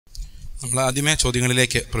നമ്മൾ ആദ്യമേ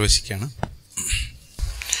ചോദ്യങ്ങളിലേക്ക് പ്രവേശിക്കുകയാണ്.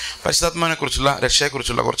 പരിശുദ്ധാത്മാവിനെക്കുറിച്ചുള്ള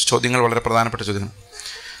രക്ഷയെക്കുറിച്ചുള്ള കുറച്ച് ചോദ്യങ്ങൾ വളരെ പ്രധാനപ്പെട്ട ചോദ്യങ്ങൾ.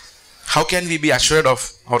 How can we B assured of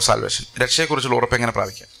our salvation? രക്ഷയെക്കുറിച്ചുള്ള ഉറപ്പ് എങ്ങനെ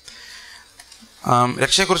പ്രാപിക്കാം?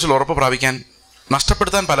 രക്ഷയെക്കുറിച്ചുള്ള ഉറപ്പ് പ്രാപിക്കാൻ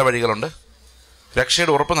നഷ്ടപ്പെടുത്താൻ പല വഴികളുണ്ട്.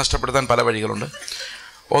 രക്ഷയുടെ ഉറപ്പ് നഷ്ടപ്പെടുത്താൻ പല വഴികളുണ്ട്.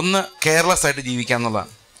 ഒന്ന്, കെയർലെസ് ആയിട്ട് ജീവിക്കുക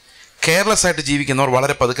എന്നുള്ളതാണ്. കെയർലെസ് ആയിട്ട് ജീവിക്കുന്നവർ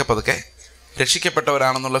വളരെ പതുക്കെ പതുക്കെ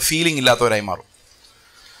രക്ഷിക്കപ്പെട്ടവരാണെന്നുള്ള ഫീലിംഗ് ഇല്ലാത്തവരായി മാറും.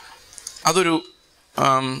 അതൊരു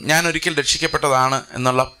ഞാനൊരിക്കൽ രക്ഷിക്കപ്പെട്ടതാണ്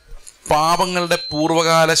എന്നുള്ള പാപങ്ങളുടെ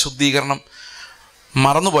പൂർവ്വകാല ശുദ്ധീകരണം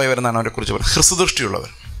മറന്നുപോയവരെന്നാണ് അവരെക്കുറിച്ച് പറയുന്നത്.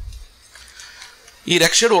 ഹ്രസ്വദൃഷ്ടിയുള്ളവർ. ഈ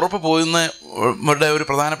രക്ഷയുടെ ഉറപ്പ് പോകുന്നവരുടെ ഒരു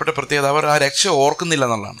പ്രധാനപ്പെട്ട പ്രത്യേകത അവർ ആ രക്ഷ ഓർക്കുന്നില്ല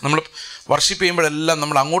എന്നുള്ളതാണ്. നമ്മൾ വർഷിപ്പ് ചെയ്യുമ്പോഴെല്ലാം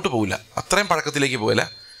നമ്മൾ അങ്ങോട്ട് പോകില്ല, അത്രയും പഴക്കത്തിലേക്ക് പോകില്ല.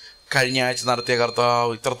 കഴിഞ്ഞ ആഴ്ച നടത്തിയ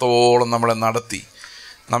കർത്താവ് ഇത്രത്തോളം നമ്മളെ നടത്തി,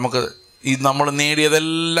 നമുക്ക് ഈ നമ്മൾ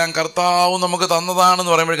നേടിയതെല്ലാം കർത്താവ് നമുക്ക്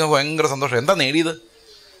തന്നതാണെന്ന് പറയുമ്പോഴേക്കും നമുക്ക് ഭയങ്കര സന്തോഷം. എന്താ നേടിയത്?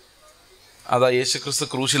 അതാ യേശുക്രിസ്തു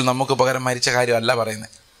ക്രൂശിൽ നമുക്ക് പകരം മരിച്ച കാര്യമല്ല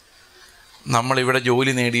പറയുന്നത്. നമ്മളിവിടെ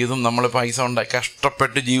ജോലി നേടിയതും നമ്മൾ പൈസ ഉണ്ടായി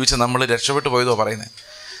കഷ്ടപ്പെട്ട് ജീവിച്ച് നമ്മൾ രക്ഷപ്പെട്ടു പോയതോ പറയുന്നത്.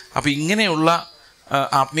 അപ്പോൾ ഇങ്ങനെയുള്ള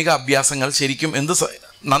ആത്മീക അഭ്യാസങ്ങൾ ശരിക്കും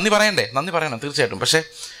നന്ദി പറയണ്ടേ? നന്ദി പറയണം തീർച്ചയായിട്ടും. പക്ഷേ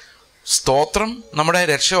സ്തോത്രം നമ്മുടെ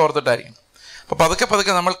രക്ഷ ഓർത്തിട്ടായിരിക്കും. അപ്പോൾ പതുക്കെ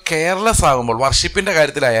പതുക്കെ നമ്മൾ കെയർലെസ് ആകുമ്പോൾ, വർഷിപ്പിൻ്റെ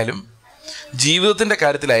കാര്യത്തിലായാലും ജീവിതത്തിൻ്റെ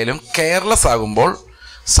കാര്യത്തിലായാലും കെയർലെസ് ആകുമ്പോൾ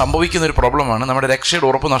സംഭവിക്കുന്നൊരു പ്രോബ്ലമാണ് നമ്മുടെ രക്ഷയുടെ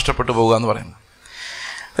ഉറപ്പ് നഷ്ടപ്പെട്ടു പോകുക എന്ന് പറയുന്നത്.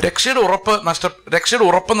 രക്ഷയുടെ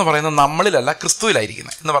ഉറപ്പെന്ന് പറയുന്നത് നമ്മളിലല്ല,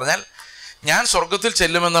 ക്രിസ്തുവിലായിരിക്കുന്നത്. എന്ന് പറഞ്ഞാൽ ഞാൻ സ്വർഗത്തിൽ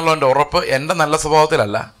ചെല്ലുമെന്നുള്ളതിൻ്റെ ഉറപ്പ് എൻ്റെ നല്ല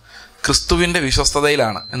സ്വഭാവത്തിലല്ല, ക്രിസ്തുവിൻ്റെ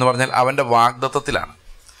വിശ്വസ്തതയിലാണ്. എന്ന് പറഞ്ഞാൽ അവൻ്റെ വാഗ്ദത്തത്തിലാണ്.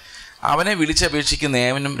 അവനെ വിളിച്ചപേക്ഷിക്കുന്ന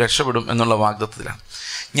ഏവനും രക്ഷപ്പെടും എന്നുള്ള വാഗ്ദത്തത്തിലാണ്.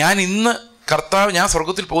 ഞാൻ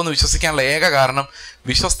സ്വർഗത്തിൽ പോകുന്ന വിശ്വസിക്കാനുള്ള ഏക കാരണം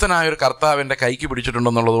വിശ്വസ്തനായൊരു കർത്താവിൻ്റെ കൈക്ക്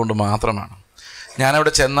പിടിച്ചിട്ടുണ്ടെന്നുള്ളതുകൊണ്ട് മാത്രമാണ്.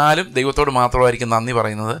 ഞാനവിടെ ചെന്നാലും ദൈവത്തോട് മാത്രമായിരിക്കും നന്ദി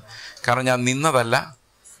പറയുന്നത്. കാരണം ഞാൻ നിന്നതല്ല,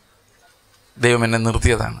 ദൈവം എന്നെ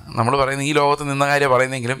നിർത്തിയതാണ്. നമ്മൾ പറയുന്ന ഈ ലോകത്ത് നിന്ന കാര്യം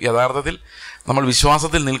പറയുന്നെങ്കിലും യഥാർത്ഥത്തിൽ നമ്മൾ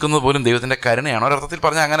വിശ്വാസത്തിൽ നിൽക്കുന്നത് പോലും ദൈവത്തിൻ്റെ കരുണയാണ്. ഒരർത്ഥത്തിൽ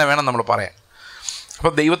പറഞ്ഞാൽ അങ്ങനെ വേണം നമ്മൾ പറയാൻ.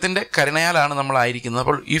 അപ്പോൾ ദൈവത്തിൻ്റെ കരുണയാലാണ് നമ്മളായിരിക്കുന്നത്.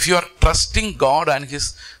 അപ്പോൾ if you are trusting God and his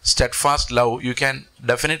steadfast love, you can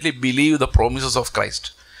definitely believe the promises of Christ.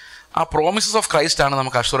 ആ പ്രോമിസസ് ഓഫ് ക്രൈസ്റ്റ് ആണ്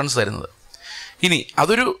നമുക്ക് അഷുറൻസ് തരുന്നത്. ഇനി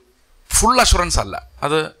അതൊരു ഫുൾ അഷുറൻസ് അല്ല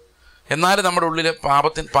അത്. എന്നാലും നമ്മുടെ ഉള്ളിൽ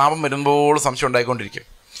പാപം വരുമ്പോൾ സംശയം ഉണ്ടായിക്കൊണ്ടിരിക്കും.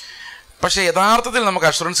 പക്ഷേ യഥാർത്ഥത്തിൽ നമുക്ക്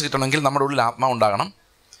അഷുറൻസ് കിട്ടണമെങ്കിൽ നമ്മുടെ ഉള്ളിൽ ആത്മാവ് ഉണ്ടാകണം.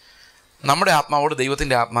 നമ്മുടെ ആത്മാവോട്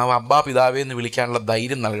ദൈവത്തിൻ്റെ ആത്മാവ് അബ്ബാ പിതാവേ എന്ന് വിളിക്കാനുള്ള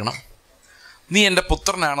ധൈര്യം നൽകണം. നീ എൻ്റെ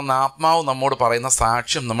പുത്രനാണെന്ന് ആത്മാവ് നമ്മോട് പറയുന്ന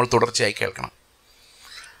സാക്ഷ്യം നമ്മൾ തുടർച്ചയായി കേൾക്കണം.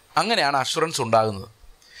 അങ്ങനെയാണ് അഷുറൻസ് ഉണ്ടാകുന്നത്.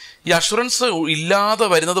 ഈ അഷുറൻസ് ഇല്ലാതെ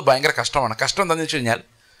വരുന്നത് ഭയങ്കര കഷ്ടമാണ്. കഷ്ടം എന്താണെന്ന് വെച്ച് കഴിഞ്ഞാൽ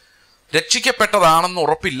രക്ഷിക്കപ്പെട്ടതാണെന്ന്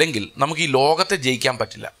ഉറപ്പില്ലെങ്കിൽ നമുക്ക് ഈ ലോകത്തെ ജയിക്കാൻ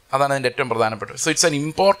പറ്റില്ല. അതാണ് അതിൻ്റെ ഏറ്റവും പ്രധാനപ്പെട്ടത്. So it's an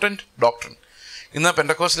important doctrine. ഇന്ന്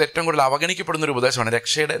പെന്തക്കോസ്റ്റിൽ ഏറ്റവും കൂടുതൽ അവഗണിക്കപ്പെടുന്നൊരു ഉപദേശമാണ്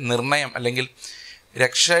രക്ഷയുടെ നിർണയം, അല്ലെങ്കിൽ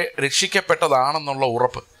രക്ഷിക്കപ്പെട്ടതാണെന്നുള്ള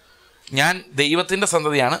ഉറപ്പ്. ഞാൻ ദൈവത്തിൻ്റെ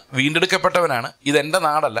സന്തതിയാണ്, വീണ്ടെടുക്കപ്പെട്ടവനാണ്, ഇതെൻ്റെ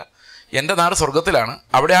നാടല്ല, എൻ്റെ നാട് സ്വർഗത്തിലാണ്,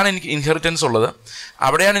 അവിടെയാണ് എനിക്ക് ഇൻഹെറിറ്റൻസ് ഉള്ളത്,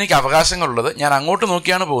 അവിടെയാണ് എനിക്ക് അവകാശങ്ങളുള്ളത്, ഞാൻ അങ്ങോട്ട്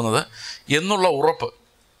നോക്കിയാണ് പോകുന്നത് എന്നുള്ള ഉറപ്പ്.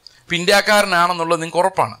 ഇന്ത്യക്കാരനാണെന്നുള്ളത് നിങ്ങൾക്ക്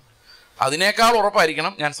ഉറപ്പാണ്. അതിനേക്കാൾ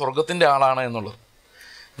ഉറപ്പായിരിക്കണം ഞാൻ സ്വർഗത്തിൻ്റെ ആളാണ് എന്നുള്ളത്.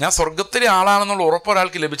 ഞാൻ സ്വർഗത്തിലെ ആളാണെന്നുള്ള ഉറപ്പ്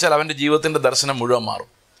ഒരാൾക്ക് ലഭിച്ചാൽ അവൻ്റെ ജീവിതത്തിൻ്റെ ദർശനം മുഴുവൻ മാറും.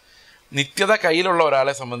 നിത്യത കയ്യിലുള്ള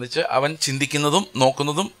ഒരാളെ സംബന്ധിച്ച് അവൻ ചിന്തിക്കുന്നതും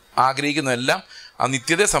നോക്കുന്നതും ആഗ്രഹിക്കുന്നതും എല്ലാം ആ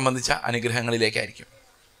നിത്യതയെ സംബന്ധിച്ച അനുഗ്രഹങ്ങളിലേക്കായിരിക്കും.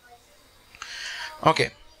 Okay,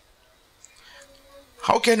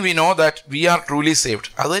 how can we know that we R truly saved?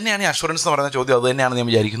 അത് തന്നെയാണ് ഈ അഷുറൻസ് എന്ന് പറയുന്ന ചോദ്യം. അത് തന്നെയാണെന്ന് ഞാൻ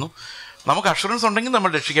വിചാരിക്കുന്നു. നമുക്ക് അഷുറൻസ് ഉണ്ടെങ്കിൽ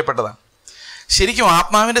നമ്മൾ രക്ഷിക്കപ്പെട്ടതാണ്. ശരിക്കും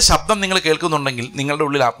ആത്മാവിൻ്റെ ശബ്ദം നിങ്ങൾ കേൾക്കുന്നുണ്ടെങ്കിൽ നിങ്ങളുടെ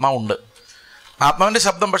ഉള്ളിൽ ആത്മാവുണ്ട്. ആത്മാവിൻ്റെ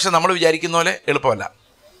ശബ്ദം പക്ഷേ നമ്മൾ വിചാരിക്കുന്ന പോലെ എളുപ്പമല്ല.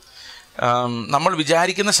 നമ്മൾ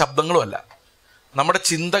വിചാരിക്കുന്ന ശബ്ദങ്ങളുമല്ല. നമ്മുടെ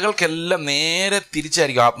ചിന്തകൾക്കെല്ലാം നേരെ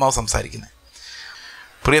തിരിച്ചായിരിക്കും ആത്മാവ് സംസാരിക്കുന്നത്.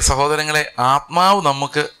 പ്രിയ സഹോദരങ്ങളെ, ആത്മാവ്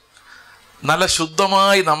നമുക്ക് നല്ല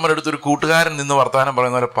ശുദ്ധമായി നമ്മുടെ അടുത്തൊരു കൂട്ടുകാരൻ നിന്ന് വർത്തമാനം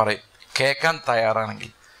പറയുന്ന പോലെ പറയും, കേൾക്കാൻ തയ്യാറാണെങ്കിൽ.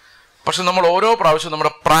 പക്ഷെ നമ്മൾ ഓരോ പ്രാവശ്യവും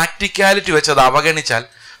നമ്മുടെ പ്രാക്ടിക്കാലിറ്റി വെച്ച് അത് അവഗണിച്ചാൽ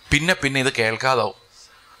പിന്നെ ഇത് കേൾക്കാതാവും,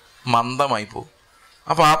 മന്ദമായി പോകും.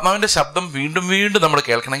 അപ്പോൾ ആത്മാവിൻ്റെ ശബ്ദം വീണ്ടും വീണ്ടും നമ്മൾ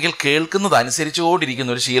കേൾക്കണമെങ്കിൽ കേൾക്കുന്നത്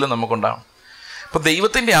അനുസരിച്ചുകൊണ്ടിരിക്കുന്ന ഒരു ശീലം നമുക്കുണ്ടാകും. അപ്പോൾ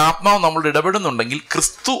ദൈവത്തിൻ്റെ ആത്മാവ് നമ്മളോട് ഇടപെടുന്നുണ്ടെങ്കിൽ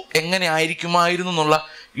ക്രിസ്തു എങ്ങനെ ആയിരിക്കുമായിരുന്നു എന്നുള്ള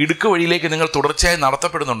ഇടുക്ക് വഴിയിലേക്ക് നിങ്ങൾ തുടർച്ചയായി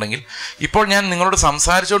നടത്തപ്പെടുന്നുണ്ടെങ്കിൽ, ഇപ്പോൾ ഞാൻ നിങ്ങളോട്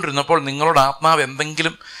സംസാരിച്ചുകൊണ്ടിരുന്നപ്പോൾ നിങ്ങളോട് ആത്മാവ്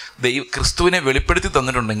എന്തെങ്കിലും ക്രിസ്തുവിനെ വെളിപ്പെടുത്തി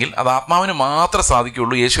തന്നിട്ടുണ്ടെങ്കിൽ അത് ആത്മാവിന് മാത്രമേ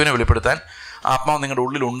സാധിക്കുകയുള്ളൂ. യേശുവിനെ വെളിപ്പെടുത്താൻ ആത്മാവ് നിങ്ങളുടെ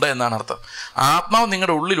ഉള്ളിലുണ്ട് എന്നാണ് അർത്ഥം. ആത്മാവ്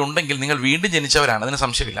നിങ്ങളുടെ ഉള്ളിലുണ്ടെങ്കിൽ നിങ്ങൾ വീണ്ടും ജനിച്ചവരാണ്, അതിന്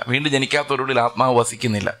സംശയമില്ല. വീണ്ടും ജനിക്കാത്തവരുള്ളിൽ ആത്മാവ്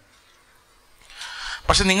വസിക്കുന്നില്ല.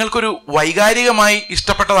 പക്ഷെ നിങ്ങൾക്കൊരു വൈകാരികമായി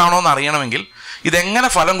ഇഷ്ടപ്പെട്ടതാണോ എന്ന് അറിയണമെങ്കിൽ ഇതെങ്ങനെ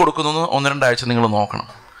ഫലം കൊടുക്കുന്നു എന്ന് 1-2 ആഴ്ച നിങ്ങൾ നോക്കണം.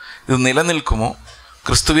 ഇത് നിലനിൽക്കുമോ?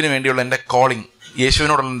 ക്രിസ്തുവിന് വേണ്ടിയുള്ള എൻ്റെ കോളിംഗ്,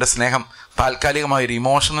 യേശുവിനോടുള്ള എൻ്റെ സ്നേഹം താൽക്കാലികമായൊരു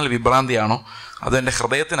ഇമോഷണൽ വിഭ്രാന്തിയാണോ, അത് എൻ്റെ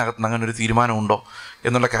ഹൃദയത്തിനകത്ത് അങ്ങനെ ഒരു തീരുമാനമുണ്ടോ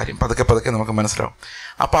എന്നുള്ള കാര്യം പതുക്കെ പതുക്കെ നമുക്ക് മനസ്സിലാവും.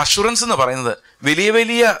 അപ്പോൾ അഷുറൻസ് എന്ന് പറയുന്നത് വലിയ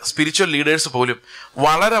വലിയ സ്പിരിച്വൽ ലീഡേഴ്സ് പോലും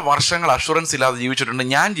വളരെ വർഷങ്ങൾ അഷുറൻസ് ഇല്ലാതെ ജീവിച്ചിട്ടുണ്ട്.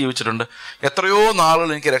 ഞാൻ ജീവിച്ചിട്ടുണ്ട്. എത്രയോ നാളുകൾ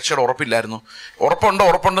എനിക്ക് രക്ഷയുടെ ഉറപ്പില്ലായിരുന്നു.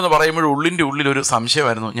 ഉറപ്പുണ്ടെന്ന് പറയുമ്പോൾ ഉള്ളിൻ്റെ ഉള്ളിലൊരു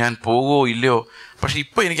സംശയമായിരുന്നു, ഞാൻ പോകുമോ ഇല്ലയോ. പക്ഷേ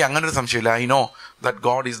ഇപ്പോൾ എനിക്ക് അങ്ങനെ ഒരു സംശയമില്ല. I know that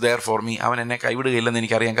God is there for me. അവൻ എന്നെ കൈവിടുകയില്ലെന്ന്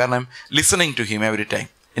എനിക്കറിയാം. കാരണം listening to him every time.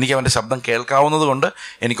 എനിക്ക് അവൻ്റെ ശബ്ദം കേൾക്കാവുന്നത് കൊണ്ട്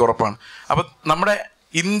എനിക്ക് ഉറപ്പാണ്. അപ്പം നമ്മുടെ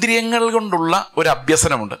ഇന്ദ്രിയങ്ങൾ കൊണ്ടുള്ള ഒരു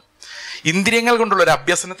അഭ്യസനമുണ്ട്. ഇന്ദ്രിയങ്ങൾ കൊണ്ടുള്ള ഒരു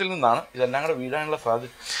അഭ്യസനത്തിൽ നിന്നാണ് ഇതെല്ലാം കൂടെ വീഴാനുള്ള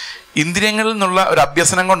സാധ്യത. ഇന്ദ്രിയങ്ങളിൽ നിന്നുള്ള ഒരു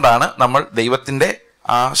അഭ്യസനം കൊണ്ടാണ് നമ്മൾ ദൈവത്തിൻ്റെ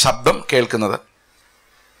ആ ശബ്ദം കേൾക്കുന്നത്.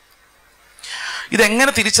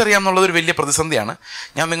 ഇതെങ്ങനെ തിരിച്ചറിയാം എന്നുള്ളത് ഒരു വലിയ പ്രതിസന്ധിയാണ്.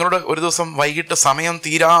 ഞാൻ നിങ്ങളോട് ഒരു ദിവസം വൈകിട്ട് സമയം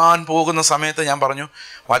തീരാൻ പോകുന്ന സമയത്ത് ഞാൻ പറഞ്ഞു,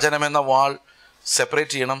 വചനമെന്ന വാൾ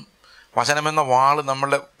സെപ്പറേറ്റ് ചെയ്യണം. വചനമെന്ന വാൾ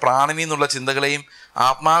നമ്മളുടെ പ്രാണനിൽ നിന്നുള്ള ചിന്തകളെയും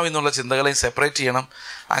ആത്മാവിൽ നിന്നുള്ള ചിന്തകളെയും സെപ്പറേറ്റ് ചെയ്യണം.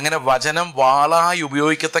 അങ്ങനെ വചനം വാളായി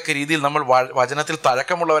ഉപയോഗിക്കത്തക്ക രീതിയിൽ നമ്മൾ വചനത്തിൽ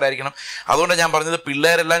തഴക്കമുള്ളവരായിരിക്കണം. അതുകൊണ്ട് ഞാൻ പറഞ്ഞത്,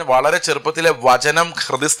 പിള്ളേരെല്ലാം വളരെ ചെറുപ്പത്തിലെ വചനം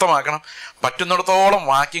ഹൃദിസ്ഥമാക്കണം. പറ്റുന്നിടത്തോളം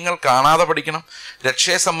വാക്യങ്ങൾ കാണാതെ പഠിക്കണം.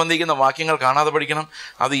 രക്ഷയെ സംബന്ധിക്കുന്ന വാക്യങ്ങൾ കാണാതെ പഠിക്കണം.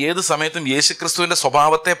 അത് ഏത് സമയത്തും യേശുക്രിസ്തുവിൻ്റെ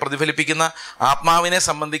സ്വഭാവത്തെ പ്രതിഫലിപ്പിക്കുന്ന, ആത്മാവിനെ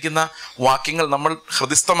സംബന്ധിക്കുന്ന വാക്യങ്ങൾ നമ്മൾ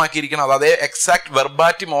ഹൃദിസ്ഥമാക്കിയിരിക്കണം. അത് അതേ എക്സാക്ട്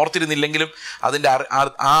വെർബാറ്റിം ഓർത്തിരുന്നില്ലെങ്കിലും അതിൻ്റെ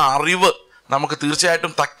ആ അറിവ് നമുക്ക്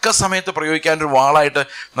തീർച്ചയായിട്ടും തക്ക സമയത്ത് പ്രയോഗിക്കാനൊരു വാളായിട്ട്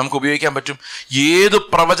നമുക്ക് ഉപയോഗിക്കാൻ പറ്റും. ഏത്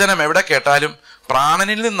പ്രവചനം എവിടെ കേട്ടാലും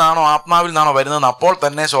പ്രാണനിൽ നിന്നാണോ ആത്മാവിൽ നിന്നാണോ വരുന്നതെന്ന് അപ്പോൾ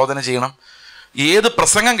തന്നെ ശോധന ചെയ്യണം. ഏത്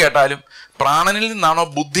പ്രസംഗം കേട്ടാലും പ്രാണനിൽ നിന്നാണോ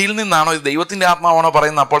ബുദ്ധിയിൽ നിന്നാണോ ഇത് ദൈവത്തിൻ്റെ ആത്മാവാണോ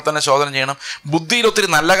പറയുന്നത് അപ്പോൾ തന്നെ ശോധന ചെയ്യണം. ബുദ്ധിയിൽ ഒത്തിരി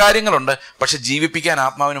നല്ല കാര്യങ്ങളുണ്ട്, പക്ഷെ ജീവിപ്പിക്കാൻ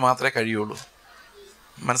ആത്മാവിന് മാത്രമേ കഴിയുള്ളൂ.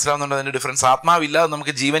 മനസ്സിലാവുന്നുണ്ടോ അതിൻ്റെ ഡിഫറൻസ്? ആത്മാവില്ലാതെ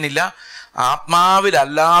നമുക്ക് ജീവനില്ല.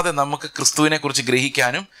 ആത്മാവിലല്ലാതെ നമുക്ക് ക്രിസ്തുവിനെ കുറിച്ച്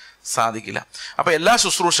ഗ്രഹിക്കാനും സാധിക്കില്ല. അപ്പോൾ എല്ലാ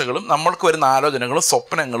ശുശ്രൂഷകളും, നമ്മൾക്ക് വരുന്ന ആലോചനകളും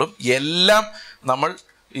സ്വപ്നങ്ങളും എല്ലാം നമ്മൾ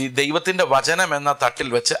ഈ ദൈവത്തിൻ്റെ വചനം എന്ന തട്ടിൽ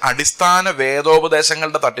വെച്ച്, അടിസ്ഥാന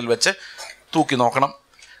വേദോപദേശങ്ങളുടെ തട്ടിൽ വെച്ച് തൂക്കി നോക്കണം,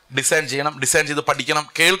 ഡിസൈൻ ചെയ്യണം, ഡിസൈൻ ചെയ്ത് പഠിക്കണം.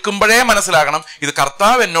 കേൾക്കുമ്പോഴേ മനസ്സിലാകണം, ഇത്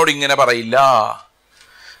കർത്താവ് എന്നോട് ഇങ്ങനെ പറയില്ല,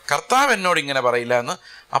 കർത്താവ് എന്നോട് ഇങ്ങനെ പറയില്ല എന്ന്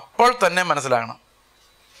അപ്പോൾ തന്നെ മനസ്സിലാകണം.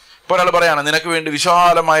 ഇപ്പോൾ ഒരാൾ പറയാണ്, നിനക്ക് വേണ്ടി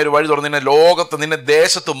വിശാലമായൊരു വഴി തുറന്ന് നിന്നെ ലോകത്ത്, നിന്നെ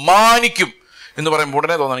ദേശത്ത് മാനിക്കും എന്ന് പറയുമ്പോൾ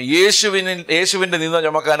ഉടനെ തോന്നണം, യേശുവിൻ്റെ നിന്ന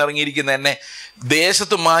ചുമക്കാൻ ഇറങ്ങിയിരിക്കുന്ന എന്നെ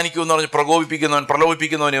ദേശത്ത് മാനിക്കും എന്ന് പറഞ്ഞ്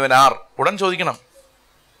പ്രലോഭിപ്പിക്കുന്നവൻ ഇവൻ ആർ? ഉടൻ ചോദിക്കണം.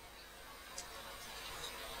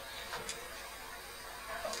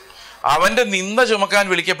 അവൻ്റെ നിന്ദ ചുമക്കാൻ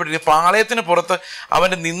വിളിക്കപ്പെട്ടിരിക്കുന്ന, പാളയത്തിന് പുറത്ത്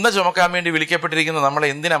അവൻ്റെ നിന്ദ ചുമക്കാൻ വേണ്ടി വിളിക്കപ്പെട്ടിരിക്കുന്ന നമ്മളെ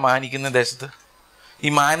എന്തിനാ മാനിക്കുന്ന ദേശത്ത്?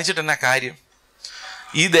 ഈ മാനിച്ചിട്ട് എന്നാ കാര്യം?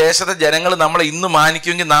 ഈ ദേശത്തെ ജനങ്ങൾ നമ്മളെ ഇന്ന്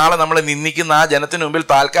മാനിക്കുമെങ്കിൽ നാളെ നമ്മളെ നിന്ദിക്കുന്ന ആ ജനത്തിന് മുമ്പിൽ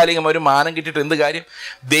താൽക്കാലികം ഒരു മാനം കിട്ടിയിട്ട് എന്ത് കാര്യം?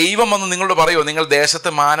 ദൈവം വന്ന് നിങ്ങളോട് പറയുമോ നിങ്ങൾ ദേശത്ത്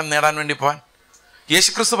മാനം നേടാൻ വേണ്ടി പോകാൻ?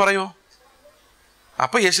 യേശുക്രിസ്തു പറയുമോ?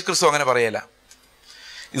 അപ്പോൾ യേശുക്രിസ്തു അങ്ങനെ പറയല.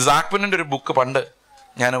 ഇസാക്പുന്നിൻ്റെ ഒരു ബുക്ക് പണ്ട്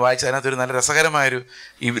ഞാൻ വായിച്ച, അതിനകത്തൊരു നല്ല രസകരമായൊരു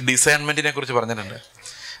ഈ ഡിസൈൻമെൻറ്റിനെ കുറിച്ച് പറഞ്ഞിട്ടുണ്ട്.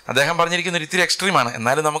 അദ്ദേഹം പറഞ്ഞിരിക്കുന്ന ഒരു ഇത്തിരി എക്സ്ട്രീമാണ്,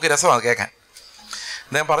 എന്നാലും നമുക്ക് രസമാണ് കേൾക്കാൻ.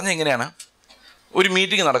 അദ്ദേഹം പറഞ്ഞ ഇങ്ങനെയാണ്, ഒരു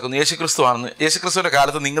മീറ്റിംഗ് നടക്കുന്നു, യേശുക്രിസ്തു ആണെന്ന്. യേശുക്രിസ്തുവിൻ്റെ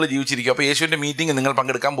കാലത്ത് നിങ്ങൾ ജീവിച്ചിരിക്കും. അപ്പോൾ യേശുവിൻ്റെ മീറ്റിംഗ് നിങ്ങൾ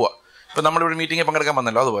പങ്കെടുക്കാൻ പോവുക. ഇപ്പോൾ നമ്മളിവിടെ മീറ്റിംഗ് പങ്കെടുക്കാൻ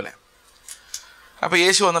വന്നല്ലോ, അതുപോലെ. അപ്പോൾ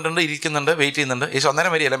യേശു വന്നിട്ടുണ്ട്, ഇരിക്കുന്നുണ്ട്, വെയിറ്റ് ചെയ്യുന്നുണ്ട്. യേശു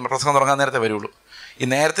അന്നേരം വരികയല്ല, പ്രസംഗം തുടങ്ങാൻ നേരത്തെ വരുള്ളൂ. ഈ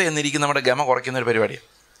നേരത്തെ എന്നിരിക്കുന്ന നമ്മുടെ ഗമ കുറയ്ക്കുന്ന ഒരു പരിപാടിയാണ്.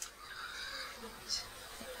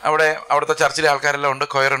 അവിടുത്തെ ചർച്ചിലെ ആൾക്കാരെല്ലാം ഉണ്ട്,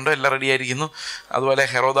 കൊയറുണ്ട്, എല്ലാം റെഡി ആയിരിക്കുന്നു. അതുപോലെ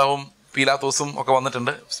ഹെറോദാവും പീലാത്തോസും ഒക്കെ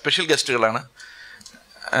വന്നിട്ടുണ്ട്. സ്പെഷ്യൽ ഗസ്റ്റുകളാണ്.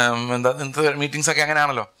 ഇന്നത്തെ മീറ്റിങ്സൊക്കെ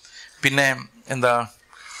അങ്ങനെയാണല്ലോ. പിന്നെ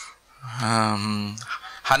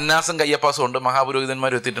ഹന്നാസും കയ്യപ്പാസും ഉണ്ട്,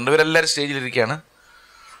 മഹാപുരോഹിതന്മാരും എത്തിയിട്ടുണ്ട്. ഇവരെല്ലാവരും സ്റ്റേജിലിരിക്കുകയാണ്.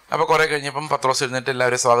 അപ്പോൾ കുറേ കഴിഞ്ഞപ്പം പത്രോസ് എഴുന്നേറ്റ്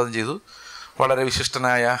എല്ലാവരെയും സ്വാഗതം ചെയ്തു. വളരെ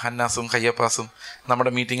വിശിഷ്ടനായ ഹന്നാസും കയ്യപ്പാസും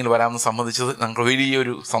നമ്മുടെ മീറ്റിങ്ങിൽ വരാമെന്ന് സമ്മതിച്ചത് ഞങ്ങൾക്ക്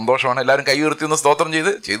വലിയൊരു സന്തോഷമാണ്. എല്ലാവരും കൈ ഉയർത്തി ഒന്ന് സ്തോത്രം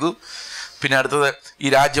ചെയ്തു. പിന്നെ അടുത്തത്, ഈ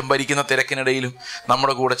രാജ്യം ഭരിക്കുന്ന തിരക്കിനിടയിലും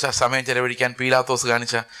നമ്മുടെ കൂടെ സമയം ചെലവഴിക്കാൻ പീലാത്തോസ്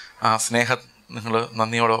കാണിച്ച ആ സ്നേഹം നിങ്ങൾ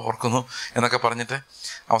നന്ദിയോടെ ഓർക്കുന്നു എന്നൊക്കെ പറഞ്ഞിട്ട്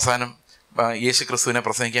അവസാനം യേശു ക്രിസ്തുവിനെ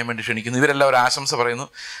പ്രസംഗിക്കാൻ വേണ്ടി ക്ഷണിക്കുന്നു. ഇവരെല്ലാവരും ആശംസ പറയുന്നു.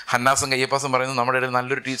 ഹന്നാസും കയ്യപ്പാസും പറയുന്നു, നമ്മുടെ ഇടയിൽ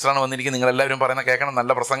നല്ലൊരു ടീച്ചറാണ് വന്നിരിക്കുന്നത്, നിങ്ങളെല്ലാവരും പറയുന്ന കേൾക്കണം,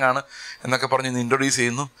 നല്ല പ്രസംഗമാണ് എന്നൊക്കെ പറഞ്ഞ് ഇൻട്രൊഡ്യൂസ്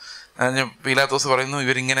ചെയ്യുന്നു. പീലാത്തോസ് പറയുന്നു,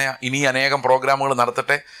 ഇവരിങ്ങനെ ഇനി അനേകം പ്രോഗ്രാമുകൾ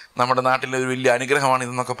നടത്തട്ടെ, നമ്മുടെ നാട്ടിലെ ഒരു വലിയ അനുഗ്രഹമാണ്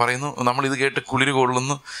ഇതെന്നൊക്കെ പറയുന്നു. നമ്മളിത് കേട്ട് കുളിര്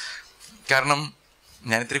കൊള്ളുന്നു. കാരണം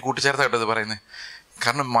ഞാൻ ഇത്തിരി കൂട്ടിച്ചേർത്ത കേട്ടത് പറയുന്നത്,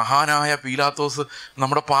 കാരണം മഹാനായ പീലാത്തോസ്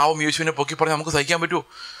നമ്മുടെ പാവം യേശുവിനെ പൊക്കി പറഞ്ഞ് നമുക്ക് സഹിക്കാൻ പറ്റുമോ?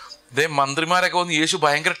 ഇതേ മന്ത്രിമാരൊക്കെ വന്ന് യേശു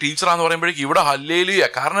ഭയങ്കര ടീച്ചറാന്ന് പറയുമ്പോഴേക്കും ഇവിടെ ഹല്ലേലൂയ.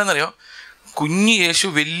 കാരണം എന്നറിയോ, കുഞ്ഞ് യേശു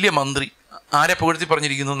വലിയ മന്ത്രി. ആരെ പുകഴ്ത്തി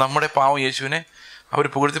പറഞ്ഞിരിക്കുന്നു? നമ്മുടെ പാവം യേശുവിനെ അവർ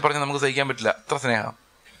പുകഴ്ത്തി പറഞ്ഞാൽ നമുക്ക് സഹിക്കാൻ പറ്റില്ല, അത്ര സ്നേഹം.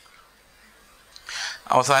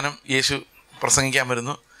 അവസാനം യേശു പ്രസംഗിക്കാൻ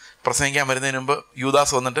വരുന്നതിന് മുമ്പ്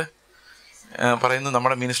യൂദാസ് വന്നിട്ട് പറയുന്നു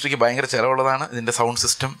നമ്മുടെ മിനിസ്ട്രിക്ക് ഭയങ്കര ചിലവുള്ളതാണ്, ഇതിൻ്റെ സൗണ്ട്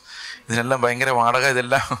സിസ്റ്റം, ഇതിനെല്ലാം ഭയങ്കര വാടക,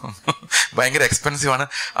 ഇതെല്ലാം ഭയങ്കര എക്സ്പെൻസീവാണ്.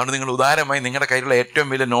 അതുകൊണ്ട് നിങ്ങൾ ഉദാരമായി നിങ്ങളുടെ കയ്യിലുള്ള ഏറ്റവും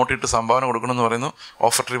വലിയ നോട്ടിട്ട് സംഭാവന കൊടുക്കണമെന്ന് പറയുന്നു.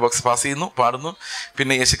 ഓഫർട്ടറി ബോക്സ് പാസ് ചെയ്യുന്നു, പാടുന്നു.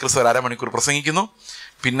 പിന്നെ യേശുക്രിസ്തു ഒരു അരമണിക്കൂർ പ്രസംഗിക്കുന്നു.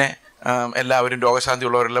 പിന്നെ എല്ലാവരും രോഗശാന്തി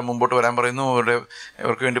ഉള്ളവരെല്ലാം മുമ്പോട്ട് വരാൻ പറയുന്നു,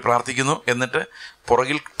 അവർക്ക് വേണ്ടി പ്രാർത്ഥിക്കുന്നു. എന്നിട്ട്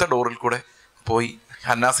പുറകിലത്തെ ഡോറിൽ കൂടെ പോയി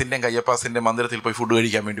ഹന്നാസിൻ്റെയും കയ്യപ്പാസിൻ്റെയും മന്ദിരത്തിൽ പോയി ഫുഡ്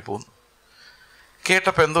കഴിക്കാൻ വേണ്ടി പോകുന്നു.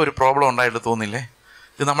 കേട്ടപ്പോൾ എന്തോ ഒരു പ്രോബ്ലം ഉണ്ടായിട്ട് തോന്നില്ലേ?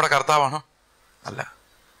 ഇത് നമ്മുടെ കർത്താവാണോ? അല്ല.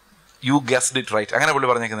 U guessed it right. അങ്ങനെ പുള്ളി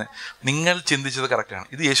പറഞ്ഞേക്കുന്നത്. നിങ്ങൾ ചിന്തിച്ചത് കറക്റ്റാണ്.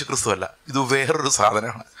 ഇത് യേശു ക്രിസ്തു അല്ല, ഇത് വേറൊരു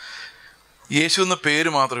സാധനമാണ്. യേശു എന്ന പേര്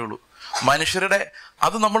മാത്രമേ ഉള്ളൂ. മനുഷ്യരുടെ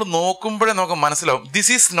അത് നമ്മൾ നോക്കുമ്പോഴേ നമുക്ക് മനസ്സിലാവും,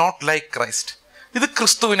 this is not like Christ. ഇത്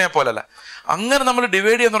ക്രിസ്തുവിനെ പോലല്ല. അങ്ങനെ നമ്മൾ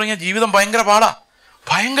ഡിവൈഡ് ചെയ്യാൻ തുടങ്ങിയ ജീവിതം ഭയങ്കര പാടാ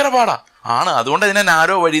ആണ്. അതുകൊണ്ട് ഇതിനെ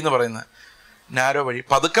നാരോ വഴി എന്ന് പറയുന്നത്. നാരോ വഴി.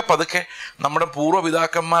 പതുക്കെ നമ്മുടെ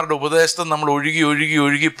പൂർവ്വപിതാക്കന്മാരുടെ ഉപദേശത്തിൽ നമ്മൾ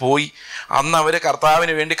ഒഴുകി പോയി. അന്ന് അവർ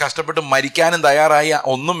കർത്താവിന് വേണ്ടി കഷ്ടപ്പെട്ട് മരിക്കാനും തയ്യാറായി.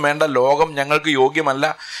 ഒന്നും വേണ്ട, ലോകം ഞങ്ങൾക്ക് യോഗ്യമല്ല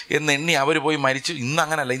എന്നെണ്ണി അവർ പോയി മരിച്ചു. ഇന്ന്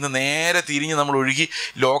അങ്ങനല്ല. ഇന്ന് നേരെ തിരിഞ്ഞ് നമ്മൾ ഒഴുകി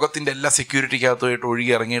ലോകത്തിൻ്റെ എല്ലാ സെക്യൂരിറ്റിക്കകത്തുമായിട്ട്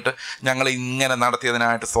ഒഴുകി ഇറങ്ങിയിട്ട് ഞങ്ങൾ ഇങ്ങനെ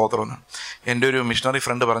നടത്തിയതിനായിട്ട് സ്തോത്രം. എൻ്റെ ഒരു മിഷണറി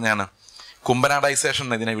ഫ്രണ്ട് പറഞ്ഞാണ് കുംഭനാഡൈസേഷൻ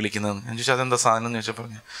ഇതിനെ വിളിക്കുന്നതെന്ന്. ഞാൻ ചോദിച്ചാൽ അതെന്താ സാധനം എന്ന് ചോദിച്ചാൽ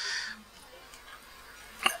പറഞ്ഞു,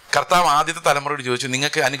 കർത്താവ് ആദ്യത്തെ തലമുറയോട് ചോദിച്ചു,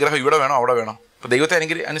 നിങ്ങൾക്ക് അനുഗ്രഹം ഇവിടെ വേണോ അവിടെ വേണോ? ഇപ്പോൾ ദൈവത്തെ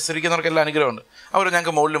അനുസരിക്കുന്നവർക്കെല്ലാം അനുഗ്രഹമുണ്ട്. അവർ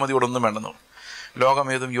ഞങ്ങൾക്ക് മുകളിൽ മതി, ഇവിടെ ഒന്നും വേണ്ടെന്നു. ലോകം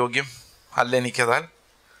ഏതും യോഗ്യം അല്ല എനിക്കതാൽ,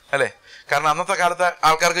 അല്ലേ? കാരണം അന്നത്തെ കാലത്തെ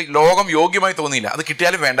ആൾക്കാർക്ക് ലോകം യോഗ്യമായി തോന്നിയില്ല. അത്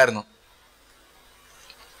കിട്ടിയാലും വേണ്ടായിരുന്നു.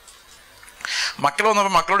 മക്കൾ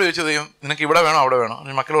വന്നപ്പോൾ മക്കളോട് ചോദിച്ചു, ദൈവം നിനക്ക് ഇവിടെ വേണോ അവിടെ വേണോ?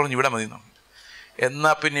 മക്കൾ പറഞ്ഞു ഇവിടെ മതി.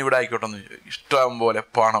 എന്നാൽ പിന്നെ ഇവിടെ ആയിക്കോട്ടെ എന്ന് ചോദിച്ചു. ഇഷ്ടം പോലെ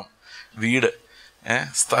പണം, വീട്,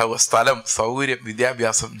 സ്ഥലം, സൗകര്യം,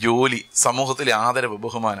 വിദ്യാഭ്യാസം, ജോലി, സമൂഹത്തിലെ ആദരവ്,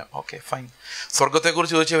 ബഹുമാനം. Okay, fine.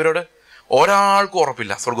 സ്വർഗത്തെക്കുറിച്ച് ചോദിച്ചവരോട് ഒരാൾക്കും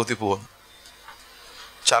ഉറപ്പില്ല സ്വർഗത്തിൽ പോകുന്നു.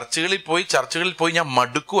 ചർച്ചുകളിൽ പോയി ഞാൻ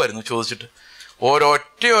മടുക്കുമായിരുന്നു ചോദിച്ചിട്ട്.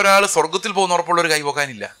 ഒരാൾ സ്വർഗത്തിൽ പോകുന്ന ഉറപ്പുള്ളൊരു കൈ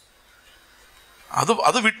പോക്കാനില്ല.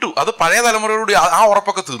 അത് വിട്ടു. അത് പഴയ തലമുറയോടുകൂടി ആ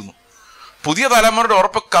ഉറപ്പൊക്കെ തീർന്നു. പുതിയ തലമുറയുടെ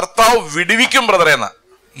ഉറപ്പ് കർത്താവ് വിടുവിക്കും ബ്രദറെ എന്നാ.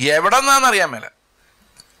 എവിടെ നിന്നാന്നറിയാൻ മേല.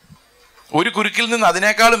 ഒരു കുരുക്കിൽ നിന്ന്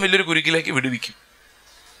അതിനേക്കാളും വലിയൊരു കുരുക്കിലേക്ക് വിടുവിക്കും.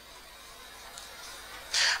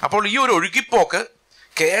 അപ്പോൾ ഈ ഒരു ഒഴുകിപ്പോക്ക്,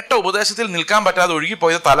 കേട്ട ഉപദേശത്തിൽ നിൽക്കാൻ പറ്റാതെ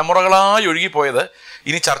ഒഴുകിപ്പോയത്, തലമുറകളായി ഒഴുകിപ്പോയത്,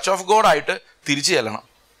 ഇനി ചർച്ച് ഓഫ് ഗോഡ് ആയിട്ട് തിരിച്ചു ചെല്ലണം.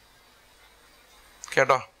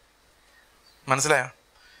 കേട്ടോ, മനസ്സിലായോ?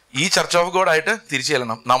 ഈ ചർച്ച് ഓഫ് ഗോഡ് ആയിട്ട് തിരിച്ചു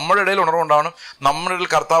ചെല്ലണം. നമ്മുടെ ഇടയിൽ ഉണർവുണ്ടാവണം. നമ്മുടെ ഇടയിൽ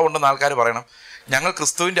കർത്താവ് ഉണ്ടെന്ന് ആൾക്കാർ പറയണം. ഞങ്ങൾ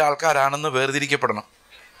ക്രിസ്തുവിൻ്റെ ആൾക്കാരാണെന്ന് വേർതിരിക്കപ്പെടണം.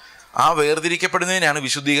 ആ വേർതിരിക്കപ്പെടുന്നതിനാണ്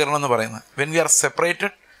വിശുദ്ധീകരണം എന്ന് പറയുന്നത്. When we R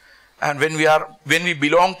separated and when we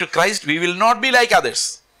belong to Christ, we will not be like others.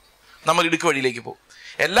 നമ്മൾ ഇടുക്ക് വഴിയിലേക്ക് പോകും.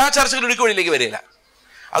 എല്ലാ ചർച്ചകളും ഇടുക്ക് വഴിയിലേക്ക് വരില്ല.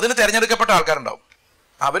 അതിന് തിരഞ്ഞെടുക്കപ്പെട്ട ആൾക്കാരുണ്ടാവും.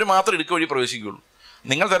 അവർ മാത്രം ഇടുക്ക് വഴി പ്രവേശിക്കുകയുള്ളൂ.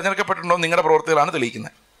 നിങ്ങൾ തിരഞ്ഞെടുക്കപ്പെട്ടിട്ടുണ്ടോ നിങ്ങളുടെ പ്രവൃത്തികളാണ്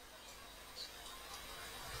തെളിയിക്കുന്നത്.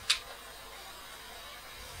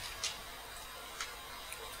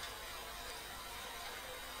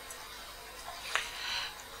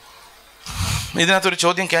 ഇതിനകത്തൊരു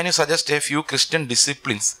ചോദ്യം, can you suggest A few Christian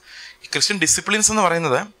disciplines? Christian disciplines എന്ന്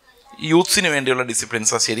പറയുന്നത് യൂത്ത്സിന് വേണ്ടിയുള്ള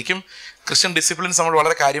ഡിസിപ്ലിൻസാണ്. ശരിക്കും ക്രിസ്ത്യൻ ഡിസിപ്ലിൻസ് നമ്മൾ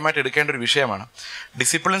വളരെ കാര്യമായിട്ട് എടുക്കേണ്ട ഒരു വിഷയമാണ്.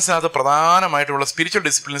 ഡിസിപ്ലിൻസിനകത്ത് പ്രധാനമായിട്ടുള്ള സ്പിരിച്വൽ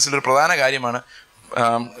ഡിസിപ്ലിൻസിലൊരു പ്രധാന കാര്യമാണ്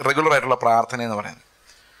റെഗുലർ ആയിട്ടുള്ള പ്രാർത്ഥന എന്ന് പറയുന്നത്.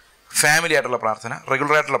 ഫാമിലി ആയിട്ടുള്ള പ്രാർത്ഥന,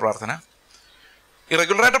 റെഗുലർ ആയിട്ടുള്ള പ്രാർത്ഥന. ഈ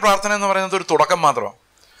റെഗുലർ ആയിട്ട് പ്രാർത്ഥന എന്ന് പറയുന്നത് ഒരു തുടക്കം മാത്രമാണ്.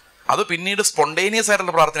 അത് പിന്നീട് സ്പോണ്ടേനിയസ്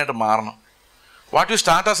ആയിട്ടുള്ള പ്രാർത്ഥനയായിട്ട് മാറണം. What you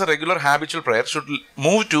start as A regular habitual prayer should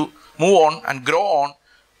move on and grow on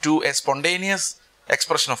to A spontaneous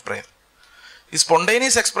expression of prayer. ഈ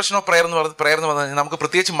സ്പോണ്ടേനിയസ് എക്സ്പ്രഷൻ ഓഫ് പ്രയർ എന്ന് പറഞ്ഞാൽ നമുക്ക്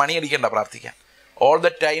പ്രത്യേകിച്ച് മണി അടിക്കേണ്ട പ്രാർത്ഥിക്കാൻ. ഓൾ ദ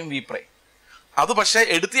ടൈം വി പ്രേ. അത് പക്ഷേ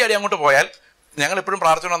എടുത്തിയാടി അങ്ങോട്ട് പോയാൽ ഞങ്ങൾ എപ്പോഴും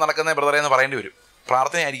പ്രാർത്ഥന നടക്കുന്ന ബ്രദറെ എന്ന് പറയേണ്ടി വരും.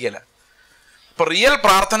 പ്രാർത്ഥനയായിരിക്കില്ല. ഇപ്പോൾ റിയൽ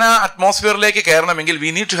പ്രാർത്ഥന അറ്റ്മോസ്ഫിയറിലേക്ക് കയറണമെങ്കിൽ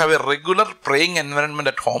we need to have A regular praying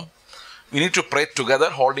environment at home. We need to pray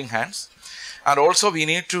together holding hands. And also we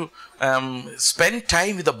need to spend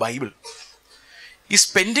time with the Bible. ഈ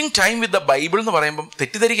spending time with the Bible എന്ന് പറയുമ്പം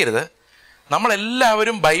തെറ്റിദ്ധരിക്കരുത്.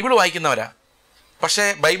 നമ്മളെല്ലാവരും Bible വായിക്കുന്നവരാ, പക്ഷേ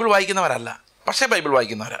Bible വായിക്കുന്നവരല്ല.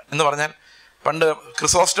 എന്ന് പറഞ്ഞാൽ പണ്ട്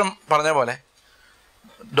ക്രിസോസ്റ്റം പറഞ്ഞ പോലെ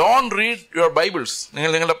ഡോണ്ട് റീഡ് യുവർ ബൈബിൾസ്.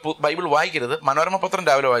 നിങ്ങളുടെ ബൈബിൾ വായിക്കരുത്. മനോരമ പത്രം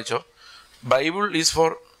രാവിലെ വായിച്ചോ. ബൈബിൾ ഈസ് ഫോർ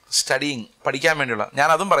സ്റ്റഡിയിങ്, പഠിക്കാൻ വേണ്ടിയുള്ള. ഞാൻ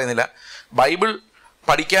അതും പറയുന്നില്ല. ബൈബിൾ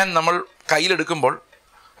പഠിക്കാൻ നമ്മൾ കയ്യിലെടുക്കുമ്പോൾ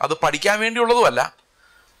അത് പഠിക്കാൻ വേണ്ടിയുള്ളതുമല്ല,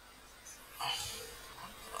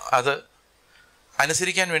 അത്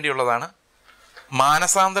അനുസരിക്കാൻ വേണ്ടിയുള്ളതാണ്.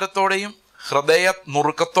 മാനസാന്തരത്തോടെയും ഹൃദയ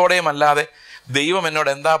നുറുക്കത്തോടെയും അല്ലാതെ ദൈവം എന്നോട്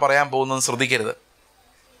എന്താ പറയാൻ പോകുന്നതെന്ന് ശ്രദ്ധിക്കരുത്.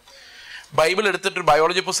 ബൈബിൾ എടുത്തിട്ട്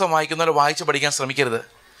ബയോളജി പുസ്തകം വായിക്കുന്ന പോലെ വായിച്ച് പഠിക്കാൻ ശ്രമിക്കരുത്.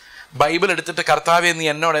 ബൈബിൾ എടുത്തിട്ട് കർത്താവേ നീ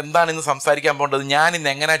എന്നോട് എന്താണ് ഇന്ന് സംസാരിക്കാൻ പോകേണ്ടത്, ഞാൻ ഇന്ന്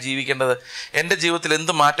എങ്ങനെയാണ് ജീവിക്കേണ്ടത്, എൻ്റെ ജീവിതത്തിൽ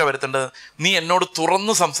എന്ത് മാറ്റം വരുത്തേണ്ടത്, നീ എന്നോട്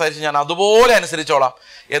തുറന്ന് സംസാരിച്ച് ഞാൻ അതുപോലെ അനുസരിച്ചോളാം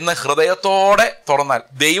എന്ന് ഹൃദയത്തോടെ തുറന്നാൽ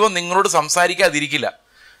ദൈവം നിങ്ങളോട് സംസാരിക്കാതിരിക്കില്ല.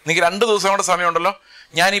 നിങ്ങൾക്ക് 2 ദിവസം കൂടെ സമയമുണ്ടല്ലോ.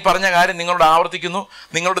 ഞാൻ ഈ പറഞ്ഞ കാര്യം നിങ്ങളോട് ആവർത്തിക്കുന്നു.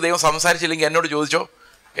 നിങ്ങളോട് ദൈവം സംസാരിച്ചില്ലെങ്കിൽ എന്നോട് ചോദിച്ചോ.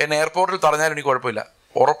 എന്നെ എയർപോർട്ടിൽ തടഞ്ഞാലും എനിക്ക് കുഴപ്പമില്ല.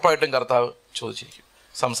 ഉറപ്പായിട്ടും കർത്താവ് ചോദിച്ചിരിക്കും,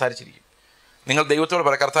 സംസാരിച്ചിരിക്കും. നിങ്ങൾ ദൈവത്തോട്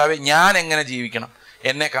പറ, കർത്താവെ ഞാൻ എങ്ങനെ ജീവിക്കണം,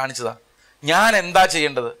 എന്നെ കാണിച്ചതാ. ഞാൻ എന്താ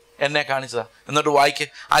ചെയ്യേണ്ടത്, എന്നെ കാണിച്ചതാ. എന്നിട്ട് വായിക്ക്.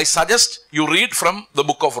 I suggest you read from the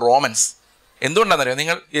book of romance. എന്തുകൊണ്ടാണെന്നറിയോ?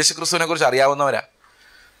 നിങ്ങൾ യേശുക്രിസ്തുവിനെ കുറിച്ച് അറിയാവുന്നവരാ.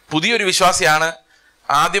 പുതിയൊരു വിശ്വാസിയാണ്,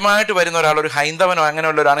 ആദ്യമായിട്ട് വരുന്ന ഒരാൾ, ഒരു ഹൈന്ദവനോ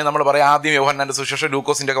അങ്ങനെയുള്ളവരാണെങ്കിൽ നമ്മൾ പറയും ആദ്യം യോഹന്നാന്റെ സുവിശേഷം,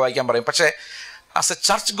 ലൂക്കോസിൻ്റെ ഒക്കെ വായിക്കാൻ പറയും. പക്ഷേ as A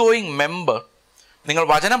church going member നിങ്ങൾ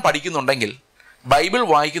വചനം പഠിക്കുന്നുണ്ടെങ്കിൽ, ബൈബിൾ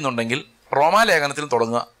വായിക്കുന്നുണ്ടെങ്കിൽ റോമാലേഖനത്തിൽ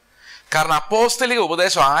തുടങ്ങുക. കാരണം അപ്പോസ്തലിക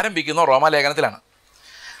ഉപദേശം ആരംഭിക്കുന്നത് റോമാലേഖനത്തിലാണ്.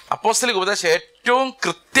 അപ്പോസ്തലിക ഉപദേശം ഏറ്റവും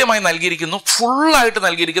കൃത്യമായി നൽകിയിരിക്കുന്നു, ഫുള്ളായിട്ട്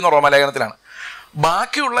നൽകിയിരിക്കുന്ന റോമാലേഖനത്തിലാണ്.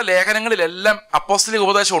 ബാക്കിയുള്ള ലേഖനങ്ങളിലെല്ലാം അപ്പോസ്തലിക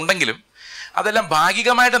ഉപദേശം ഉണ്ടെങ്കിലും അതെല്ലാം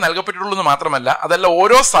ഭാഗികമായിട്ട് നൽകപ്പെട്ടിട്ടുള്ളൂ എന്ന് മാത്രമല്ല, അതെല്ലാം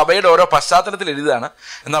ഓരോ സഭയുടെ ഓരോ പശ്ചാത്തലത്തിൽ എഴുതിയതാണ്.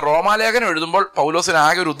 എന്നാൽ റോമാലേഖനം എഴുതുമ്പോൾ പൗലോസിന്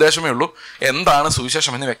ആകെ ഒരു ഉദ്ദേശമേ ഉള്ളൂ, എന്താണ്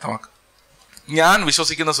സുവിശേഷം എന്ന് വ്യക്തമാക്കുക. ഞാൻ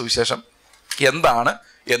വിശ്വസിക്കുന്ന സുവിശേഷം എന്താണ്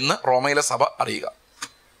എന്ന് റോമയിലെ സഭ അറിയുക.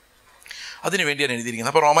 അതിനു വേണ്ടിയാണ്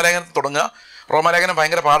എഴുതിയിരിക്കുന്നത്. അപ്പോൾ റോമാലേഖനത്തിൽ തുടങ്ങുക. റോമാലേഖനം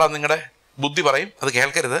ഭയങ്കര പാടാണ്, നിങ്ങളുടെ ബുദ്ധി പറയും, അത്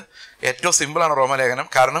കേൾക്കരുത്. ഏറ്റവും സിമ്പിളാണ് റോമാലേഖനം.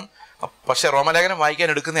 കാരണം പക്ഷേ റോമാലേഖനം വായിക്കാൻ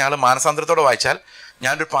എടുക്കുന്നയാൾ മാനസാന്തരത്തോടെ വായിച്ചാൽ,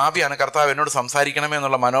 ഞാനൊരു പാപിയാണ്, കർത്താവ് എന്നോട് സംസാരിക്കണമേ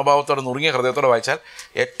എന്നുള്ള മനോഭാവത്തോടെ നുറുങ്ങിയ ഹൃദയത്തോടെ വായിച്ചാൽ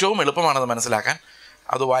ഏറ്റവും എളുപ്പമാണത് മനസ്സിലാക്കാൻ.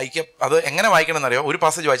 അത് എങ്ങനെ വായിക്കണം എന്നറിയോ? ഒരു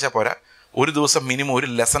പാസേജ് വായിച്ചാൽ പോരാ, ഒരു ദിവസം മിനിമം ഒരു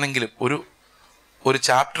ലെസണെങ്കിലും, ഒരു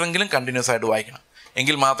ചാപ്റ്ററെങ്കിലും കണ്ടിന്യൂസ് ആയിട്ട് വായിക്കണം.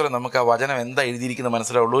 എങ്കിൽ മാത്രമേ നമുക്ക് ആ വചനം എന്താ എഴുതിയിരിക്കുന്നത്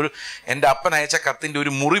മനസ്സിലാവുള്ളൂ. എൻ്റെ അപ്പൻ അയച്ച കത്തിൻ്റെ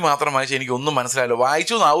ഒരു മുറി മാത്രം വായിച്ചാൽ എനിക്കൊന്നും മനസ്സിലാവില്ല.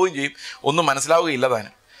 വായിച്ചു എന്നാവുകയും ചെയ്യും, ഒന്നും മനസ്സിലാവുകയില്ല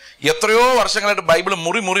താനും. എത്രയോ വർഷങ്ങളായിട്ട് ബൈബിൾ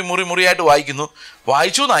മുറിയായിട്ട്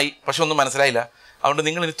വായിച്ചു എന്നായി, പക്ഷെ ഒന്നും മനസ്സിലായില്ല. അതുകൊണ്ട്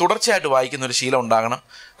നിങ്ങൾ ഇനി തുടർച്ചയായിട്ട് വായിക്കുന്ന ഒരു ശീലം ഉണ്ടാകണം.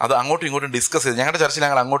 അത് അങ്ങോട്ടും ഇങ്ങോട്ടും ഡിസ്കസ് ചെയ്ത്, ഞങ്ങളുടെ ചർച്ചയിൽ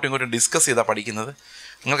ഞങ്ങൾ അങ്ങോട്ടും ഇങ്ങോട്ടും ഡിസ്കസ് ചെയ്താണ് പഠിക്കുന്നത്.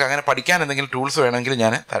 നിങ്ങൾക്ക് അങ്ങനെ പഠിക്കാൻ എന്തെങ്കിലും ടൂൾസ് വേണമെങ്കിൽ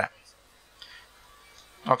ഞാൻ തരാം.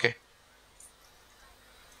 ഓക്കെ.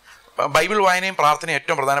 ബൈബിൾ വായനയും പ്രാർത്ഥനയും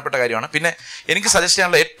ഏറ്റവും പ്രധാനപ്പെട്ട കാര്യമാണ്. പിന്നെ എനിക്ക് സജസ്റ്റ്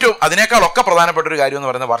ചെയ്യാനുള്ള അതിനേക്കാളൊക്കെ പ്രധാനപ്പെട്ട ഒരു കാര്യം എന്ന്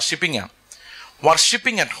പറയുന്നത് വർഷിപ്പിംഗ് ആണ്.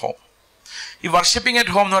 Worshipping at home. ഈ വർഷിപ്പിംഗ്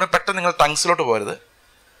അറ്റ് ഹോം എന്ന് പറയുമ്പോൾ പെട്ടെന്ന് നിങ്ങൾ ടങ്സിലോട്ട് പോകരുത്.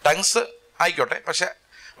 ടങ്സ് ആയിക്കോട്ടെ, പക്ഷെ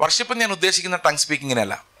വർഷിപ്പ് ഞാൻ ഉദ്ദേശിക്കുന്ന ടങ്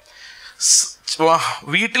സ്പീക്കിങ്ങിനല്ല.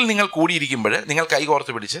 വീട്ടിൽ നിങ്ങൾ കൂടിയിരിക്കുമ്പോൾ നിങ്ങൾ കൈ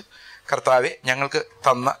കോർത്ത് പിടിച്ച്, കർത്താവെ ഞങ്ങൾക്ക്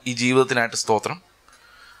തന്ന ഈ ജീവിതത്തിനായിട്ട് സ്തോത്രം,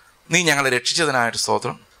 നീ ഞങ്ങളെ രക്ഷിച്ചതിനായിട്ട്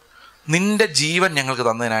സ്തോത്രം, നിൻ്റെ ജീവൻ ഞങ്ങൾക്ക്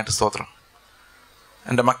തന്നതിനായിട്ട് സ്തോത്രം,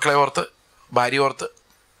 എൻ്റെ മക്കളെ ഓർത്ത്, ഭാര്യ ഓർത്ത്,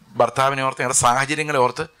 ഭർത്താവിനെ ഓർത്ത്, ഞങ്ങളുടെ സാഹചര്യങ്ങളെ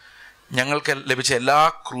ഓർത്ത്, ഞങ്ങൾക്ക് ലഭിച്ച എല്ലാ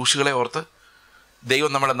ക്രൂശുകളെ ഓർത്ത്,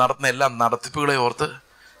 ദൈവം നമ്മളെ നടത്തുന്ന എല്ലാ നടത്തിപ്പുകളെ ഓർത്ത്,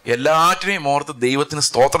 എല്ലാറ്റിനെയും ഓർത്ത് ദൈവത്തിന്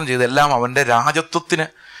സ്തോത്രം ചെയ്ത് എല്ലാം അവൻ്റെ രാജത്വത്തിന്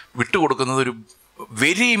വിട്ടുകൊടുക്കുന്നത് ഒരു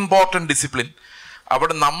വെരി ഇമ്പോർട്ടൻറ്റ് ഡിസിപ്ലിൻ.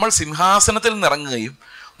 അവിടെ നമ്മൾ സിംഹാസനത്തിൽ നിന്ന് ഇറങ്ങുകയും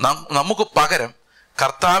നമുക്ക് പകരം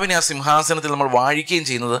കർത്താവിനെ ആ സിംഹാസനത്തിൽ നമ്മൾ വാഴിക്കുകയും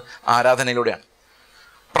ചെയ്യുന്നത് ആരാധനയിലൂടെയാണ്.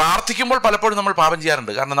 പ്രാർത്ഥിക്കുമ്പോൾ പലപ്പോഴും നമ്മൾ പാപം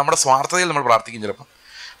ചെയ്യാറുണ്ട്, കാരണം നമ്മുടെ സ്വാർത്ഥതയിൽ നമ്മൾ പ്രാർത്ഥിക്കും ചിലപ്പോൾ.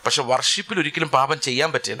 പക്ഷെ വർഷിപ്പിൽ ഒരിക്കലും പാപം ചെയ്യാൻ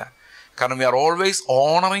പറ്റില്ല. കാരണം V are always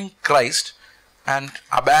honouring Christ and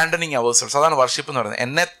അബാൻഡനിങ് അവേഴ്സെൽസ്. അതാണ് വർഷിപ്പ് എന്ന് പറയുന്നത്.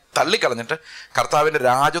 എന്നെ തള്ളിക്കളഞ്ഞിട്ട് കർത്താവിൻ്റെ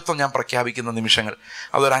രാജത്വം ഞാൻ പ്രഖ്യാപിക്കുന്ന നിമിഷങ്ങൾ.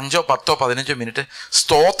 അതൊരു 5, 10, 15 മിനിറ്റ്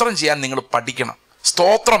സ്തോത്രം ചെയ്യാൻ നിങ്ങൾ പഠിക്കണം.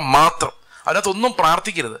 സ്തോത്രം മാത്രം, അതിനകത്തൊന്നും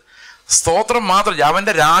പ്രാർത്ഥിക്കരുത്. സ്തോത്രം മാത്രം.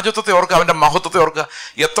 അവൻ്റെ രാജത്വത്തെ ഓർക്കുക, അവൻ്റെ മഹത്വത്തെ ഓർക്കുക,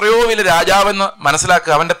 എത്രയോ വലിയ രാജാവെന്ന്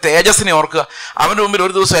മനസ്സിലാക്കുക, അവൻ്റെ തേജസ്സിനെ ഓർക്കുക, അവൻ്റെ മുമ്പിൽ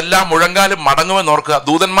ഒരു ദിവസം എല്ലാം മുഴങ്കാലും മടങ്ങുമെന്ന് ഓർക്കുക,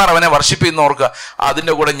 ദൂതന്മാർ അവനെ വർഷിപ്പിക്കുമെന്ന് ഓർക്കുക,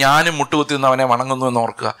 അതിൻ്റെ കൂടെ ഞാനും മുട്ടുകുത്തി നിന്ന് അവനെ വണങ്ങുന്നു എന്ന്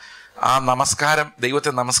ഓർക്കുക. ആ നമസ്കാരം,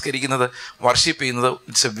 ദൈവത്തെ നമസ്കരിക്കുന്നത്, വർഷിപ്പ് ചെയ്യുന്നത്,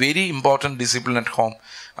 it's A very important discipline at home.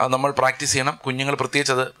 അത് നമ്മൾ പ്രാക്ടീസ് ചെയ്യണം. കുഞ്ഞുങ്ങൾ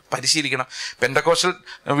പ്രത്യേകിച്ച് അത് പരിശീലിക്കണം. പെന്തക്കോസ്റ്റൽ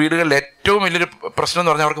വീടുകളിൽ ഏറ്റവും വലിയൊരു പ്രശ്നം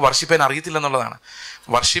എന്ന് പറഞ്ഞാൽ അവർക്ക് വർഷിപ്പ് ചെയ്യാൻ അറിയത്തില്ല എന്നുള്ളതാണ്.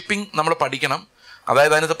 വർഷിപ്പിംഗ് നമ്മൾ പഠിക്കണം.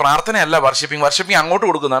 അതായത് അതിനകത്ത് പ്രാർത്ഥനയല്ല വർഷിപ്പിംഗ് അങ്ങോട്ട്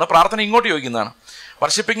കൊടുക്കുന്നതാണ്, പ്രാർത്ഥന ഇങ്ങോട്ട് ചോദിക്കുന്നതാണ്.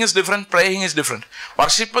 Worshipping is different, praying is different.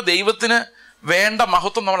 Worship ദൈവത്തിന് വേണ്ട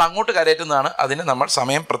മഹത്വം നമ്മൾ അങ്ങോട്ട് കരയറ്റുന്നതാണ്. അതിന് നമ്മൾ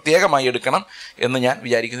സമയം പ്രത്യേകമായി എടുക്കണം എന്ന് ഞാൻ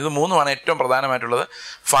വിചാരിക്കുന്നു. ഇത് 3 ഏറ്റവും പ്രധാനമായിട്ടുള്ളത്.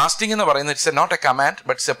 ഫാസ്റ്റിംഗ് എന്ന് പറയുന്നത് it's not A command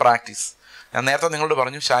but it's A practice. ഞാൻ നേരത്തെ നിങ്ങളോട്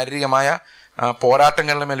പറഞ്ഞു, ശാരീരികമായ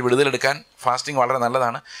പോരാട്ടങ്ങളുടെ മേൽ വിടുതലെടുക്കാൻ ഫാസ്റ്റിംഗ് വളരെ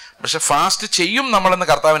നല്ലതാണ്. പക്ഷെ ഫാസ്റ്റ് ചെയ്യും നമ്മളെന്ന്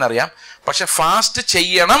കർത്താവിനറിയാം. പക്ഷെ ഫാസ്റ്റ്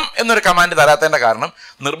ചെയ്യണം എന്നൊരു കമാൻഡ് തരാത്തതിൻ്റെ കാരണം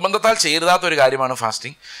നിർബന്ധത്താൽ ചെയ്യരുതാത്തൊരു കാര്യമാണ്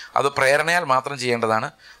ഫാസ്റ്റിംഗ്. അത് പ്രേരണയാൽ മാത്രം ചെയ്യേണ്ടതാണ്.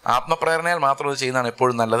 ആത്മപ്രേരണയാൽ മാത്രം അത് ചെയ്യുന്നതാണ്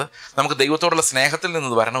എപ്പോഴും നല്ലത്. നമുക്ക് ദൈവത്തോടുള്ള സ്നേഹത്തിൽ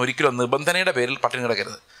നിന്ന് വരണം. ഒരിക്കലും നിബന്ധനയുടെ പേരിൽ പട്ടിണി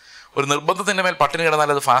കിടക്കരുത്. ഒരു നിർബന്ധത്തിൻ്റെ മേൽ പട്ടിണി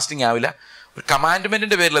കിടന്നാൽ അത് ഫാസ്റ്റിംഗ് ആവില്ല. ഒരു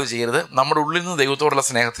കമാൻഡ്മെൻറ്റിൻ്റെ പേരിൽ അത് ചെയ്യരുത്. നമ്മുടെ ഉള്ളിൽ നിന്ന് ദൈവത്തോടുള്ള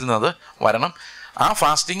സ്നേഹത്തിൽ നിന്ന് അത് വരണം. ആ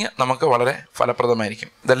ഫാസ്റ്റിംഗ് നമുക്ക് വളരെ ഫലപ്രദമായിരിക്കും.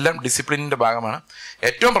 ഇതെല്ലാം ഡിസിപ്ലിനിൻ്റെ ഭാഗമാണ്.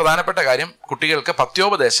 ഏറ്റവും പ്രധാനപ്പെട്ട കാര്യം, കുട്ടികൾക്ക്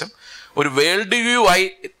പത്യോപദേശം ഒരു വേൾഡ് വ്യൂ ആയി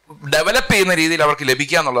ഡെവലപ്പ് ചെയ്യുന്ന രീതിയിൽ അവർക്ക്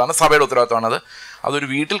ലഭിക്കുക എന്നുള്ളതാണ് സഭയുടെ ഉത്തരവാദിത്തമാണത്. അതൊരു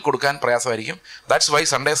വീട്ടിൽ കൊടുക്കാൻ പ്രയാസമായിരിക്കും. That's why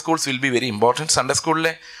Sunday schools will be very important. Sunday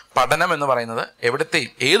സ്കൂളിലെ പഠനം എന്ന് പറയുന്നത്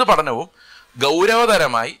എവിടത്തെയും ഏത് പഠനവും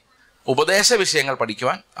ഗൗരവതരമായി ഉപദേശ വിഷയങ്ങൾ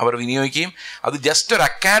പഠിക്കുവാൻ അവർ വിനിയോഗിക്കുകയും അത് ജസ്റ്റ് ഒരു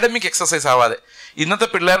അക്കാഡമിക് എക്സസൈസ് ആവാതെ. ഇന്നത്തെ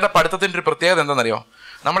പിള്ളേരുടെ പഠിത്തത്തിൻ്റെ ഒരു പ്രത്യേകത എന്താണെന്നറിയോ?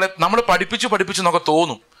 നമ്മൾ പഠിപ്പിച്ചു എന്നൊക്കെ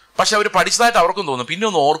തോന്നും, പക്ഷെ അവർ പഠിച്ചതായിട്ട് അവർക്കും തോന്നും, പിന്നെ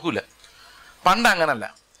ഒന്നും ഓർക്കില്ല. പണ്ട് അങ്ങനല്ല.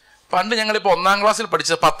 പണ്ട് ഞങ്ങളിപ്പോൾ 1-ാം ക്ലാസ്സിൽ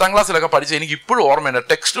പഠിച്ചത് 10-ാം ക്ലാസ്സിലൊക്കെ പഠിച്ചത് എനിക്ക് ഇപ്പോഴും ഓർമ്മയുണ്ട്,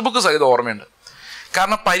 ടെക്സ്റ്റ് ബുക്ക് സഹിതം ഓർമ്മയുണ്ട്.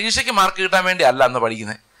 കാരണം പരീക്ഷയ്ക്ക് മാർക്ക് കിട്ടാൻ വേണ്ടി അല്ല അന്ന്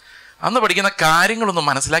പഠിക്കുന്നത്. അന്ന് പഠിക്കുന്ന കാര്യങ്ങളൊന്നും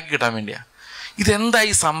മനസ്സിലാക്കി കിട്ടാൻ വേണ്ടിയാണ്. ഇതെന്താ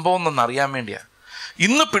ഈ സംഭവം എന്നറിയാൻ വേണ്ടിയാണ്.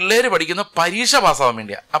 ഇന്ന് പിള്ളേർ പഠിക്കുന്ന പരീക്ഷ പാസ്സാവാൻ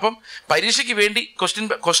വേണ്ടിയാണ്. അപ്പം പരീക്ഷയ്ക്ക് വേണ്ടി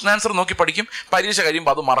ക്വസ്റ്റ്യൻ ആൻസർ നോക്കി പഠിക്കും, പരീക്ഷ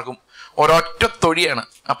കഴിയുമ്പോൾ അത് മറക്കും. ഒരൊറ്റ തൊഴിയാണ്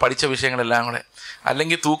ആ പഠിച്ച വിഷയങ്ങളെല്ലാം കൂടെ.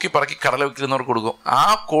 അല്ലെങ്കിൽ തൂക്കി പറക്കി കടല വയ്ക്കുന്നവർക്ക് കൊടുക്കും. ആ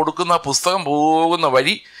കൊടുക്കുന്ന പുസ്തകം പോകുന്ന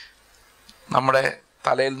വഴി നമ്മുടെ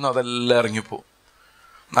തലയിൽ നിന്നും അതെല്ലാം ഇറങ്ങിപ്പോവും.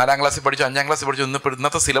 4-ാം ക്ലാസ്സിൽ പഠിച്ചു, 5-ാം ക്ലാസ്സിൽ പഠിച്ചു,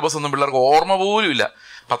 ഇന്നത്തെ സിലബസ് ഒന്നും പിള്ളേർക്ക് ഓർമ്മ പോലും ഇല്ല.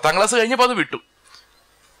 10-ാം ക്ലാസ് കഴിഞ്ഞപ്പോൾ അത് വിട്ടു.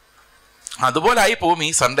 അതുപോലെ ആയി പോവും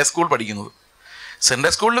ഈ സൺഡേ സ്കൂൾ പഠിക്കുന്നത്. സൺഡേ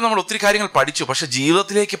സ്കൂളിൽ നമ്മൾ ഒത്തിരി കാര്യങ്ങൾ പഠിച്ചു, പക്ഷെ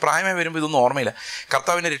ജീവിതത്തിലേക്ക് പ്രായമായി വരുമ്പോൾ ഇതൊന്നും ഓർമ്മയില്ല.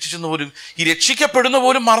 കർത്താവിനെ രക്ഷിച്ചെന്ന് പോലും, ഈ രക്ഷിക്കപ്പെടുന്ന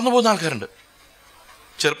പോലും മറന്നു പോകുന്ന ആൾക്കാരുണ്ട്.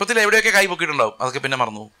 ചെറുപ്പത്തിൽ എവിടെയൊക്കെ കൈ പൊക്കിയിട്ടുണ്ടാവും, അതൊക്കെ പിന്നെ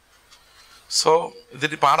മറന്നു പോകും. സോ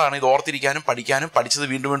ഇതിൻ്റെ പാടാണ് ഇത് ഓർത്തിരിക്കാനും പഠിക്കാനും പഠിച്ചത്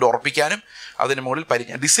വീണ്ടും വീണ്ടും ഉറപ്പിക്കാനും അതിന് മുകളിൽ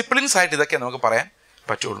ഡിസിപ്ലിൻസ് ആയിട്ട് ഇതൊക്കെ നമുക്ക് പറയാൻ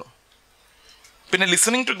പറ്റുള്ളൂ. പിന്നെ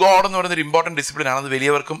ലിസണിങ് ടു ഗോഡ് എന്ന് പറയുന്നൊരു ഇമ്പോർട്ടൻറ്റ് ഡിസിപ്ലിനാണ്. അത്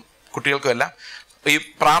വലിയവർക്കും കുട്ടികൾക്കും എല്ലാം. ഈ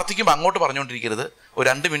പ്രാർത്ഥിക്കുമ്പോൾ അങ്ങോട്ട് പറഞ്ഞുകൊണ്ടിരിക്കരുത്. ഒരു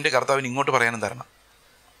 2 മിനിറ്റ് കർത്താവിന് ഇങ്ങോട്ട് പറയാനും തരണം,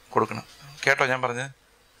 കൊടുക്കണം. കേട്ടോ ഞാൻ പറഞ്ഞത്?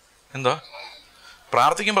 എന്തോ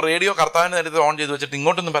പ്രാർത്ഥിക്കുമ്പോൾ റേഡിയോ കർത്താവിൻ്റെ നേരത്തെ ഓൺ ചെയ്ത് വെച്ചിട്ട്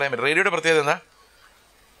ഇങ്ങോട്ടൊന്നും പറയാൻ പറ്റില്ല. റേഡിയോയുടെ പ്രത്യേകത എന്താ?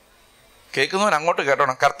 കേൾക്കുന്നവൻ അങ്ങോട്ട്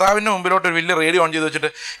കേട്ടോണം. കർത്താവിൻ്റെ മുമ്പിലോട്ട് ഒരു വലിയ റേഡിയോ ഓൺ ചെയ്ത് വെച്ചിട്ട്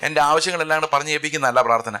എൻ്റെ ആവശ്യങ്ങളെല്ലാം കൂടെ പറഞ്ഞ് ഏൽപ്പിക്കുന്നതല്ല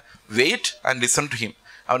പ്രാർത്ഥന. Wait and listen to him.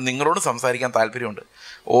 അവൻ നിങ്ങളോട് സംസാരിക്കാൻ താല്പര്യമുണ്ട്.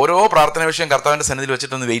 ഓരോ പ്രാർത്ഥന വിഷയം കർത്താവിൻ്റെ സന്നിധിയിൽ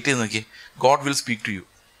വെച്ചിട്ടൊന്ന് വെയിറ്റ് ചെയ്ത് നോക്കി. God will speak to you.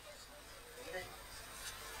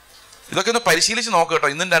 ഇതൊക്കെ ഒന്ന് പരിശീലിച്ച് നോക്കുക കേട്ടോ.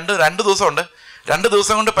 ഇന്നും രണ്ട് ദിവസമുണ്ട്. 2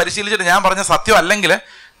 ദിവസം കൊണ്ട് പരിശീലിച്ചിട്ട് ഞാൻ പറഞ്ഞ സത്യം അല്ലെങ്കിൽ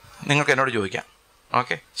നിങ്ങൾക്ക് എന്നോട് ചോദിക്കാം.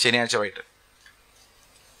 ഓക്കെ, ശനിയാഴ്ച വൈകിട്ട്.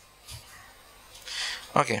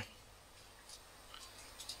 ഓക്കെ,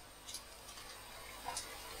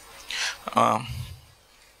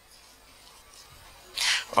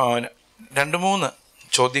 2-3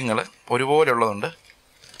 ചോദ്യങ്ങൾ ഒരുപോലെയുള്ളതുണ്ട്.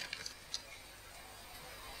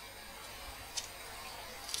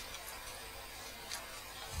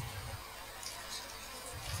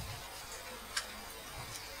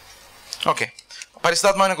 ഓക്കെ,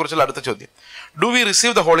 പരിശുദ്ധാത്മാവിനെ കുറിച്ചുള്ള അടുത്ത ചോദ്യം. Do we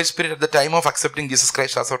receive the holy spirit at the time of accepting Jesus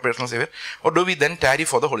Christ as our personal Xavier or do we then ടാരി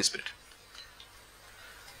for the holy spirit?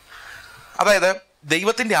 അതായത്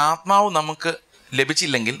ദൈവത്തിൻ്റെ ആത്മാവ് നമുക്ക്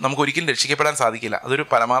ലഭിച്ചില്ലെങ്കിൽ നമുക്ക് ഒരിക്കലും രക്ഷിക്കപ്പെടാൻ സാധിക്കില്ല. അതൊരു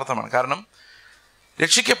പരമാർത്ഥമാണ്. കാരണം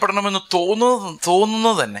രക്ഷിക്കപ്പെടണമെന്ന്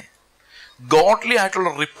തോന്നുന്നത് തന്നെ, ഗോഡ്ലി ആയിട്ടുള്ള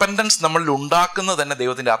റിപ്പൻറ്റൻസ് നമ്മളിൽ ഉണ്ടാക്കുന്നത് തന്നെ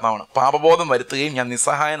ദൈവത്തിൻ്റെ ആത്മാവാണ്. പാപബോധം വരുത്തുകയും ഞാൻ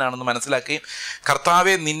നിസ്സഹായനാണെന്ന് മനസ്സിലാക്കുകയും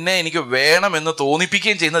കർത്താവെ നിന്നെ എനിക്ക് വേണമെന്ന്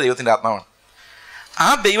തോന്നിപ്പിക്കുകയും ചെയ്യുന്ന ദൈവത്തിൻ്റെ ആത്മാവാണ്. ആ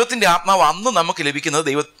ദൈവത്തിൻ്റെ ആത്മാവ് അന്ന് നമുക്ക് ലഭിക്കുന്നത്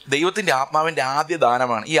ദൈവത്തിൻ്റെ ആത്മാവിൻ്റെ ആദ്യ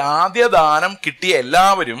ദാനമാണ്. ഈ ആദ്യ ദാനം കിട്ടിയ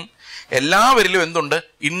എല്ലാവരിലും എന്തുണ്ട്?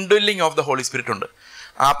 Indwelling of the holy spirit ഉണ്ട്.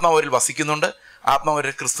 ആത്മാവ് അവരിൽ വസിക്കുന്നുണ്ട്. ആത്മാവ്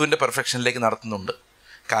അവരെ ക്രിസ്തുവിൻ്റെ പെർഫെക്ഷനിലേക്ക് നടത്തുന്നുണ്ട്.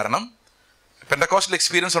 കാരണം പെന്തക്കോസ്റ്റൽ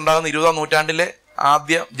എക്സ്പീരിയൻസ് ഉണ്ടാകുന്ന 20-ാം നൂറ്റാണ്ടിലെ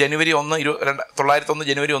ആദ്യ ജനുവരി 1901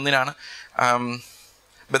 ജനുവരി 1-നാണ്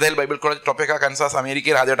ബഥേൽ ബൈബിൾ കോളേജ് ടൊപ്പേക്ക കൻസാസ്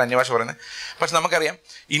അമേരിക്കയിൽ ആദ്യമായിട്ട് അന്യഭാഷ പറയുന്നത്. പക്ഷെ നമുക്കറിയാം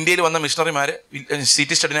ഇന്ത്യയിൽ വന്ന മിഷണറിമാർ,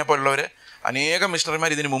 CT സ്റ്റഡിനെ പോലുള്ളവർ, അനേകം മിഷണറിമാർ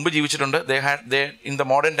ഇതിന് മുമ്പ് ജീവിച്ചിട്ടുണ്ട്. In the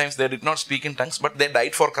modern times they did not speak in tongues but they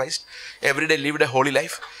died for Christ. Every day lived A holy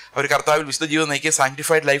life. അവർ കർത്താവിൽ വിശുദ്ധ ജീവിതം നയിക്കുകയും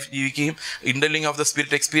സാങ്ക്ടിഫൈഡ് ലൈഫ് ജീവിക്കുകയും ഇൻഡെല്ലിംഗ് ഓഫ് ദ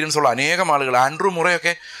സ്പിരിറ്റ് എക്സ്പീരിയൻസ് ഉള്ള അനേകം ആളുകൾ. ആൻഡ്രൂ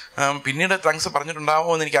മുറയൊക്കെ പിന്നീട് ടങ്സ്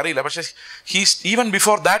പറഞ്ഞിട്ടുണ്ടാവുമോ എന്ന് എനിക്കറിയില്ല. പക്ഷേ even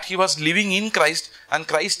before that he was living in Christ and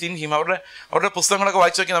Christ in him. അവരുടെ പുസ്തകങ്ങളൊക്കെ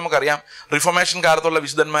വായിച്ചു നോക്കി നമുക്കറിയാം. റിഫോർമേഷൻ കാലത്തുള്ള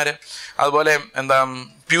വിശുദ്ധന്മാർ, അതുപോലെ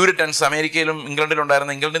പ്യൂരിറ്റൻസ്, അമേരിക്കയിലും ഇംഗ്ലണ്ടിലും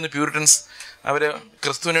ഉണ്ടായിരുന്ന ഇംഗ്ലണ്ടിൽ നിന്ന് പ്യൂരിറ്റൻസ്, അവർ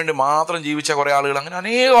ക്രിസ്തുവിന് വേണ്ടി മാത്രം ജീവിച്ച കുറേ ആളുകൾ, അങ്ങനെ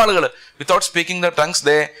അനേകം ആളുകൾ without speaking the tongues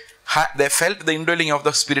they felt the indwelling of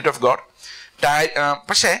the spirit of God.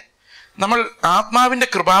 പക്ഷേ നമ്മൾ ആത്മാവിൻ്റെ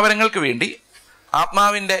കൃപാവരങ്ങൾക്ക് വേണ്ടി,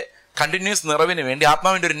 ആത്മാവിൻ്റെ കണ്ടിന്യൂസ് നിറവിന് വേണ്ടി,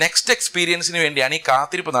 ആത്മാവിൻ്റെ ഒരു നെക്സ്റ്റ് എക്സ്പീരിയൻസിന് വേണ്ടിയാണ് ഈ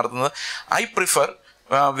കാത്തിരിപ്പ് നടത്തുന്നത്. I prefer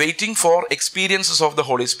waiting for experiences of the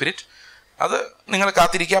holy spirit. അത് നിങ്ങൾ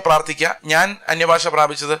കാത്തിരിക്കുക, പ്രാർത്ഥിക്കുക. ഞാൻ അന്യഭാഷ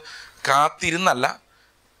പ്രാപിച്ചത് കാത്തിരുന്നല്ല,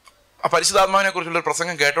 പരിശുദ്ധാത്മാവിനെ കുറിച്ചുള്ളൊരു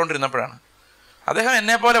പ്രസംഗം കേട്ടുകൊണ്ടിരുന്നപ്പോഴാണ്. അദ്ദേഹം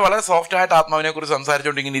എന്നെപ്പോലെ വളരെ സോഫ്റ്റായിട്ട് ആത്മാവിനെക്കുറിച്ച്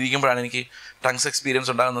സംസാരിച്ചുകൊണ്ട് ഇങ്ങനെ ഇരിക്കുമ്പോഴാണ് എനിക്ക് ടങ്സ് എക്സ്പീരിയൻസ്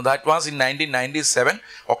ഉണ്ടാകുന്നത്. That was in 1997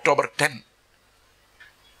 October 10.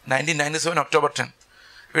 1997 October 10.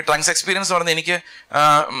 ഈ ടങ്സ് എക്സ്പീരിയൻസ് പറഞ്ഞാൽ എനിക്ക്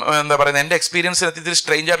എന്താ പറയുന്നത്, എൻ്റെ എക്സ്പീരിയൻസിന് ഇത്തിരി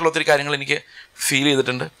സ്ട്രേഞ്ച് ആയിട്ടുള്ള ഒത്തിരി കാര്യങ്ങൾ എനിക്ക് ഫീൽ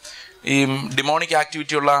ചെയ്തിട്ടുണ്ട്. ഈ ഡിമോണിക്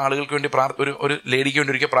ആക്ടിവിറ്റി ഉള്ള ആളുകൾക്ക് വേണ്ടി ഒരു ലേഡിക്ക്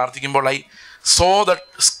വേണ്ടി ഒരിക്കൽ പ്രാർത്ഥിക്കുമ്പോൾ സോ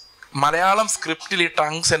ദറ്റ് മലയാളം സ്ക്രിപ്റ്റിൽ ഈ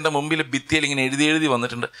ടങ്സ് എൻ്റെ മുമ്പിൽ ഭിത്തിയിൽ ഇങ്ങനെ എഴുതി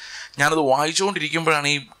വന്നിട്ടുണ്ട്. ഞാനത് വായിച്ചുകൊണ്ടിരിക്കുമ്പോഴാണ്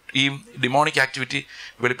ഈ ഈ ഡിമോണിക് ആക്ടിവിറ്റി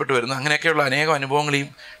വെളിപ്പെട്ട് വരുന്നത്. അങ്ങനെയൊക്കെയുള്ള അനേകം അനുഭവങ്ങൾ ഈ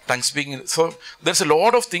ടങ് സ്പീക്കിംഗ്. സോ ദർസ് a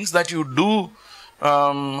lot of things that you do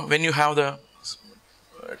when you have the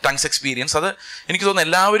tongues experience. അത് എനിക്ക് തോന്നുന്നു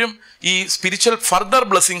എല്ലാവരും ഈ spiritual further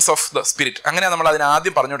blessings of the spirit, അങ്ങനെയാണ് നമ്മൾ അതിന്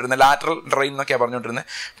ആദ്യം പറഞ്ഞുകൊണ്ടിരുന്നത്. ലാറ്ററൽ റെയിൻ എന്നൊക്കെയാണ് പറഞ്ഞുകൊണ്ടിരുന്നത്,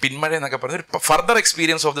 പിന്മഴ എന്നൊക്കെ പറഞ്ഞ ഒരു further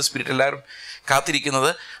experience of the spirit എല്ലാവരും കാത്തിരിക്കുന്നത്.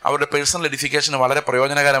 അവരുടെ പേഴ്സണൽ എഡിഫിക്കേഷന് വളരെ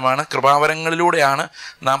പ്രയോജനകരമാണ്. കൃപാവരങ്ങളിലൂടെയാണ്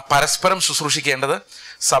നാം പരസ്പരം ശുശ്രൂഷിക്കേണ്ടത്.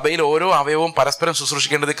 സഭയിൽ ഓരോ അവയവവും പരസ്പരം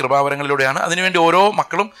ശുശ്രൂഷിക്കേണ്ടത് കൃപാവരങ്ങളിലൂടെയാണ്. അതിനുവേണ്ടി ഓരോ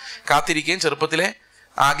മക്കളും കാത്തിരിക്കുകയും ചെറുപ്പത്തിലെ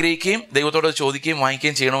ആഗ്രഹിക്കുകയും ദൈവത്തോട് ചോദിക്കുകയും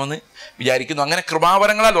വാങ്ങിക്കുകയും ചെയ്യണമെന്ന് വിചാരിക്കുന്നു. അങ്ങനെ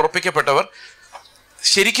കൃപാവരങ്ങളാൽ ഉറപ്പിക്കപ്പെട്ടവർ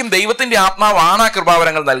ശരിക്കും ദൈവത്തിൻ്റെ ആത്മാവാണ് ആ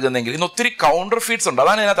കൃപാവരങ്ങൾ നൽകുന്നതെങ്കിൽ ഇന്ന് ഒത്തിരി കൗണ്ടർ ഫീറ്റ്സ് ഉണ്ട്.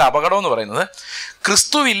 അതാണ് ഇതിനകത്ത് അപകടം എന്ന് പറയുന്നത്.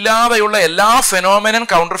 ക്രിസ്തു ഇല്ലാതെയുള്ള എല്ലാ ഫെനോമിനൻ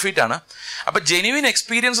കൗണ്ടർ ഫീറ്റാണ്. അപ്പം ജെന്യുവിൻ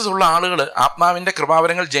എക്സ്പീരിയൻസസ് ഉള്ള ആളുകൾ, ആത്മാവിൻ്റെ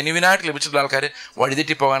കൃപാവരങ്ങൾ ജെന്യുവിനായിട്ട് ലഭിച്ചിട്ടുള്ള ആൾക്കാർ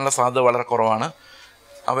വഴിതെറ്റി പോകാനുള്ള സാധ്യത വളരെ കുറവാണ്.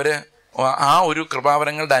 അവർ ആ ഒരു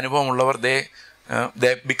കൃപാവരങ്ങളുടെ അനുഭവമുള്ളവർ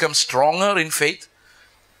ദേ become stronger in faith,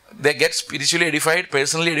 they get spiritually എഡിഫൈഡ്,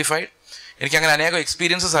 personally എഡിഫൈഡ്. എനിക്കങ്ങനെ അനേകം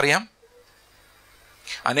എക്സ്പീരിയൻസസ് അറിയാം,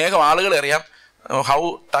 അനേകം ആളുകളെ അറിയാം. How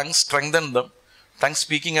tongue strengthen dum, tongue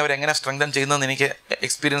speaking അവരെങ്ങനെ സ്ട്രെങ്തൻ ചെയ്യുന്നതെന്ന് എനിക്ക്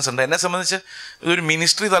എക്സ്പീരിയൻസ് ഉണ്ട്. എന്നെ സംബന്ധിച്ച് ഇതൊരു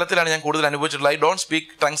മിനിസ്ട്രി തലത്തിലാണ് ഞാൻ കൂടുതൽ അനുഭവിച്ചിട്ടുള്ളത്. I don't speak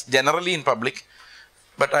tongues generally in public,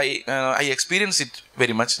 but I experience it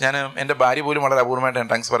very much. ഞാൻ എൻ്റെ ഭാര്യ പോലും വളരെ അപൂർവമായിട്ടാണ്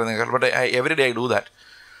ടങ്സ് പറയുന്നത്, but every day I do that.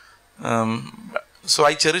 So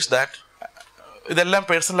I cherish that. ഇതെല്ലാം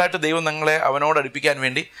പേഴ്സണലായിട്ട് ദൈവം ഞങ്ങളെ അവനോട് അടുപ്പിക്കാൻ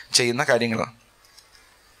വേണ്ടി ചെയ്യുന്ന കാര്യങ്ങളാണ്.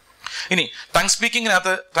 ഇനി ടങ്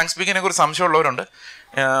സ്പീക്കിങ്ങിനെ കുറിച്ച് സംശയമുള്ളവരുണ്ട്.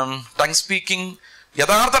 ടങ് സ്പീക്കിംഗ്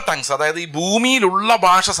യഥാർത്ഥ ടങ്സ്, അതായത് ഈ ഭൂമിയിലുള്ള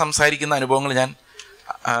ഭാഷ സംസാരിക്കുന്ന അനുഭവങ്ങൾ ഞാൻ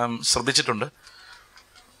ശ്രദ്ധിച്ചിട്ടുണ്ട്.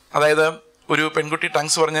 അതായത് ഒരു പെൺകുട്ടി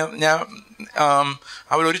ടങ്സ് പറഞ്ഞ്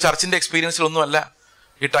അവരൊരു ചർച്ചിൻ്റെ എക്സ്പീരിയൻസിലൊന്നുമല്ല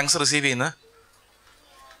ഈ ടങ്സ് റിസീവ് ചെയ്യുന്നത്.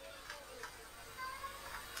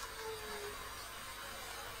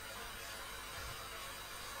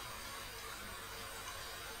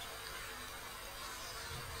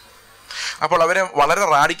 അപ്പോൾ അവരെ വളരെ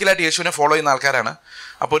റാഡിക്കലായിട്ട് യേശുവിനെ ഫോളോ ചെയ്യുന്ന ആൾക്കാരാണ്.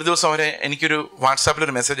 അപ്പോൾ ഒരു ദിവസം എനിക്കൊരു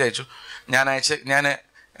വാട്സാപ്പിലൊരു മെസ്സേജ് അയച്ചു.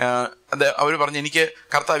 അവർ പറഞ്ഞു എനിക്ക്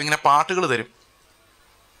കർത്താവ് ഇങ്ങനെ പാട്ടുകൾ തരും.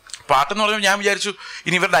 പാട്ടെന്ന് പറയുമ്പോൾ ഞാൻ വിചാരിച്ചു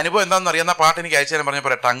ഇനി ഇവരുടെ അനുഭവം എന്താണെന്ന് അറിയാവുന്ന പാട്ട് എനിക്ക് അയച്ചു തരാൻ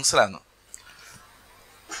പറഞ്ഞപ്പോൾ ടങ്സിലാന്ന്.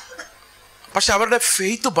 പക്ഷെ അവരുടെ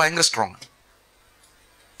ഫെയ്ത്ത് ഭയങ്കര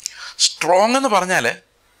സ്ട്രോങ് എന്ന് പറഞ്ഞാൽ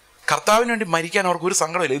കർത്താവിന് വേണ്ടി മരിക്കാൻ അവർക്ക് ഒരു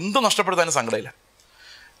സങ്കടമില്ല, എന്ത് നഷ്ടപ്പെടുത്താനും സങ്കടമില്ല.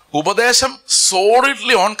 ഉപദേശം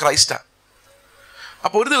സോളിഡ്ലി ഓൺ ക്രൈസ്റ്റാണ്.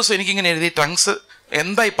 അപ്പോൾ ഒരു ദിവസം എനിക്കിങ്ങനെ എഴുതി ടങ്സ്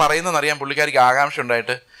എന്തായി പറയുന്നതെന്ന് അറിയാൻ പുള്ളിക്കാരിക്ക് ആകാംക്ഷ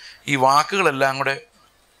ഉണ്ടായിട്ട് ഈ വാക്കുകളെല്ലാം കൂടെ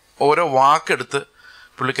ഓരോ വാക്കെടുത്ത്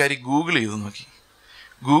പുള്ളിക്കാരി ഗൂഗിൾ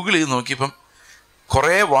ചെയ്ത് നോക്കിയപ്പം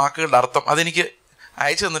കുറേ വാക്കുകളുടെ അർത്ഥം അതെനിക്ക്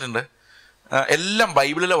അയച്ചു തന്നിട്ടുണ്ട്. എല്ലാം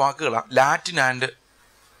ബൈബിളിലെ വാക്കുകളാണ്, ലാറ്റിൻ ആൻഡ്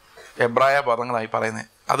എബ്രായ പദങ്ങളായി പറയുന്നത്.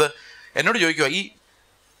 അത് എന്നോട് ചോദിക്കുക,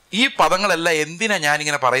 ഈ പദങ്ങളെല്ലാം എന്തിനാണ്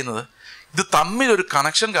ഞാനിങ്ങനെ പറയുന്നത്? ഇത് തമ്മിലൊരു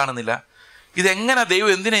കണക്ഷൻ കാണുന്നില്ല. ഇതെങ്ങനെ ദൈവം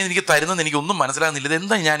എന്തിനാണ് എനിക്ക് തരുന്നതെന്ന് എനിക്കൊന്നും മനസ്സിലാകുന്നില്ല.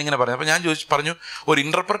 ഇതെന്താ ഞാനിങ്ങനെ പറയുന്നത്? അപ്പോൾ ഞാൻ പറഞ്ഞു ഒരു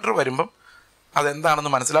ഇൻ്റർപ്രറ്റർ വരുമ്പം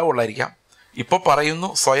അതെന്താണെന്ന് മനസ്സിലാവുള്ളായിരിക്കാം. ഇപ്പോൾ പറയുന്നു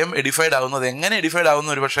സ്വയം എഡിഫൈഡ് ആകുന്നത്, എങ്ങനെ എഡിഫൈഡ്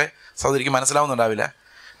ആകുന്ന ഒരു പക്ഷേ സഹോദരിക്ക് മനസ്സിലാവുന്നുണ്ടാവില്ല.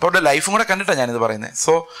 അപ്പോൾ അവരുടെ ലൈഫും കൂടെ കണ്ടിട്ടാണ് ഞാനിത് പറയുന്നത്.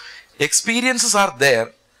 So experiences are there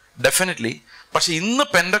definitely. പക്ഷേ ഇന്ന്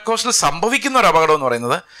പെൻഡക്കോസ്റ്റിൽ സംഭവിക്കുന്ന ഒരു അപകടം എന്ന്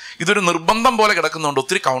പറയുന്നത് ഇതൊരു നിർബന്ധം പോലെ കിടക്കുന്നുണ്ട്.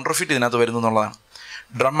 ഒത്തിരി കൗണ്ടർ ഫിറ്റ് ഇതിനകത്ത് വരുന്നു എന്നുള്ളതാണ്.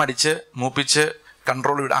 ഡ്രം അടിച്ച് മൂപ്പിച്ച്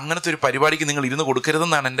കൺട്രോൾ വിടുക, അങ്ങനത്തെ ഒരു പരിപാടിക്ക് നിങ്ങൾ ഇരുന്ന്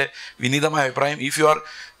കൊടുക്കരുതെന്നാണ് എൻ്റെ വിനീതമായ അഭിപ്രായം. If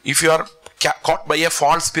you are caught by a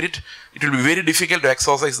false spirit, it will be very difficult to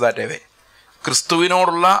exorcise that away.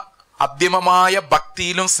 ക്രിസ്തുവിനോടുള്ള അദ്യമമായ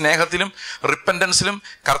ഭക്തിയിലും സ്നേഹത്തിലും റിപ്പൻറ്റൻസിലും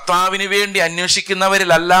കർത്താവിന് വേണ്ടി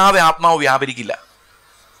അന്വേഷിക്കുന്നവരിലല്ലാതെ ആത്മാവ് വ്യാപരിക്കില്ല.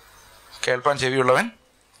 കേൾപ്പാൻ ചെവിയുള്ളവൻ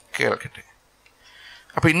കേൾക്കട്ടെ.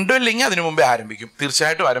 അപ്പോൾ ഇൻഡ്വെല്ലിങ് അതിനു മുമ്പേ ആരംഭിക്കും,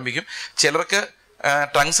 തീർച്ചയായിട്ടും ആരംഭിക്കും. ചിലർക്ക്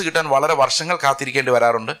ടങ്സ് കിട്ടാൻ വളരെ വർഷങ്ങൾ കാത്തിരിക്കേണ്ടി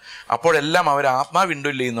വരാറുണ്ട്. അപ്പോഴെല്ലാം അവർ ആത്മാവ്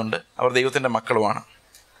ഇൻഡ്വെല്ല് ചെയ്യുന്നുണ്ട്, അവർ ദൈവത്തിൻ്റെ മക്കളുമാണ്.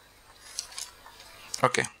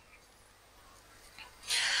 Okay.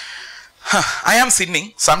 I am sinning.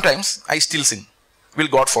 Sometimes I still sin. Will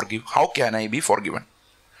God forgive? How can I be forgiven?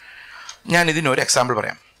 ഞാൻ ഇതിനൊരു എക്സാമ്പിൾ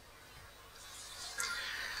പറയാം.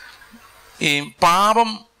 ഈ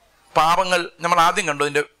പാപങ്ങൾ നമ്മൾ ആദ്യം കണ്ടു,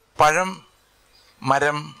 ഇതിൻ്റെ പഴം,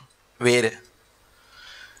 മരം, വേര്.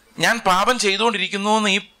 ഞാൻ പാപം ചെയ്തുകൊണ്ടിരിക്കുന്നു എന്ന്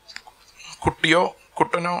ഈ കുട്ടിയോ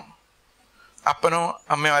കുട്ടനോ അപ്പനോ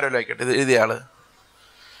അമ്മയോ ആരോ ആയിക്കട്ടെ ഇത് എഴുതിയ ആള്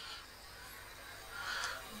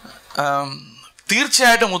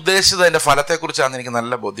തീർച്ചയായിട്ടും ഉദ്ദേശിച്ചത് അതിൻ്റെ ഫലത്തെക്കുറിച്ചാണെന്ന് എനിക്ക്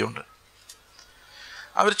നല്ല ബോധ്യമുണ്ട്.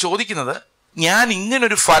 അവർ ചോദിക്കുന്നത്, ഞാൻ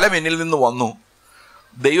ഇങ്ങനൊരു ഫലം എന്നിൽ നിന്ന് വന്നു,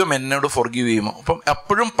 ദൈവം എന്നോട് ഫോർഗീവ് ചെയ്യുമോ? അപ്പം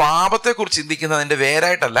എപ്പോഴും പാപത്തെക്കുറിച്ച് ചിന്തിക്കുന്നത് അതിൻ്റെ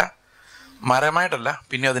വേരായിട്ടല്ല, മരമായിട്ടല്ല,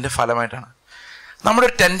 പിന്നെ അതിൻ്റെ ഫലമായിട്ടാണ്. നമ്മുടെ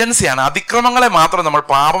ഒരു ടെൻഡൻസിയാണ് അതിക്രമങ്ങളെ മാത്രം നമ്മൾ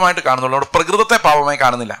പാപമായിട്ട് കാണുന്നുള്ളൂ, നമ്മുടെ പ്രകൃതത്തെ പാപമായി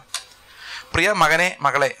കാണുന്നില്ല. പ്രിയ മകനെ,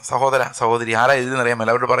 മകളെ, സഹോദര, സഹോദരി, ആരാ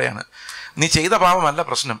എഴുതിയെന്നറിയാമല്ലോ, അവരോട് പറയാണ്, നീ ചെയ്ത പാപമല്ല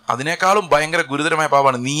പ്രശ്നം, അതിനേക്കാളും ഭയങ്കര ഗുരുതരമായ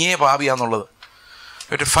പാപമാണ് നീയേ പാപിയാന്നുള്ളത്.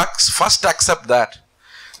 First accept that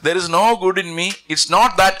there is no good in me. It's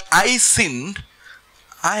not that I sinned.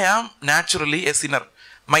 I am naturally a sinner.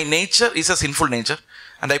 My nature is a sinful nature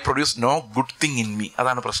and I produce no good thing in me.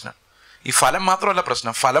 അതാണ് പ്രശ്നം. ഈ ഫലം മാത്രമല്ല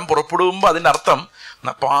പ്രശ്നം, ഫലം പുറപ്പെടുമ്പോൾ അതിൻ്റെ അർത്ഥം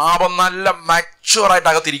പാപം നല്ല മാച്ചുവറായിട്ട്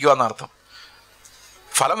അകത്തിരിക്കുക എന്നർത്ഥം.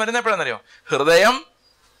 ഫലം വരുന്നപ്പോഴെന്നറിയോ? ഹൃദയം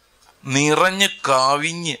നിറഞ്ഞ്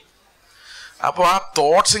കവിഞ്ഞ്. അപ്പോൾ ആ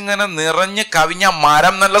തോട്ട്സ് ഇങ്ങനെ നിറഞ്ഞ് കവിഞ്ഞ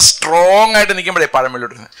മരം നല്ല സ്ട്രോങ് ആയിട്ട് നിൽക്കുമ്പോഴേ പഴം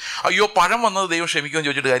വെള്ളിട്ടിരുന്നത്. അയ്യോ, പഴം വന്നത് ദൈവം ക്ഷമിക്കുമെന്ന്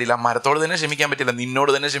ചോദിച്ചിട്ട് കാര്യമില്ല. മരത്തോട് തന്നെ ക്ഷമിക്കാൻ പറ്റില്ല,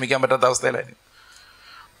 നിന്നോട് തന്നെ ക്ഷമിക്കാൻ പറ്റാത്ത അവസ്ഥയിലായിരുന്നു.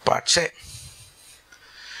 പക്ഷേ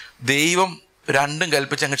ദൈവം രണ്ടും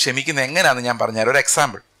കൽപ്പിച്ച് അങ്ങ് ക്ഷമിക്കുന്നത് എങ്ങനെയാണെന്ന് ഞാൻ പറഞ്ഞുതരാം. ഒരു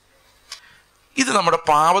എക്സാമ്പിൾ. ഇത് നമ്മുടെ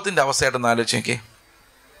പാപത്തിൻ്റെ അവസ്ഥയായിട്ടൊന്ന് ആലോചിച്ച് നോക്കിയേ.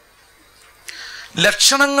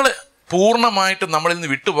 ലക്ഷണങ്ങൾ പൂർണ്ണമായിട്ട് നമ്മളിൽ നിന്ന്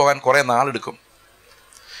വിട്ടുപോകാൻ കുറേ നാളെടുക്കും.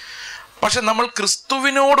 പക്ഷെ നമ്മൾ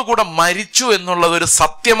ക്രിസ്തുവിനോട് കൂടെ മരിച്ചു എന്നുള്ളതൊരു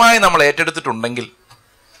സത്യമായി നമ്മൾ ഏറ്റെടുത്തിട്ടുണ്ടെങ്കിൽ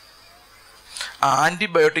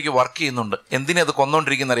ആൻറ്റിബയോട്ടിക് വർക്ക് ചെയ്യുന്നുണ്ട്. എന്തിനാ അത്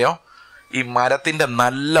കൊന്നുകൊണ്ടിരിക്കുന്നറിയോ? ഈ മരത്തിൻ്റെ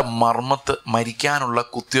നല്ല മർമ്മത്ത് മരിക്കാനുള്ള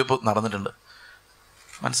കുത്തിവയ്പ്പ് നടന്നിട്ടുണ്ട്.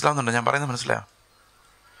 മനസ്സിലാവുന്നുണ്ടോ ഞാൻ പറയുന്നത്? മനസ്സിലായോ?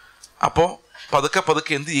 അപ്പോൾ പതുക്കെ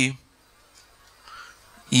പതുക്കെ എന്ത് ചെയ്യും?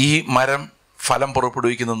 ഈ മരം ഫലം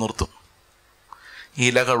പുറപ്പെടുവിക്കുന്നത് നിർത്തും,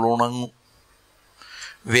 ഇലകൾ ഉണങ്ങും,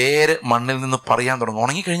 വേര് മണ്ണിൽ നിന്ന് പറയാൻ തുടങ്ങും.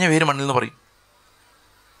 ഉണങ്ങിക്കഴിഞ്ഞാൽ വേര് മണ്ണിൽ നിന്ന് പറയും,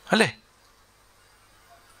 അല്ലേ?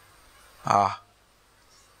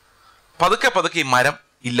 പതുക്കെ പതുക്കെ ഈ മരം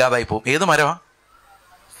ഇല്ലാതായി പോകും. ഏത് മരമാ?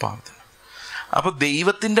 പാപത്തിന്. അപ്പോൾ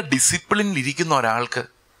ദൈവത്തിൻ്റെ ഡിസിപ്ലിനിൽ ഇരിക്കുന്ന ഒരാൾക്ക്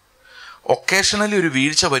ഒക്കേഷണലി ഒരു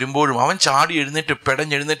വീഴ്ച വരുമ്പോഴും അവൻ ചാടി എഴുന്നേറ്റ്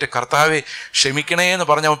പെടഞ്ഞെഴുന്നേറ്റ് കർത്താവെ ക്ഷമിക്കണേ എന്ന്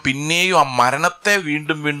പറഞ്ഞ് അവൻ പിന്നെയും ആ മരണത്തെ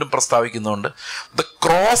വീണ്ടും വീണ്ടും പ്രസ്താവിക്കുന്നുണ്ട്. ദ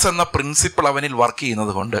ക്രോസ് എന്ന പ്രിൻസിപ്പിൾ അവനിൽ വർക്ക്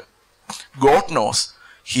ചെയ്യുന്നത് കൊണ്ട് God nose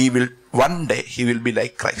one day he will be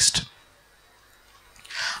like Christ.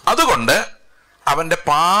 അതുകൊണ്ട് അവൻ്റെ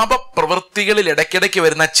പാപപ്രവൃത്തികളിൽ ഇടയ്ക്കിടയ്ക്ക്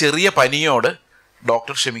വരുന്ന ചെറിയ പനിയോട്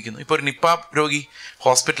ഡോക്ടർ ക്ഷമിക്കുന്നു. ഇപ്പോൾ ഒരു നിപ്പ രോഗി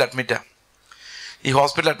ഹോസ്പിറ്റൽ അഡ്മിറ്റാണ്. ഈ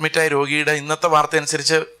ഹോസ്പിറ്റൽ അഡ്മിറ്റായ രോഗിയുടെ ഇന്നത്തെ വാർത്ത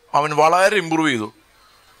അനുസരിച്ച് അവൻ വളരെ ഇമ്പ്രൂവ് ചെയ്തു,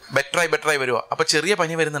 ബെറ്ററായി വരിക. അപ്പോൾ ചെറിയ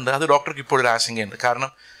പനി വരുന്നുണ്ട്. അത് ഡോക്ടർക്ക് ഇപ്പോഴൊരു ആശങ്കയുണ്ട്. കാരണം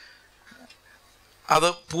അത്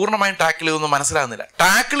പൂർണ്ണമായും ടാക്കിൾ ചെയ്തൊന്നും മനസ്സിലാകുന്നില്ല.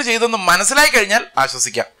 ടാക്കിൾ ചെയ്തൊന്നും മനസ്സിലായി കഴിഞ്ഞാൽ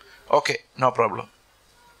ആശ്വസിക്കാം, ഓക്കെ, നോ പ്രോബ്ലം.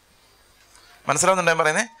 മനസ്സിലാവുന്നുണ്ടോ ഞാൻ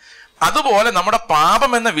പറയുന്നത്? അതുപോലെ നമ്മുടെ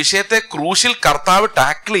പാപം എന്ന വിഷയത്തെ ക്രൂശിൽ കർത്താവ്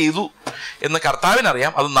ടാക്കിൾ ചെയ്തു എന്ന്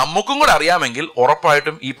കർത്താവിനറിയാം. അത് നമുക്കും കൂടെ അറിയാമെങ്കിൽ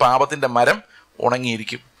ഉറപ്പായിട്ടും ഈ പാപത്തിൻ്റെ മരം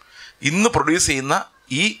ഉണങ്ങിയിരിക്കും. ഇന്ന് പ്രൊഡ്യൂസ് ചെയ്യുന്ന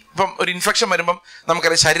ഇപ്പം ഒരു ഇൻഫെക്ഷൻ വരുമ്പം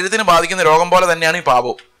നമുക്കറിയാം ശരീരത്തിന് ബാധിക്കുന്ന രോഗം പോലെ തന്നെയാണ് ഈ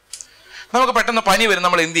പാപവും. നമുക്ക് പെട്ടെന്ന് പനി വരും,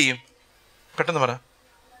 നമ്മൾ എന്ത് ചെയ്യും? പെട്ടെന്ന് പറ,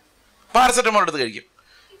 പാരസെറ്റമോൾ എടുത്ത് കഴിക്കും.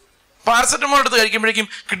 പാരസെറ്റമോൾ എടുത്ത് കഴിക്കുമ്പോഴേക്കും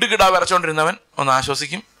കിടുകിടാ വിറച്ചുകൊണ്ടിരുന്നവൻ ഒന്ന്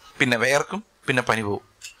ആശ്വസിക്കും, പിന്നെ വേർക്കും, പിന്നെ പനി പോകും.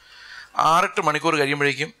 6-8 മണിക്കൂർ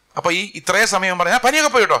കഴിയുമ്പോഴേക്കും, അപ്പോൾ ഇത്രയും സമയം പറഞ്ഞാൽ പനിയൊക്കെ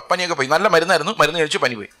പോയി കേട്ടോ, പനിയൊക്കെ പോയി, നല്ല മരുന്നായിരുന്നു, മരുന്ന് കഴിച്ചു,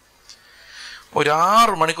 പനി പോയി. ഒരു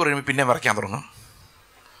 6 മണിക്കൂർ കഴിയുമ്പോൾ പിന്നെ വിറയ്ക്കാൻ തുടങ്ങും.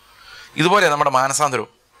 ഇതുപോലെ നമ്മുടെ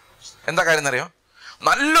മാനസാന്തരവും. എന്താ കാര്യം എന്നറിയോ?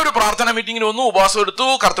 നല്ലൊരു പ്രാർത്ഥന മീറ്റിങ്ങിന് വന്നു, ഉപവാസം എടുത്തു,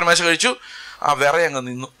 കർത്തൃമേശ കഴിച്ചു, ആ വിറയങ്ങ്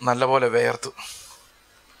നിന്നു, നല്ലപോലെ വേർത്തു.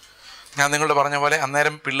 ഞാൻ നിങ്ങളോട് പറഞ്ഞ പോലെ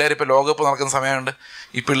അന്നേരം പിള്ളേർ ഇപ്പോൾ ലോകകപ്പ് നടക്കുന്ന സമയമുണ്ട്.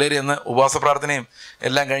 ഈ പിള്ളേർ എന്ന് ഉപവാസ പ്രാർത്ഥനയും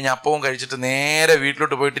എല്ലാം കഴിഞ്ഞ് അപ്പവും കഴിച്ചിട്ട് നേരെ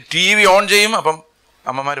വീട്ടിലോട്ട് പോയിട്ട് TV ഓൺ ചെയ്യും. അപ്പം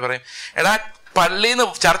അമ്മമാർ പറയും, എടാ പള്ളിയിൽ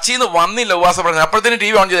നിന്ന് ചർച്ചയിൽ നിന്ന് വന്നില്ല ഉപവാസ പ്രാർത്ഥന, അപ്പോഴത്തേനും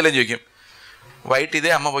TV ഓൺ ചെയ്തല്ലേ ചോദിക്കും. വൈകിട്ട്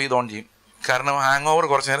ഇതേ അമ്മ പോയി ഇത് ഓൺ ചെയ്യും. കാരണം ഹാങ് ഓവർ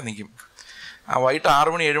കുറച്ച് നേരം നിൽക്കും. ആ വൈകിട്ട് 6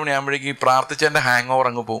 മണി 7 മണി ആകുമ്പോഴേക്കും പ്രാർത്ഥിച്ചതിൻ്റെ ഹാങ് ഓവർ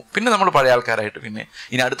അങ്ങ് പോകും. പിന്നെ നമ്മൾ പഴയ ആൾക്കാരായിട്ട് പിന്നെ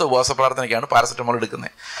ഇനി അടുത്ത ഉപവാസ പ്രാർത്ഥനയ്ക്കാണ് പാരസെറ്റമോൾ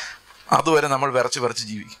എടുക്കുന്നത്. അതുവരെ നമ്മൾ വിറച്ച്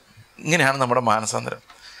ജീവിക്കും. ഇങ്ങനെയാണ് നമ്മുടെ മാനസാന്തരം.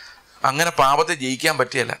 അങ്ങനെ പാപത്തെ ജയിക്കാൻ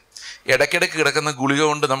പറ്റിയല്ല. ഇടയ്ക്കിടയ്ക്ക് കിടക്കുന്ന ഗുളിക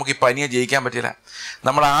കൊണ്ട് നമുക്ക് ഈ പനിയെ ജയിക്കാൻ പറ്റില്ല.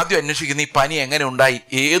 നമ്മൾ ആദ്യം അന്വേഷിക്കുന്ന ഈ പനി എങ്ങനെ ഉണ്ടായി,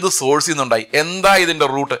 ഏത് സോഴ്സിൽ നിന്നുണ്ടായി, എന്താ ഇതിൻ്റെ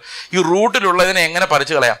റൂട്ട്, ഈ റൂട്ടിലുള്ളതിനെ എങ്ങനെ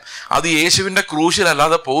പറിച്ചു കളയാം. അത് യേശുവിൻ്റെ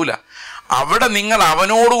ക്രൂശിലല്ലാതെ പോവില്ല. അവിടെ നിങ്ങൾ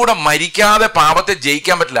അവനോടുകൂടെ മരിക്കാതെ പാപത്തെ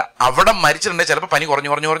ജയിക്കാൻ പറ്റില്ല. അവിടെ മരിച്ചിട്ടുണ്ടെങ്കിൽ ചിലപ്പോൾ പനി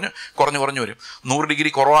കുറഞ്ഞു വരും. 100 ഡിഗ്രി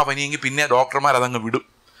കുറവാ പനിയെങ്കിൽ പിന്നെ ഡോക്ടർമാർ അതങ്ങ് വിടും.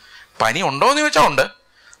 പനി ഉണ്ടോ എന്ന് ചോദിച്ചാൽ ഉണ്ട്,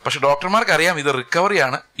 പക്ഷെ ഡോക്ടർമാർക്ക് അറിയാം ഇത്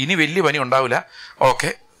റിക്കവറിയാണ്, ഇനി വലിയ പനി ഉണ്ടാവില്ല.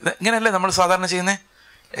 ഓക്കെ, ഇങ്ങനെയല്ലേ നമ്മൾ സാധാരണ ചെയ്യുന്നത്?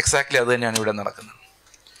 എക്സാക്ട്ലി അത് തന്നെയാണ് ഇവിടെ നടക്കുന്നത്.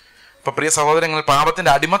 ഇപ്പോൾ പ്രിയ സഹോദരങ്ങൾ,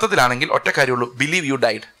 പാപത്തിൻ്റെ അടിമത്തത്തിലാണെങ്കിൽ ഒറ്റ കാര്യമുള്ളൂ, ബിലീവ് യു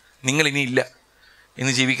ഡൈഡ്. നിങ്ങൾ ഇനി ഇല്ല,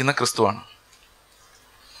 ഇന്ന് ജീവിക്കുന്ന ക്രിസ്തുവാണ്.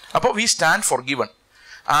 അപ്പോൾ വി സ്റ്റാൻഡ് ഫോർ ഗിവൺ.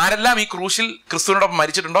 ആരെല്ലാം ഈ ക്രൂശിൽ ക്രിസ്തുവിനോടൊപ്പം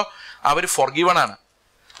മരിച്ചിട്ടുണ്ടോ അവർ ഫോർ ഗിവൺ ആണ്.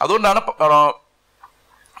 അതുകൊണ്ടാണ്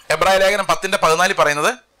എബ്രായ ലേഖനം 10:14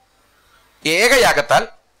 പറയുന്നത്, ഏകയാഗത്താൽ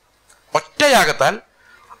ഒറ്റയാഗത്താൽ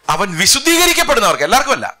അവൻ വിശുദ്ധീകരിക്കപ്പെടുന്നവർക്ക്,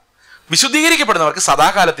 എല്ലാവർക്കും അല്ല, വിശുദ്ധീകരിക്കപ്പെടുന്നവർക്ക്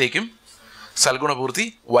സദാകാലത്തേക്കും സൽഗുണപൂർത്തി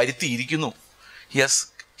വരുത്തിയിരിക്കുന്നു.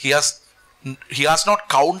 He has not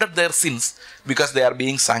counted their sins because they are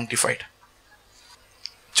being sanctified.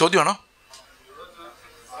 ചോദ്യമാണോ?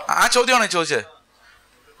 ആ ചോദ്യമാണോ ചോദിച്ചത്?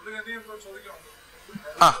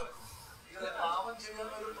 ആ,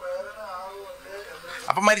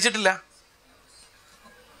 അപ്പം മരിച്ചിട്ടില്ല.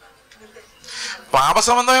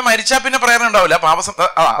 പാപസംബന്ധമായി മരിച്ചാൽ പിന്നെ പ്രേരണ ഉണ്ടാവില്ല.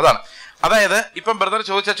 അതാണ്. അതായത് ഇപ്പം ബ്രദർ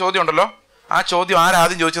ചോദിച്ച ചോദ്യം ഉണ്ടല്ലോ, ആ ചോദ്യം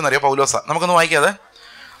ആരാദ്യം ചോദിച്ചെന്നറിയോ? പൗലോസ. നമുക്കൊന്ന് വായിക്കാതെ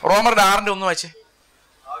റോമറുടെ 6:1 വായിച്ചേ.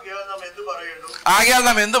 ആകയാൽ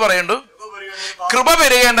നാം എന്ത് പറയണ്ടു? കൃപ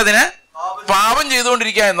പെരുകേണ്ടതിന് പാപം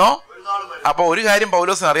ചെയ്തുകൊണ്ടിരിക്കുക എന്നോ? അപ്പൊ ഒരു കാര്യം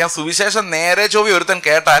പൗലോസിന് അറിയാം, സുവിശേഷം നേരെ ചൊവ്വെ ഒരുത്തൻ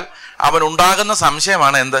കേട്ടാൽ അവൻ ഉണ്ടാകുന്ന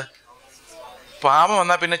സംശയമാണ് എന്ത്? പാപം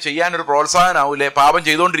വന്നാൽ പിന്നെ ചെയ്യാനൊരു പ്രോത്സാഹനാവൂലേ? പാപം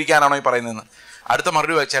ചെയ്തുകൊണ്ടിരിക്കാനാണോ ഈ പറയുന്നതെന്ന്. അടുത്ത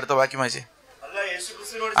മറുപടി വായിച്ചേ, അടുത്ത വാക്യം വായിച്ചേ.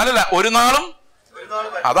 അല്ലല്ല, ഒരു നാളും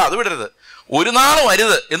അത് വിടരുത്, ഒരു നാളും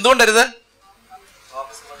അരുത്. എന്തുകൊണ്ടരുത്?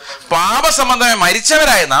 പാപസംബന്ധമായി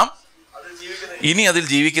മരിച്ചവരായ നാം ഇനി അതിൽ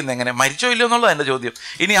ജീവിക്കുന്ന എങ്ങനെ? മരിച്ചോ ഇല്ലയോ എന്നുള്ളത് എന്റെ ചോദ്യം.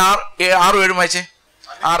 ഇനി 6:7 വായിച്ചേ.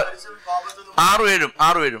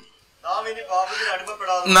 6:7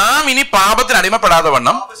 നാം ഇനി പാപത്തിന് അടിമപ്പെടാതെ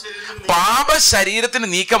വണ്ണം പാപ ശരീരത്തിന്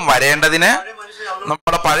നീക്കം വരേണ്ടതിന്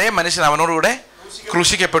നമ്മുടെ പഴയ മനുഷ്യൻ അവനോടുകൂടെ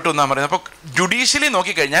ക്രൂശിക്കപ്പെട്ടു എന്നാണ് പറയുന്നത്. അപ്പൊ ജുഡീഷ്യലി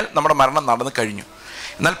നോക്കിക്കഴിഞ്ഞാൽ നമ്മുടെ മരണം നടന്നു കഴിഞ്ഞു.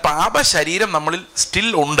 എന്നാൽ പാപ ശരീരം നമ്മളിൽ സ്റ്റിൽ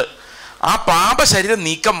ഉണ്ട്. ആ പാപ ശരീരം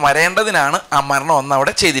നീക്കം വരേണ്ടതിനാണ് ആ മരണം ഒന്ന്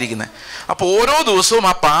അവിടെ ചെയ്തിരിക്കുന്നത്. അപ്പോൾ ഓരോ ദിവസവും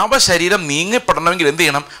ആ പാപ ശരീരം നീങ്ങപ്പെടണമെങ്കിൽ എന്ത്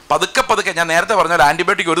ചെയ്യണം? പതുക്കെ പതുക്കെ. ഞാൻ നേരത്തെ പറഞ്ഞ ഒരു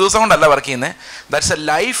ആൻറ്റിബയോട്ടിക് ഒരു ദിവസം കൊണ്ടല്ല വർക്ക് ചെയ്യുന്നത്. That's A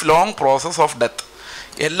life long process of death.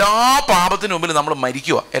 എല്ലാ പാപത്തിനു മുമ്പിൽ നമ്മൾ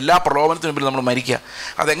മരിക്കുക, എല്ലാ പ്രലോഭനത്തിനു മുമ്പിൽ നമ്മൾ മരിക്കുക.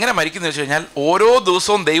 അതെങ്ങനെ മരിക്കുന്നു വെച്ച് കഴിഞ്ഞാൽ ഓരോ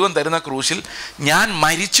ദിവസവും ദൈവം തരുന്ന ക്രൂശിൽ ഞാൻ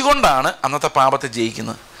മരിച്ചുകൊണ്ടാണ് അന്നത്തെ പാപത്തെ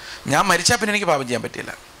ജയിക്കുന്നത്. ഞാൻ മരിച്ചാൽ പിന്നെ എനിക്ക് പാപം ചെയ്യാൻ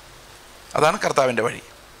പറ്റില്ല. അതാണ് കർത്താവിൻ്റെ വഴി.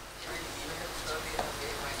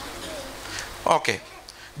 ഓക്കെ,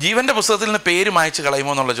 ജീവൻ്റെ പുസ്തകത്തിൽ നിന്ന് പേര് മായ്ച്ച്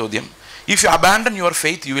കളയുമോ എന്നുള്ള ചോദ്യം. If you abandon your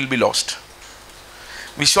faith you will be lost.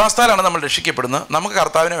 വിശ്വാസത്താലാണ് നമ്മൾ രക്ഷിക്കപ്പെടുന്നത്. നമുക്ക്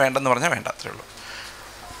കർത്താവിനെ വേണ്ടെന്ന് പറഞ്ഞാൽ വേണ്ട, അത്രേ ഉള്ളൂ.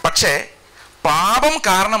 പക്ഷേ പാപം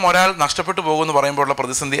കാരണം ഒരാൾ നഷ്ടപ്പെട്ടു പോകുമെന്ന് പറയുമ്പോഴുള്ള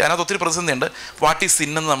പ്രതിസന്ധി, അതിനകത്ത് ഒത്തിരി പ്രതിസന്ധി ഉണ്ട്. വാട്ട് ഈസ്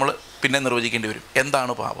സിൻ എന്ന് നമ്മൾ പിന്നെ നിർവചിക്കേണ്ടി വരും.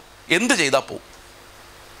 എന്താണ് പാപം? എന്ത് ചെയ്താൽ പോവും?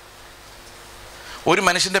 ഒരു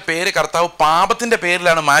മനുഷ്യൻ്റെ പേര് കർത്താവ് പാപത്തിൻ്റെ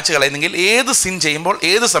പേരിലാണ് മാച്ച് കളയുന്നെങ്കിൽ ഏത് സിൻ ചെയ്യുമ്പോൾ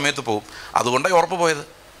ഏത് സമയത്ത് പോവും? അതുകൊണ്ടാണ് ഉറപ്പ് പോയത്.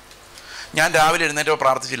 ഞാൻ രാവിലെ എഴുന്നേറ്റപ്പോൾ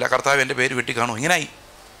പ്രാർത്ഥിച്ചില്ല, കർത്താവ് എൻ്റെ പേര് വെട്ടിക്കാണോ? ഇങ്ങനായി.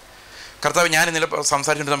 കർത്താവ് ഞാൻ ഇന്നലെ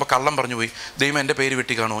സംസാരിച്ചിട്ട് നമ്മൾ കള്ളം പറഞ്ഞു പോയി, ദൈവം എൻ്റെ പേര്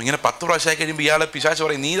വെട്ടിക്കാണോ? ഇങ്ങനെ 10 പ്രാവശ്യമായി കഴിയുമ്പോൾ ഇയാളെ പിശാച്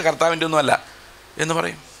പറയും, നീ കർത്താവിൻ്റെ ഒന്നുമല്ല എന്ന്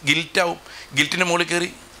പറയും. ഗിൽറ്റാവും. ഗിൽറ്റിൻ്റെ മുകളിൽ കയറി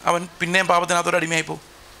അവൻ പിന്നെയും പാപത്തിനകത്തൊരു അടിമയായി പോവും.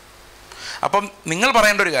 അപ്പം നിങ്ങൾ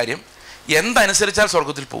പറയേണ്ട ഒരു കാര്യം, എന്തനുസരിച്ചാൽ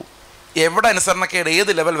സ്വർഗത്തിൽ പോവും, എവിടെ അനുസരണക്കേട്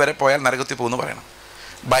ഏത് ലെവൽ വരെ പോയാൽ നരകത്തിൽ പോകുമെന്ന് പറയണം.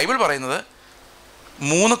 ബൈബിൾ പറയുന്നത്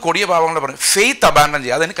 3 കൊടിയ പാപങ്ങളുടെ പറയും. ഫെയ്ത്ത് അബാൻഡൻ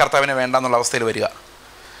ചെയ്യുക, അതിന് കർത്താവിനെ വേണ്ട എന്നുള്ള അവസ്ഥയിൽ വരിക.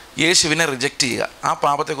 യേശുവിനെ റിജക്റ്റ് ചെയ്യുക. ആ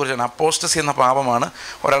പാപത്തെക്കുറിച്ചാണ്, അപ്പോസ്റ്റസി എന്ന പാപമാണ്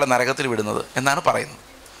ഒരാളെ നരകത്തിൽ വിടുന്നത് എന്നാണ് പറയുന്നത്.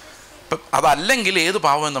 ഇപ്പം അതല്ലെങ്കിൽ ഏത്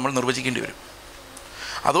പാപമെന്ന് നമ്മൾ നിർവചിക്കേണ്ടി വരും.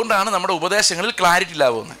 അതുകൊണ്ടാണ് നമ്മുടെ ഉപദേശങ്ങളിൽ ക്ലാരിറ്റി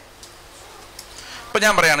ഇല്ലാവുന്നത്. ഇപ്പം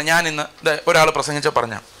ഞാൻ പറയാണ്, ഞാൻ ഇന്ന് ഒരാൾ പ്രസംഗിച്ച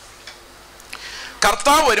പറഞ്ഞ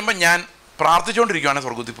കർത്താവ് വരുമ്പം ഞാൻ പ്രാർത്ഥിച്ചുകൊണ്ടിരിക്കുകയാണെങ്കിൽ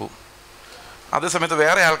സ്വർഗത്തിൽ പോകും, അതേസമയത്ത്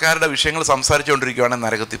വേറെ ആൾക്കാരുടെ വിഷയങ്ങൾ സംസാരിച്ചുകൊണ്ടിരിക്കുകയാണെങ്കിൽ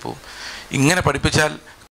നരകത്തിൽ പോകും. ഇങ്ങനെ പഠിപ്പിച്ചാൽ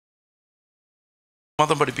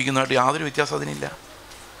മതം പഠിപ്പിക്കുന്നതായിട്ട് യാതൊരു വ്യത്യാസം അതിനില്ല.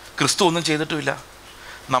 ക്രിസ്തു ഒന്നും ചെയ്തിട്ടുമില്ല.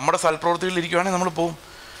 നമ്മുടെ സൽപ്രവൃത്തികളിൽ ഇരിക്കുകയാണെങ്കിൽ നമ്മൾ പോവും,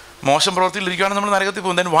 മോശം പ്രവൃത്തിയിൽ ഇരിക്കുകയാണെങ്കിൽ നമ്മൾ നരകത്തിൽ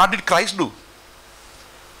പോകും. Then what did Christ do?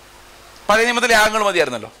 പഴയ നിയമത്തിലെ യാഗങ്ങൾ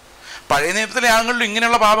മതിയായിരുന്നല്ലോ. പഴയ നിയമത്തിലെ യാഗങ്ങളിലും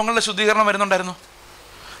ഇങ്ങനെയുള്ള പാപങ്ങളുടെ ശുദ്ധീകരണം വരുന്നുണ്ടായിരുന്നു.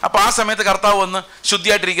 അപ്പോൾ ആ സമയത്ത് കർത്താവ് വന്ന്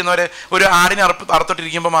ശുദ്ധിയായിട്ടിരിക്കുന്നവരെ ഒരു ആടിനെ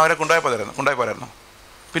അറുത്തിട്ടിരിക്കുമ്പം അവരെ കൊണ്ടുപോയി പോരായിരുന്നു.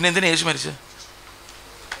 പിന്നെ എന്തിനാ യേശു മരിച്ചത്?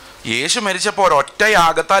 യേശു മരിച്ചപ്പോൾ ഒരൊറ്റ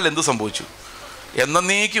യാഗത്താൽ എന്ത് സംഭവിച്ചു?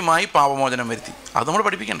 എന്നേക്കുമായി പാപമോചനം വരുത്തി. അത് നമ്മൾ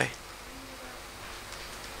പഠിപ്പിക്കണ്ടേ?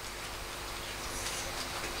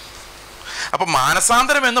 അപ്പം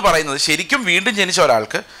മാനസാന്തരം എന്ന് പറയുന്നത് ശരിക്കും വീണ്ടും ജനിച്ച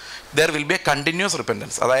ഒരാൾക്ക് there will be A continuous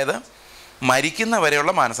repentance. അതായത് മരിക്കുന്ന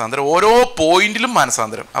വരെയുള്ള മാനസാന്തരം, ഓരോ പോയിന്റിലും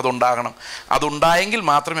മാനസാന്തരം അതുണ്ടാകണം. അതുണ്ടായെങ്കിൽ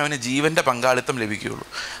മാത്രമേ അവന് ജീവൻ്റെ പങ്കാളിത്തം ലഭിക്കുകയുള്ളൂ.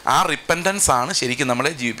 ആ റിപ്പൻറ്റൻസ് ആണ് ശരിക്കും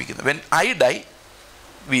നമ്മളെ ജീവിപ്പിക്കുന്നത്. When I die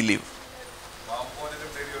we live.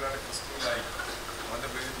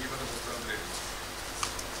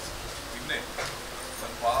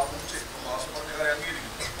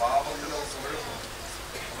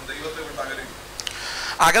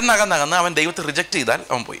 അകന്നകന്നകന്ന് അവൻ ദൈവത്തെ റിജക്റ്റ് ചെയ്താൽ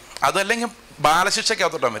അവൻ പോയി. അതല്ലെങ്കിൽ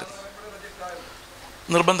ബാലശിക്ഷയ്ക്കകത്തോട്ടാൻ വരുന്നത്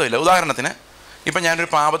നിർബന്ധമില്ല. ഉദാഹരണത്തിന് ഇപ്പം ഞാനൊരു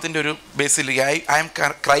പാപത്തിൻ്റെ ഒരു ബേസിലേക്ക് I M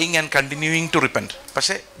crying and continuing to repent,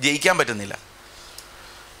 പക്ഷേ ജയിക്കാൻ പറ്റുന്നില്ല.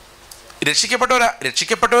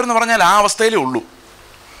 രക്ഷിക്കപ്പെട്ടവരെന്ന് പറഞ്ഞാൽ ആ അവസ്ഥയിലേ ഉള്ളൂ.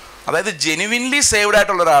 അതായത് ജെനുവിൻലി സേവ്ഡ്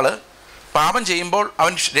ആയിട്ടുള്ള ഒരാൾ പാപം ചെയ്യുമ്പോൾ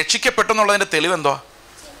അവൻ രക്ഷിക്കപ്പെട്ടെന്നുള്ളതിൻ്റെ തെളിവെന്തോ?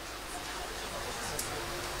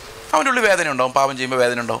 അവൻ്റെ ഉള്ളിൽ വേദന ഉണ്ടാവും, പാപം ചെയ്യുമ്പോൾ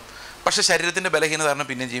വേദന ഉണ്ടാവും. പക്ഷേ ശരീരത്തിൻ്റെ ബലഹീനത കാരണം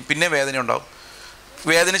പിന്നെയും ചെയ്യും, പിന്നെ വേദന ഉണ്ടാവും,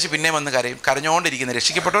 വേദനിച്ച് പിന്നെയും വന്ന് കരയും. കരഞ്ഞുകൊണ്ടിരിക്കുന്നത്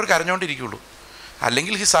രക്ഷിക്കപ്പെട്ടവർ കരഞ്ഞുകൊണ്ടിരിക്കുകയുള്ളൂ.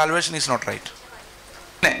 അല്ലെങ്കിൽ he salvation is not right.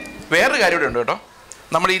 പിന്നെ വേറൊരു കാര്യം ഇവിടെ ഉണ്ട് കേട്ടോ.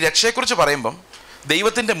 നമ്മൾ ഈ രക്ഷയെക്കുറിച്ച് പറയുമ്പം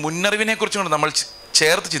ദൈവത്തിൻ്റെ മുന്നറിവിനെക്കുറിച്ചും കൂടെ നമ്മൾ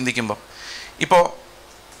ചേർത്ത് ചിന്തിക്കുമ്പോൾ, ഇപ്പോൾ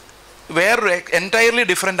വേറൊരു എൻറ്റയർലി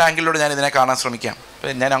ഡിഫറെൻ്റ് ആംഗിളിലൂടെ ഞാൻ ഇതിനെ കാണാൻ ശ്രമിക്കാം.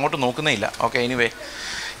 ഞാൻ അങ്ങോട്ട് നോക്കുന്നേ ഇല്ല. ഓക്കെ, എനിവേ,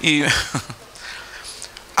 ഈ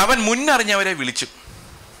അവൻ മുന്നറിഞ്ഞവരെ വിളിച്ചു,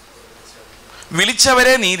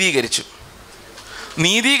 വിളിച്ചവരെ നീതീകരിച്ചു,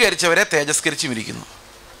 നീതീകരിച്ചവരെ തേജസ്കരിച്ചും ഇരിക്കുന്നു.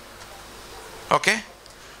 ഓക്കെ,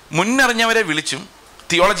 മുന്നറിഞ്ഞവരെ വിളിച്ചും,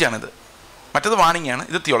 തിയോളജിയാണിത്, മറ്റത് വാണിംഗ് ആണ്,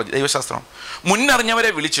 ഇത് തിയോളജി, ദൈവശാസ്ത്രം.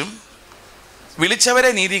 മുന്നറിഞ്ഞവരെ വിളിച്ചും, വിളിച്ചവരെ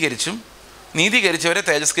നീതീകരിച്ചും, നീതീകരിച്ചവരെ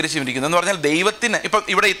തേജസ്കരിച്ചും ഇരിക്കുന്നു എന്ന് പറഞ്ഞാൽ ദൈവത്തിന് ഇപ്പം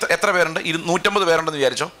ഇവിടെ എത്ര പേരുണ്ട്? 150 പേരുണ്ടെന്ന്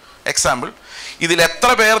വിചാരിച്ചോ, എക്സാമ്പിൾ. ഇതിൽ എത്ര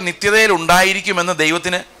പേർ നിത്യതയിൽ ഉണ്ടായിരിക്കുമെന്ന്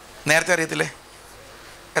ദൈവത്തിന് നേരത്തെ അറിയത്തില്ലേ?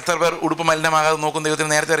 എത്ര പേർ ഉടുപ്പ് മലിനമാകാതെ നോക്കും ദൈവത്തിന്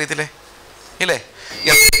നേരത്തെ അറിയത്തില്ലേ? ഇല്ലേ?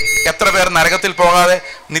 എത്ര പേർ നരകത്തിൽ പോകാതെ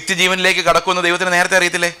നിത്യജീവനിലേക്ക് കടക്കുമെന്ന് ദൈവത്തിന് നേരത്തെ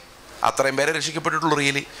അറിയത്തില്ലേ? അത്രയും പേരെ രക്ഷിക്കപ്പെട്ടിട്ടുള്ളൂ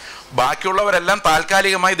റിയലി. ബാക്കിയുള്ളവരെല്ലാം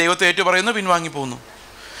താൽക്കാലികമായി ദൈവത്തെ ഏറ്റു പറയുന്നു, പിൻവാങ്ങിപ്പോകുന്നു.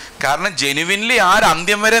 കാരണം ജെനുവിൻലി ആര്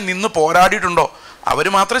അന്ത്യം വരെ നിന്ന് പോരാടിയിട്ടുണ്ടോ അവർ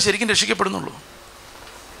മാത്രമേ ശരിക്കും രക്ഷിക്കപ്പെടുന്നുള്ളൂ.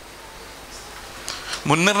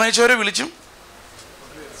 മുൻനിർണയിച്ചവരെ വിളിച്ചും,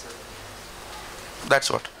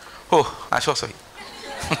 ദാറ്റ്സ് വാട്ട്. ഓ, ആശ്വാസമായി.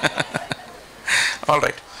 All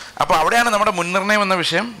right. അപ്പോൾ അവിടെയാണ് നമ്മുടെ മുൻനിർണയം എന്ന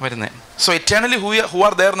വിഷയം വരുന്നത്. So eternally who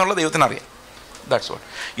are there എന്നുള്ള ദൈവത്തിന് അറിയാം. That's what.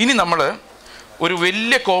 ഇനി നമ്മൾ ഒരു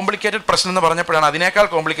വലിയ കോംപ്ലിക്കേറ്റഡ് പ്രശ്നം എന്ന് പറഞ്ഞപ്പോഴാണ് അതിനേക്കാൾ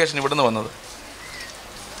കോംപ്ലിക്കേഷൻ ഇവിടുന്ന് വന്നത്.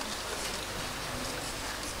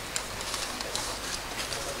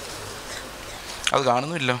 അത്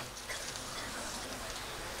കാണുന്നില്ലോ.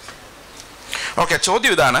 ഓക്കെ,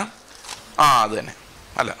 ചോദ്യം ഇതാണ്. അത് തന്നെ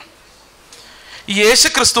അല്ല, യേശു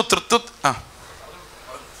ക്രിസ്തു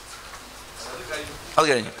അത്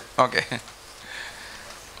കഴിഞ്ഞു. Okay,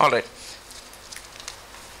 all right.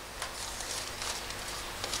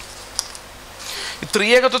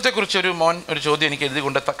 ത്രിയേകത്വത്തെക്കുറിച്ച് ഒരു മോൻ ഒരു ചോദ്യം എനിക്ക് എഴുതി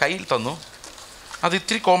കൊണ്ട് കയ്യിൽ തന്നു. അത്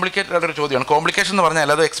ഇത്തിരി കോംപ്ലിക്കേറ്റഡ് ആയിട്ടൊരു ചോദ്യമാണ്. കോംപ്ലിക്കേഷൻ എന്ന്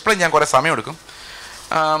പറഞ്ഞാൽ അത് എക്സ്പ്ലെയിൻ ചെയ്യാൻ കുറേ സമയമെടുക്കും.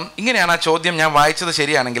 ഇങ്ങനെയാണ് ആ ചോദ്യം ഞാൻ വായിച്ചത്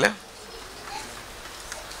ശരിയാണെങ്കിൽ.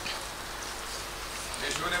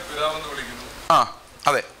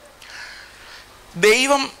 അതെ,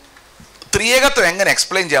 ദൈവം ത്രിയേകത്വം എങ്ങനെ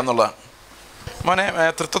എക്സ്പ്ലെയിൻ ചെയ്യാമെന്നുള്ളതാണ്. മോനെ,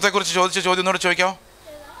 തൃത്വത്തെക്കുറിച്ച് ചോദിച്ച ചോദ്യം എന്നോട് ചോദിക്കാമോ?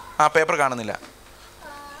 ആ പേപ്പർ കാണുന്നില്ല.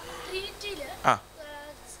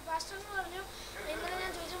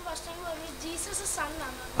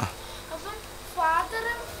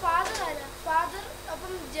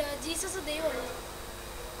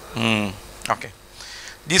 ഓക്കെ,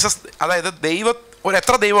 ജീസസ്, അതായത്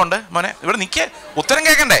എത്ര ദൈവമുണ്ട് മോനെ? ഇവിടെ നിൽക്കേ, ഉത്തരം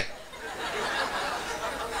കേൾക്കണ്ടേ?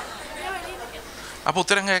 അപ്പോൾ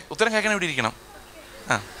ഉത്തരം കേൾക്കാൻ ഇവിടെ ഇരിക്കണം.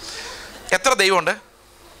 എത്ര ദൈവമുണ്ട്?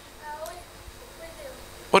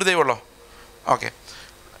 ഒരു ദൈവമുള്ളോ? ഓക്കെ.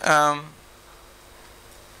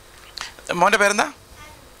 മോൻ്റെ പേരെന്താ?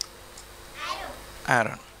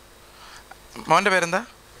 ആരോൺ. മോൻ്റെ പേരെന്താ?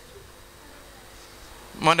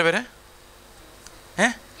 മോൻ്റെ പേര്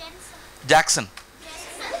ജാക്സൺ.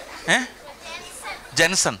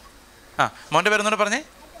 ജെൻസൺ. മോൻ്റെ പേരെന്നോട് പറഞ്ഞേ.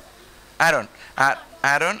 Aaron.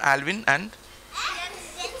 Aaron, Alvin and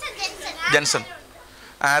Jenson.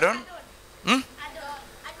 Aaron,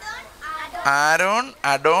 Aaron,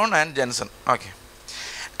 adorn and Jenson. Okay.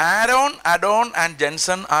 Aaron, adorn and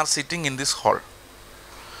Jenson are sitting in this hall.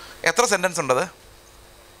 എത്ര സെൻറ്റൻസ് ഉണ്ടത്?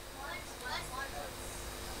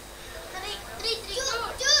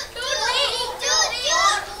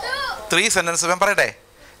 Three sentence. ഞാൻ പറയട്ടെ.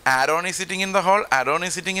 Aaron is sitting in the whole, adorn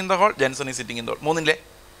is sitting in the whole, Jenson is sitting in the whole. മൂന്നില്ലേ?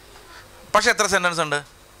 പക്ഷെ എത്ര sentence ഉണ്ട്?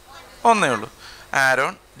 ഒന്നേ ഉള്ളൂ.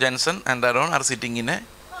 Aaron, Jenson and adorn are sitting in A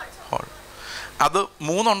whole. അത്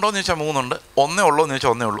മൂന്നുണ്ടോ എന്ന് ചോദിച്ചാൽ മൂന്നുണ്ട്, ഒന്നേ ഉള്ളൂ എന്ന്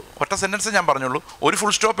ചോദിച്ചാൽ ഒന്നേ ഉള്ളൂ. ഒറ്റ സെൻറ്റൻസ് ഞാൻ പറഞ്ഞുള്ളൂ, ഒരു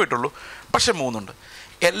ഫുൾ സ്റ്റോപ്പ് ഇട്ടുള്ളൂ, പക്ഷെ മൂന്നുണ്ട്.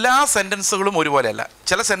 എല്ലാ സെൻറ്റൻസുകളും ഒരുപോലെയല്ല.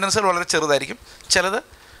 ചില സെൻറ്റൻസുകൾ വളരെ ചെറുതായിരിക്കും, ചിലത്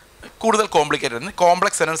കൂടുതൽ കോംപ്ലിക്കേറ്റഡ്.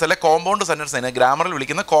 കോംപ്ലക്സ് സെൻറ്റൻസ് അല്ലെ കോമ്പൗണ്ട് സെൻറ്റൻസ് തന്നെ ഗ്രാമറിൽ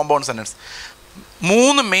വിളിക്കുന്ന കോമ്പൗണ്ട് സെൻറ്റൻസ്.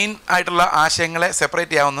 മൂന്ന് മെയിൻ ആയിട്ടുള്ള ആശയങ്ങളെ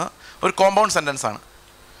സെപ്പറേറ്റ് ചെയ്യാവുന്ന ഒരു കോമ്പൗണ്ട് സെൻറ്റൻസ് ആണ്.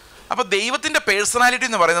 അപ്പോൾ ദൈവത്തിൻ്റെ പേഴ്സണാലിറ്റി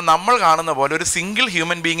എന്ന് പറയുന്നത് നമ്മൾ കാണുന്ന പോലെ ഒരു സിംഗിൾ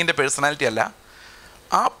ഹ്യൂമൻ ബീയിങ്ങിൻ്റെ പേഴ്സണാലിറ്റി അല്ല.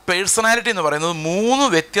 ആ പേഴ്സണാലിറ്റി എന്ന് പറയുന്നത് മൂന്ന്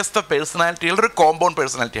വ്യത്യസ്ത പേഴ്സണാലിറ്റികളുടെ ഒരു കോമ്പൗണ്ട്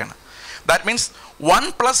പേഴ്സണാലിറ്റിയാണ്. ദാറ്റ് മീൻസ്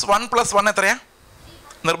 1+1+1 എത്രയാ?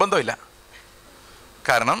 നിർബന്ധമില്ല.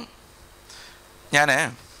 കാരണം ഞാൻ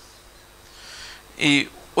ഈ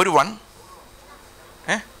ഒരു 1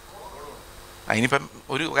 അതിനിപ്പം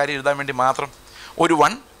ഒരു കാര്യം എഴുതാൻ വേണ്ടി മാത്രം ഒരു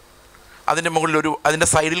 1, അതിൻ്റെ മുകളിൽ അതിൻ്റെ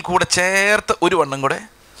സൈഡിൽ കൂടെ ചേർത്ത് ഒരു 1 കൂടെ,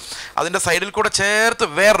 അതിൻ്റെ സൈഡിൽ കൂടെ ചേർത്ത്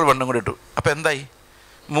വേറൊരു 1 കൂടെ ഇട്ടു. അപ്പോൾ എന്തായി?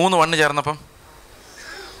 3 1 ചേർന്നപ്പം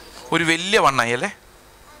ഒരു വലിയ 1 ആയി അല്ലേ?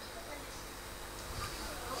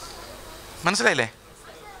 മനസ്സിലായില്ലേ?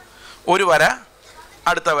 ഒരു വര,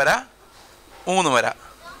 അടുത്ത വര, 3 വര.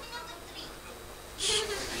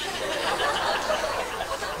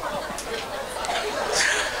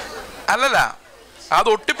 അല്ലല്ല, അത്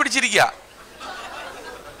ഒട്ടിപ്പിടിച്ചിരിക്കുക.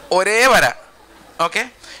 ഒരേ വര. ഓക്കെ,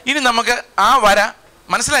 ഇനി നമുക്ക് ആ വര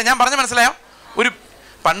മനസ്സിലായോ? ഞാൻ പറഞ്ഞ മനസ്സിലായോ? ഒരു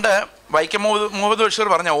പണ്ട് വൈക്കം മുഹമ്മദ് ബഷീർ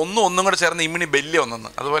പറഞ്ഞ ഒന്നും കൂടെ ചേർന്ന് ഇമ്മിണി വലിയ ഒന്നെന്ന്,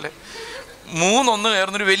 അതുപോലെ 3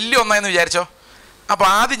 ചേർന്നൊരു വലിയ ഒന്നായെന്ന് വിചാരിച്ചോ. അപ്പോൾ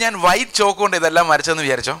ആദ്യം ഞാൻ വൈറ്റ് ചോക്ക് കൊണ്ട് ഇതെല്ലാം വരച്ചെന്ന്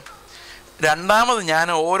വിചാരിച്ചോ. രണ്ടാമത് ഞാൻ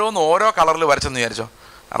ഓരോ കളറിൽ വരച്ചെന്ന് വിചാരിച്ചോ.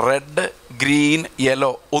 റെഡ്, ഗ്രീൻ,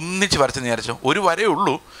 യെല്ലോ ഒന്നിച്ച് വരച്ചെന്ന് വിചാരിച്ചോ. ഒരു വരയേ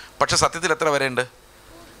ഉള്ളൂ, പക്ഷെ സത്യത്തിൽ എത്ര വരയുണ്ട്?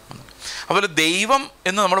 അതുപോലെ ദൈവം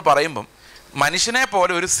എന്ന് നമ്മൾ പറയുമ്പം മനുഷ്യനെ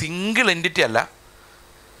പോലെ ഒരു സിംഗിൾ എൻറ്റിറ്റി അല്ല,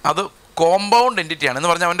 അത് കോമ്പൗണ്ട് എൻറ്റിറ്റിയാണ്. എന്ന്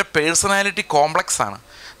പറഞ്ഞാൽ അവൻ്റെ പേഴ്സണാലിറ്റി കോംപ്ലക്സ് ആണ്.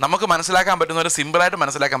 നമുക്ക് മനസ്സിലാക്കാൻ പറ്റുന്ന ഒരു സിമ്പിളായിട്ട്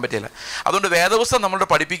മനസ്സിലാക്കാൻ പറ്റില്ല. അതുകൊണ്ട് വേദപുസ്തകം നമ്മളോട്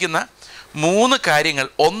പഠിപ്പിക്കുന്ന 3 കാര്യങ്ങൾ: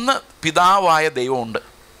 1 പിതാവായ ദൈവമുണ്ട്,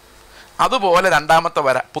 അതുപോലെ രണ്ടാമത്തെ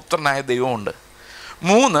വര പുത്രനായ ദൈവമുണ്ട്,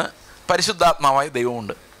 3 പരിശുദ്ധാത്മാവായ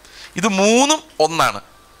ദൈവമുണ്ട്. ഇത് 3ഉം ഒന്നാണ്,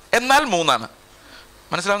 എന്നാൽ 3ആണ്.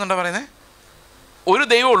 മനസ്സിലാവുന്നുണ്ടോ പറയുന്നത്? ഒരു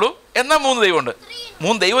ദൈവമുള്ളൂ, എന്നാൽ 3 ദൈവമുണ്ട്.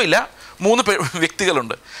 3 ദൈവമില്ല, 3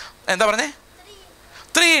 വ്യക്തികളുണ്ട്. എന്താ പറഞ്ഞേ?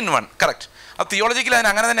 3 in 1. കറക്റ്റ്. അത് തിയോളജിക്കൽ അതിന്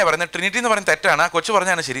അങ്ങനെ തന്നെ പറയുന്നത്. ട്രിനിറ്റി എന്ന് പറയുന്നത് തെറ്റാണ്. കൊച്ചു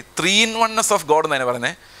പറഞ്ഞാണ് ശരി. 3 in 1 ഓഫ് ഗോഡ് എന്ന് തന്നെ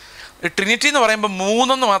പറയുന്നത്. ട്രിനിറ്റി എന്ന് പറയുമ്പോൾ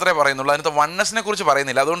 3 മാത്രമേ പറയുന്നുള്ളൂ, അതിനകത്ത് വണ്ണസിനെ കുറിച്ച്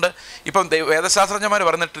പറയുന്നില്ല. അതുകൊണ്ട് ഇപ്പം വേദശാസ്ത്രജ്ഞന്മാർ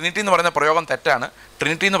പറയുന്നത് ട്രിനിറ്റി എന്ന് പറയുന്ന പ്രയോഗം തെറ്റാണ്.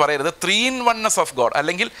 ട്രിനിറ്റി എന്ന് പറയരുത്. 3 in 1 ഓഫ് ഗോഡ്,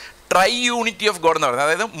 അല്ലെങ്കിൽ ട്രൈ യൂണിറ്റി ഓഫ് ഗോഡ് എന്ന് പറയുന്നത്.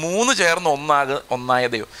 അതായത് 3 ചേർന്ന് ഒന്നായ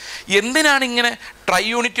ദൈവം. എന്തിനാണ് ഇങ്ങനെ ട്രൈ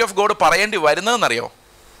യൂണിറ്റി ഓഫ് ഗോഡ് പറയേണ്ടി വരുന്നതെന്നറിയോ?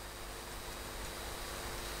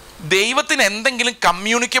 ദൈവത്തിന് എന്തെങ്കിലും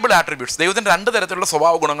കമ്മ്യൂണിക്കബിൾ ആട്രിബ്യൂട്ട്സ്, ദൈവത്തിന് 2 തരത്തിലുള്ള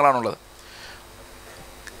സ്വഭാവ ഗുണങ്ങളാണുള്ളത്.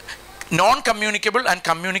 Non communicable and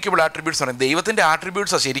communicable attributes പറയും. ദൈവത്തിൻ്റെ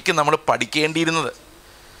ആട്രിബ്യൂട്ട്സാണ് ശരിക്കും നമ്മൾ പഠിക്കേണ്ടിയിരുന്നത്.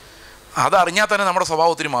 അതറിഞ്ഞാൽ തന്നെ നമ്മുടെ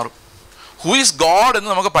സ്വഭാവം ഒത്തിരി മാറും. ഹൂ ഈസ് ഗോഡ് എന്ന്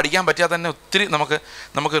നമുക്ക് പഠിക്കാൻ പറ്റിയാൽ തന്നെ ഒത്തിരി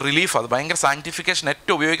നമുക്ക് റിലീഫ്. അത് ഭയങ്കര സയൻറ്റിഫിക്കേഷൻ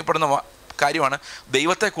ഏറ്റവും ഉപയോഗിക്കപ്പെടുന്ന കാര്യമാണ്,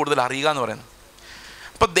 ദൈവത്തെ കൂടുതൽ അറിയുക എന്ന് പറയുന്നത്.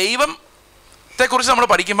 അപ്പോൾ ദൈവത്തെക്കുറിച്ച് നമ്മൾ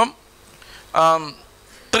പഠിക്കുമ്പം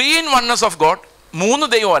 3 in 1 ഓഫ് ഗോഡ്,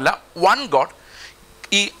 3 ദൈവമല്ല, 1 ഗോഡ്.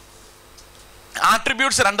 ഈ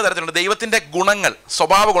ആട്രിബ്യൂട്ട്സ് 2 തരത്തിലുണ്ട്. ദൈവത്തിൻ്റെ ഗുണങ്ങൾ,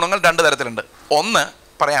 സ്വഭാവ ഗുണങ്ങൾ 2 തരത്തിലുണ്ട്. ഒന്ന്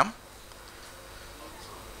പറയാം,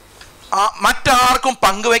 മറ്റാർക്കും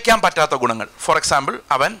പങ്കുവയ്ക്കാൻ പറ്റാത്ത ഗുണങ്ങൾ. ഫോർ എക്സാമ്പിൾ,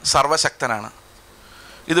 അവൻ സർവശക്തനാണ്,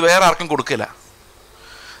 ഇത് വേറെ ആർക്കും കൊടുക്കില്ല.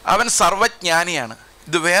 അവൻ സർവജ്ഞാനിയാണ്,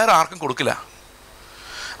 ഇത് വേറെ ആർക്കും കൊടുക്കില്ല.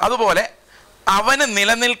 അതുപോലെ അവന്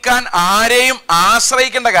നിലനിൽക്കാൻ ആരെയും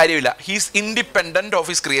ആശ്രയിക്കേണ്ട കാര്യമില്ല. He's independent of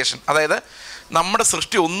his creation. അതായത് നമ്മുടെ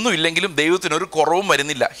സൃഷ്ടി ഒന്നുമില്ലെങ്കിലും ദൈവത്തിനൊരു കുറവും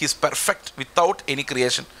വരുന്നില്ല. He's perfect without any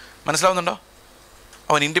creation. മനസ്സിലാവുന്നുണ്ടോ?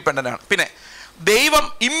 അവൻ ഇൻഡിപെൻഡൻ്റ് ആണ്. പിന്നെ ദൈവം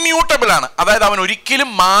ഇമ്മ്യൂട്ടബിൾ ആണ്, അതായത് അവൻ ഒരിക്കലും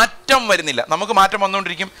മാറ്റം വരുന്നില്ല. നമുക്ക് മാറ്റം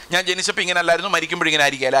വന്നുകൊണ്ടിരിക്കും. ഞാൻ ജനിച്ചപ്പോൾ ഇങ്ങനെ അല്ലായിരുന്നു, മരിക്കുമ്പോഴിങ്ങനെ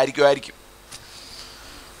ആയിരിക്കും.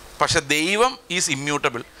 പക്ഷെ ദൈവം is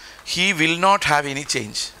immutable. He will not have any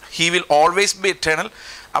change. He will always be eternal.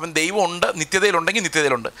 അവൻ ദൈവം ഉണ്ട്, നിത്യതയിലുണ്ടെങ്കിൽ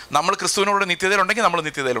നിത്യതയിലുണ്ട്. നമ്മൾ ക്രിസ്തുവിനോട് നിത്യതയിലുണ്ടെങ്കിൽ നമ്മൾ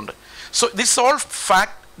നിത്യതയിലുണ്ട്. So this all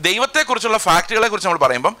fact. ദൈവത്തെക്കുറിച്ചുള്ള ഫാക്റ്റുകളെ കുറിച്ച് നമ്മൾ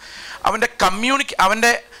പറയുമ്പം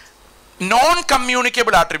അവൻ്റെ നോൺ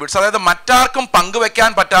കമ്മ്യൂണിക്കബിൾ ആട്രിബ്യൂട്ട്സ്, അതായത് മറ്റാർക്കും പങ്കുവെക്കാൻ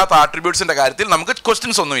പറ്റാത്ത ആട്രിബ്യൂട്ട്സിൻ്റെ കാര്യത്തിൽ നമുക്ക്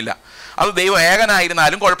ക്വസ്റ്റ്യൻസ് ഒന്നുമില്ല. അത് ദൈവം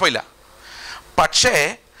ഏകനായിരുന്നാലും കുഴപ്പമില്ല. പക്ഷേ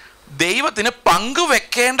ദൈവത്തിന്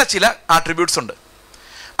പങ്കുവെക്കേണ്ട ചില ആട്രിബ്യൂട്ട്സ് ഉണ്ട്.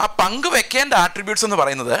 ആ പങ്കുവെക്കേണ്ട ആട്രിബ്യൂട്ട്സ് എന്ന്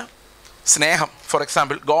പറയുന്നത് സ്നേഹം. For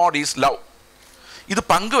example, God is love. ഇത്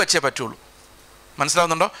പങ്കുവെച്ചേ പറ്റുള്ളൂ.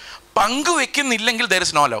 മനസ്സിലാവുന്നുണ്ടോ? പങ്കുവെക്കുന്നില്ലെങ്കിൽ ദെയർ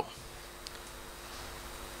ഇസ് നോ ലവ്.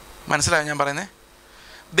 മനസ്സിലായോ ഞാൻ പറയുന്നത്?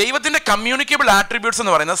 ദൈവത്തിൻ്റെ കമ്മ്യൂണിക്കബിൾ ആട്രിബ്യൂട്ട്സ്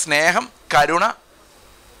എന്ന് പറയുന്നത് സ്നേഹം, കരുണ,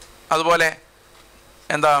 അതുപോലെ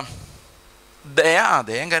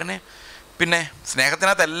ദയം, കരുണ, പിന്നെ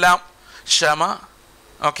സ്നേഹത്തിനകത്തെല്ലാം ക്ഷമ.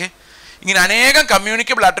 ഓക്കെ, ഇങ്ങനെ അനേകം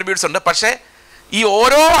കമ്മ്യൂണിക്കബിൾ ആട്രിബ്യൂട്ട്സ് ഉണ്ട്. പക്ഷേ ഈ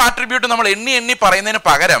ഓരോ ആട്രിബ്യൂട്ടും നമ്മൾ എണ്ണി പറയുന്നതിന്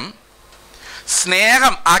പകരം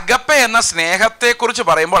സ്നേഹം, അഗപ്പെ എന്ന സ്നേഹത്തെക്കുറിച്ച്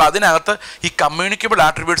പറയുമ്പോൾ അതിനകത്ത് ഈ കമ്മ്യൂണിക്കബിൾ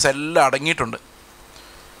ആട്രിബ്യൂട്ട്സ് എല്ലാം അടങ്ങിയിട്ടുണ്ട്.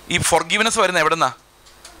 ഈ ഫോർഗീവ്നെസ് വരുന്നത് എവിടുന്നാ?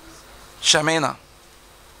 ക്ഷമയെന്നാ.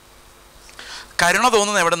 കരുണ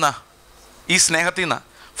തോന്നുന്നത് എവിടുന്നാ? ഈ സ്നേഹത്തിൽ നിന്നാണ്.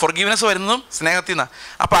 ഫോർഗീവ്നെസ് വരുന്നതും സ്നേഹത്തിൽ നിന്നാണ്.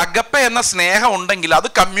 അപ്പോൾ അഗപ്പെ എന്ന സ്നേഹം ഉണ്ടെങ്കിൽ, അത്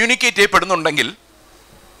കമ്മ്യൂണിക്കേറ്റ് ചെയ്യപ്പെടുന്നുണ്ടെങ്കിൽ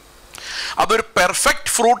അതൊരു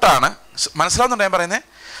പെർഫെക്റ്റ് ഫ്രൂട്ടാണ്. മനസ്സിലാവുന്നുണ്ടോ ഞാൻ പറയുന്നത്?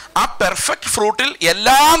 ആ പെർഫെക്റ്റ് ഫ്രൂട്ടിൽ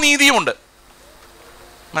എല്ലാ നീതിയും ഉണ്ട്.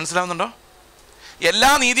 മനസ്സിലാവുന്നുണ്ടോ?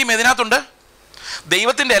 എല്ലാ നീതിയും ഇതിനകത്തുണ്ട്.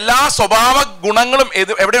 ദൈവത്തിൻ്റെ എല്ലാ സ്വഭാവ ഗുണങ്ങളും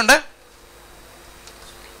എവിടെയുണ്ട്?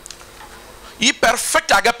 ഈ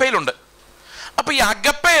പെർഫെക്റ്റ് അഗപ്പയിലുണ്ട്. അപ്പോൾ ഈ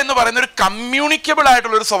അഗപ്പ എന്ന് പറയുന്ന ഒരു കമ്മ്യൂണിക്കബിൾ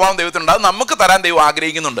ആയിട്ടുള്ളൊരു സ്വഭാവം ദൈവത്തിനുണ്ട്. അത് നമുക്ക് തരാൻ ദൈവം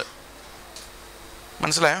ആഗ്രഹിക്കുന്നുണ്ട്.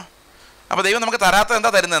 മനസ്സിലായോ? അപ്പോൾ ദൈവം നമുക്ക് തരാത്തത്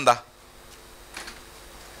എന്താ? തരുന്നത് എന്താ?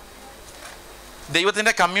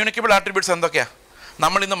 ദൈവത്തിൻ്റെ കമ്മ്യൂണിക്കബിൾ ആട്രിബ്യൂട്ട്സ് എന്തൊക്കെയാണ്?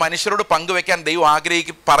 നമ്മൾ ഇന്ന് മനുഷ്യരോട് പങ്കുവെക്കാൻ ദൈവം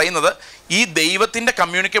പറയുന്നത് ഈ ദൈവത്തിൻ്റെ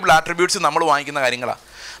കമ്മ്യൂണിക്കബിൾ ആട്രിബ്യൂട്ട്സ് നമ്മൾ വാങ്ങിക്കുന്ന കാര്യങ്ങളാണ്.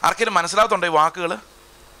 ആർക്കെങ്കിലും മനസ്സിലാകത്തുണ്ടോ ഈ വാക്കുകൾ?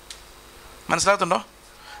 മനസ്സിലാകത്തുണ്ടോ?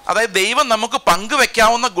 അതായത് ദൈവം നമുക്ക്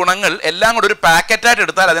പങ്കുവെക്കാവുന്ന ഗുണങ്ങൾ എല്ലാം കൂടെ ഒരു പാക്കറ്റായിട്ട്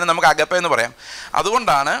എടുത്താൽ അതിനെ നമുക്ക് അഗപ്പ എന്ന് പറയാം.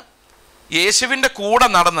 അതുകൊണ്ടാണ് യേശുവിൻ്റെ കൂടെ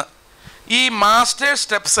നടന്ന് ഈ മാസ്റ്റർ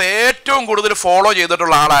സ്റ്റെപ്സ് ഏറ്റവും കൂടുതൽ ഫോളോ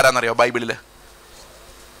ചെയ്തിട്ടുള്ള ആളാരാന്നറിയോ ബൈബിളിൽ?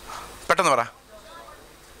 പെട്ടെന്ന് പറ.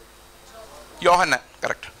 യോഹന്നാൻ.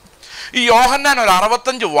 കറക്റ്റ്. ഈ യോഹന്നാൻ ഒരു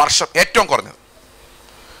 65 വർഷം, ഏറ്റവും കുറഞ്ഞത്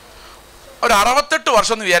ഒരു 68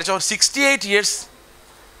 വർഷം എന്ന് വിചാരിച്ചോ, 68 ഇയേഴ്സ്.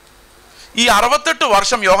 ഈ 68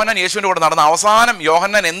 വർഷം യോഹന്നാൻ യേശുവിൻ്റെ കൂടെ നടന്ന അവസാനം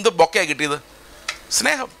യോഹന്നാൻ എന്ത് ബൊക്കയാണ് കിട്ടിയത്?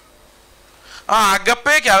 സ്നേഹം. ആ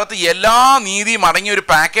അഗപ്പയ്ക്കകത്ത് എല്ലാ നീതിയും അടങ്ങിയ ഒരു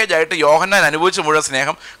പാക്കേജ് ആയിട്ട് യോഹന്നാൻ അനുഭവിച്ച മുഴുവൻ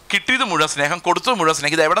സ്നേഹം, കിട്ടിയത് മുഴുവൻ സ്നേഹം, കൊടുത്തത് മുഴുവൻ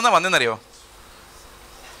സ്നേഹം. ഇത് എവിടെ നിന്ന് വന്നെന്നറിയോ?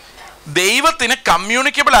 ദൈവത്തിന്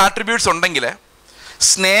കമ്മ്യൂണിക്കബിൾ ആട്രിബ്യൂട്ട്സ് ഉണ്ടെങ്കിൽ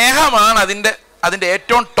സ്നേഹമാണ് അതിൻ്റെ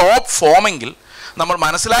ഏറ്റവും ടോപ്പ് ഫോമെങ്കിൽ നമ്മൾ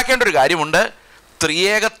മനസ്സിലാക്കേണ്ട ഒരു കാര്യമുണ്ട്,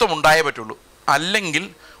 ത്രിയേകത്വം ഉണ്ടായേ പറ്റുള്ളൂ. അല്ലെങ്കിൽ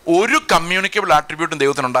ഒരു കമ്മ്യൂണിക്കബിൾ ആട്രിബ്യൂട്ടും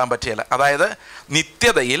ദൈവത്തിന് ഉണ്ടാകാൻ പറ്റില്ല. അതായത്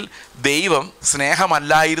നിത്യതയിൽ ദൈവം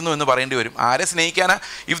സ്നേഹമല്ലായിരുന്നു എന്ന് പറയേണ്ടി വരും. ആരെ സ്നേഹിക്കാനാ?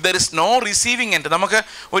 If there is no receiving end. നമുക്ക്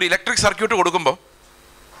ഒരു ഇലക്ട്രിക് സർക്യൂട്ട് കൊടുക്കുമ്പോൾ,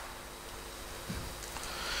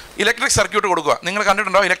 ഇലക്ട്രിക് സർക്യൂട്ട് കൊടുക്കുക, നിങ്ങൾ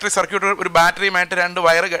കണ്ടിട്ടുണ്ടോ? ഇലക്ട്രിക് സർക്യൂട്ട് ഒരു ബാറ്ററിയുമായിട്ട് 2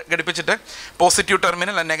 wire ഘടിപ്പിച്ചിട്ട് positive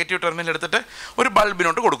terminal negative terminal എടുത്തിട്ട് ഒരു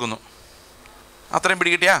ബൾബിനോട്ട് കൊടുക്കുന്നു. അത്രയും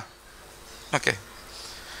പിടികിട്ടിയാ? ഓക്കെ.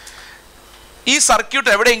 ഈ സർക്യൂട്ട്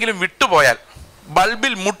എവിടെയെങ്കിലും വിട്ടുപോയാൽ,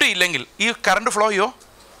 ബൾബിൽ മുട്ടിയില്ലെങ്കിൽ ഈ കറണ്ട് ഫ്ലോ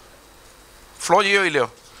ചെയ്യോ ഇല്ലയോ?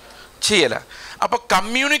 ചെയ്യല. അപ്പോൾ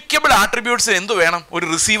കമ്മ്യൂണിക്കബിൾ ആട്രിബ്യൂട്ട്സ് എന്ത് വേണം? ഒരു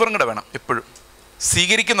റിസീവറും കൂടെ വേണം, എപ്പോഴും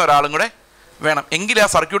സ്വീകരിക്കുന്ന ഒരാളും കൂടെ വേണം, എങ്കിലേ ആ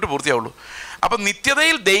സർക്യൂട്ട് പൂർത്തിയാവുള്ളൂ. അപ്പം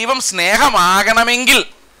നിത്യതയിൽ ദൈവം സ്നേഹമാകണമെങ്കിൽ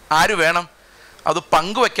ആര് വേണം? അത്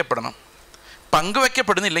പങ്കുവയ്ക്കപ്പെടണം.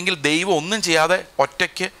 പങ്കുവയ്ക്കപ്പെടുന്നില്ലെങ്കിൽ ദൈവം ഒന്നും ചെയ്യാതെ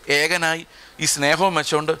ഒറ്റയ്ക്ക് ഏകനായി ഈ സ്നേഹവും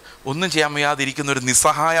വെച്ചുകൊണ്ട് ഒന്നും ചെയ്യാൻ വയ്യാതിരിക്കുന്ന ഒരു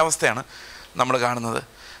നിസ്സഹായാവസ്ഥയാണ് നമ്മൾ കാണുന്നത്.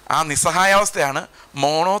 ആ നിസ്സഹായാവസ്ഥയാണ്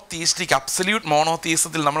മോണോതീസ്റ്റിക്, അബ്സല്യൂട്ട്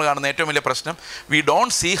മോണോതീസത്തിൽ നമ്മൾ കാണുന്ന ഏറ്റവും വലിയ പ്രശ്നം. We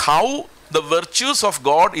don't see how the virtues of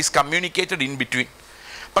God is communicated in between.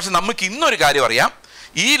 പക്ഷെ നമുക്ക് ഇന്നൊരു കാര്യം അറിയാം,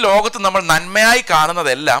 ഈ ലോകത്ത് നമ്മൾ നന്മയായി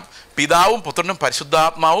കാണുന്നതെല്ലാം പിതാവും പുത്രനും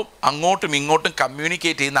പരിശുദ്ധാത്മാവും അങ്ങോട്ടും ഇങ്ങോട്ടും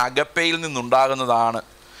കമ്മ്യൂണിക്കേറ്റ് ചെയ്യുന്ന അഗപ്പയിൽ നിന്നുണ്ടാകുന്നതാണ്.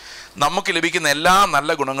 നമുക്ക് ലഭിക്കുന്ന എല്ലാ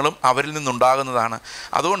നല്ല ഗുണങ്ങളും അവരിൽ നിന്നുണ്ടാകുന്നതാണ്.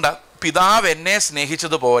 അതുകൊണ്ട് പിതാവ് എന്നെ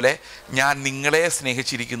സ്നേഹിച്ചതുപോലെ ഞാൻ നിങ്ങളെ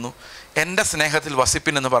സ്നേഹിച്ചിരിക്കുന്നു, എൻ്റെ സ്നേഹത്തിൽ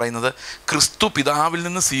വസിപ്പിൻ എന്ന് പറയുന്നത് ക്രിസ്തു പിതാവിൽ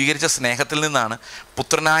നിന്ന് സ്വീകരിച്ച സ്നേഹത്തിൽ നിന്നാണ്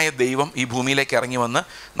പുത്രനായ ദൈവം ഈ ഭൂമിയിലേക്ക് ഇറങ്ങി വന്ന്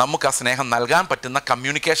നമുക്ക് ആ സ്നേഹം നൽകാൻ പറ്റുന്ന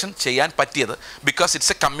കമ്മ്യൂണിക്കേഷൻ ചെയ്യാൻ പറ്റിയത്. Because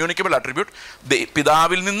it's A communicable attribute.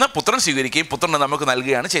 പിതാവിൽ നിന്ന് പുത്രൻ സ്വീകരിക്കുകയും പുത്രൻ നമുക്ക്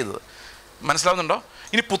നൽകുകയാണ് ചെയ്തത്. മനസ്സിലാവുന്നുണ്ടോ?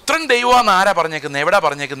 ഇനി പുത്രൻ ദൈവമാണെന്ന് ആരാ പറഞ്ഞേക്കുന്നത്? എവിടെയാണ്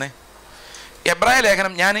പറഞ്ഞേക്കുന്നത്? എബ്രായ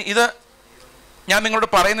ലേഖനം. ഞാൻ നിങ്ങളോട്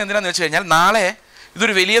പറയുന്നത് എന്തിനാന്ന് വെച്ച് കഴിഞ്ഞാൽ, നാളെ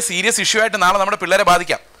ഇതൊരു വലിയ സീരിയസ് ഇഷ്യൂ ആയിട്ട് നാളെ നമ്മുടെ പിള്ളേരെ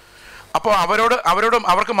ബാധിക്കാം. അപ്പോൾ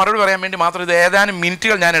അവർക്ക് മറുപടി പറയാൻ വേണ്ടി മാത്രം ഇത് ഏതാനും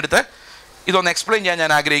മിനിറ്റുകൾ ഞാൻ എടുത്ത് ഇതൊന്ന് എക്സ്പ്ലെയിൻ ചെയ്യാൻ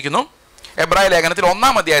ഞാൻ ആഗ്രഹിക്കുന്നു. എബ്രായ ലേഖനത്തിൽ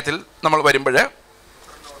 1-ാം അധ്യായത്തിൽ നമ്മൾ വരുമ്പോൾ,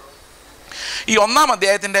 ഈ 1-ാം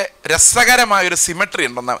അധ്യായത്തിൻ്റെ രസകരമായൊരു സിമെട്രി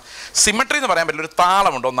ഉണ്ടെന്ന്, സിമെട്രി എന്ന് പറയാൻ പറ്റില്ല, ഒരു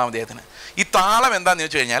താളമുണ്ട് 1-ാം അധ്യായത്തിന്. ഈ താളം എന്താണെന്ന്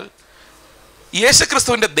ചോദിച്ചു കഴിഞ്ഞാൽ,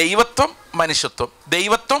 യേശുക്രിസ്തുവിൻ്റെ ദൈവത്വം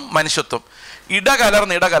മനുഷ്യത്വം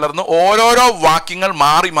ഇടകലർന്ന് ഓരോരോ വാക്യങ്ങൾ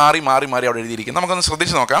മാറി അവിടെ എഴുതിയിരിക്കും. നമുക്കൊന്ന്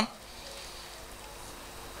ശ്രദ്ധിച്ച് നോക്കാം.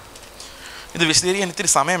 ഇത് വിശദീകരിക്കാൻ ഇത്തിരി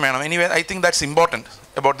സമയം വേണം. Anyway I think that's important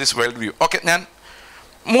about this world view. Okay, ഞാൻ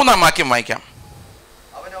 3-ാം വാക്യം വായിക്കാം.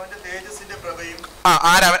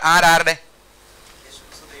 ആരുടെ?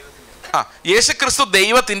 യേശുക്രിസ്തു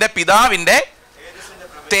ദൈവത്തിൻ്റെ പിതാവിൻ്റെ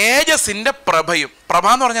തേജസ്സിൻ്റെ പ്രഭയും. പ്രഭ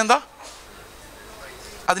എന്ന് പറഞ്ഞാൽ എന്താ?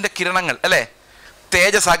 അതിൻ്റെ കിരണങ്ങൾ അല്ലേ?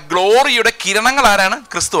 തേജസ്, ആ ഗ്ലോറിയുടെ കിരണങ്ങൾ ആരാണ്?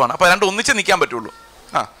 ക്രിസ്തുവാണ്. അപ്പോൾ രണ്ടും ഒന്നിച്ച് നിൽക്കാൻ പറ്റുള്ളൂ.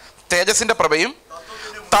 തേജസ്സിൻ്റെ പ്രഭയും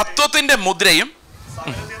തത്വത്തിൻ്റെ മുദ്രയും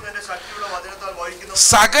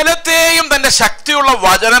സകലത്തെയും തൻ്റെ ശക്തിയുള്ള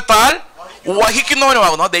വചനത്താൽ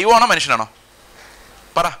വഹിക്കുന്നവനുമാകുന്നു. ദൈവമാണോ മനുഷ്യനാണോ?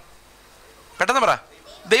 പറ, പെട്ടെന്ന് പറ.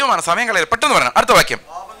 ദൈവമാണ്. സമയം കളയരുത്, പെട്ടെന്ന് പറയണം. അടുത്ത വാക്യം.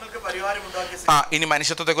 ഇനി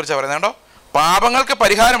മനുഷ്യത്വത്തെ കുറിച്ച് പറയുന്നുണ്ടോ? പാപങ്ങൾക്ക്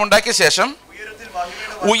പരിഹാരം ഉണ്ടാക്കിയ ശേഷം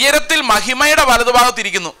ഉയരത്തിൽ മഹിമയുടെ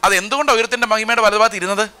വലതുഭാഗത്തിരിക്കുന്നു. അത് എന്തുകൊണ്ടാണ് ഉയരത്തിന്റെ മഹിമയുടെ വലതുഭാഗത്ത്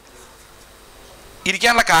ഇരുന്നത്?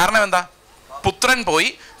 ഇരിക്കാനുള്ള കാരണം എന്താ? പുത്രൻ പോയി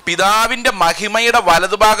പിതാവിന്റെ മഹിമയുടെ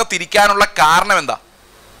വലതുഭാഗത്തിരിക്കാനുള്ള കാരണം എന്താ?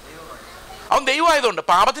 അവൻ ദൈവമായതുകൊണ്ട്,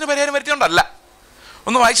 പാപത്തിന് പരിഹാരം വരുത്തിയോണ്ടല്ല.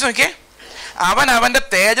 ഒന്ന് വായിച്ചു നോക്കിയേ. അവന്റെ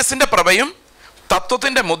തേജസ്സിന്റെ പ്രഭയും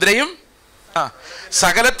തത്വത്തിന്റെ മുദ്രയും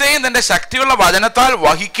സകലത്തെയും തന്റെ ശക്തിയുള്ള വചനത്താൽ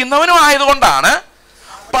വഹിക്കുന്നവനും ആയതുകൊണ്ടാണ്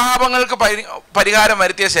പാപങ്ങൾക്ക് പരിഹാരം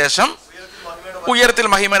വരുത്തിയ ശേഷം ഉയരത്തിൽ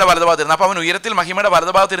മഹിമയുടെ വലതുഭാഗത്തിരുന്നത്. അപ്പൊ അവൻ ഉയരത്തിൽ മഹിമയുടെ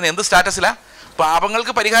വലതുഭാഗത്തിരുന്ന് എന്ത് സ്റ്റാറ്റസിലാ?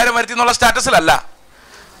 പാപങ്ങൾക്ക് പരിഹാരം വരുത്തി എന്നുള്ള സ്റ്റാറ്റസിലല്ല,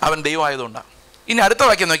 അവൻ ദൈവമായതുകൊണ്ടാണ്. ഇനി അടുത്ത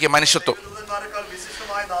വാക്യം നോക്കിയ മനുഷ്യത്വം.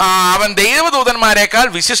 അവൻ ദൈവദൂതന്മാരെക്കാൾ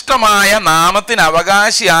വിശിഷ്ടമായ നാമത്തിന്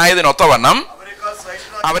അവകാശിയായതിനൊത്തവണ്ണം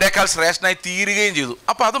അവരെക്കാൾ ശ്രേഷ്ഠനായി തീരുകയും ചെയ്തു.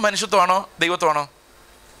 അപ്പൊ അത് മനുഷ്യത്വമാണോ ദൈവത്വമാണോ?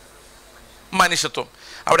 മനുഷ്യത്വം.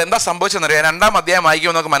 അവിടെ എന്താ സംഭവിച്ചെന്നറിയാം? 2-ാം അധ്യായം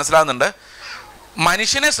വായിക്കുമ്പോൾ നമുക്ക് മനസ്സിലാകുന്നുണ്ട്.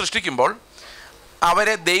 മനുഷ്യനെ സൃഷ്ടിക്കുമ്പോൾ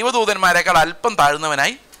അവരെ ദൈവദൂതന്മാരെക്കാൾ അല്പം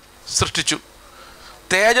താഴ്ന്നവനായി സൃഷ്ടിച്ചു.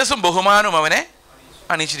 തേജസ്സും ബഹുമാനവും അവനെ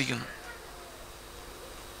അണിയിച്ചിരിക്കുന്നു.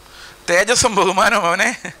 തേജസ്സും ബഹുമാനവും അവനെ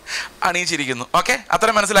അണിയിച്ചിരിക്കുന്നു. ഓക്കെ,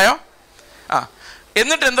 അത്ര മനസ്സിലായോ?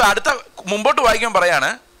 എന്നിട്ട് എന്തോ അടുത്ത മുമ്പോട്ട് വായിക്കുമ്പോൾ പറയാണ്,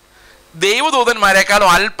 ദൈവദൂതന്മാരെക്കാളും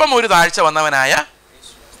അല്പം ഒരു താഴ്ച വന്നവനായ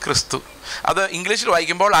ക്രിസ്തു. അത് ഇംഗ്ലീഷിൽ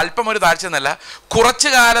വായിക്കുമ്പോൾ അല്പം ഒരു താഴ്ച എന്നല്ല, കുറച്ചു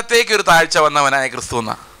കാലത്തേക്ക് ഒരു താഴ്ച വന്നവനായ ക്രിസ്തു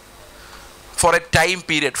എന്നാ. Four A time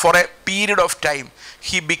period, four A period of time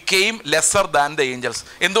he became lesser than the Angeles.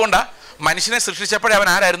 എന്തുകൊണ്ടാണ്? മനുഷ്യനെ സൃഷ്ടിച്ചപ്പോഴേ അവൻ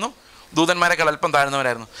ആരായിരുന്നു? ദൂതന്മാരെക്കാൾ അല്പം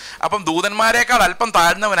താഴ്ന്നവനായിരുന്നു. അപ്പം ദൂതന്മാരെക്കാൾ അല്പം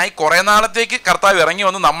താഴ്ന്നവനായി കുറേ നാളത്തേക്ക് കർത്താവ് ഇറങ്ങി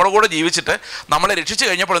വന്ന് നമ്മുടെ കൂടെ ജീവിച്ചിട്ട് നമ്മളെ രക്ഷിച്ചു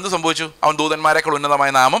കഴിഞ്ഞപ്പോൾ എന്ത് സംഭവിച്ചു? അവൻ ദൂതന്മാരെക്കാൾ ഉന്നതമായ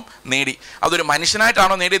നാമം നേടി. അതൊരു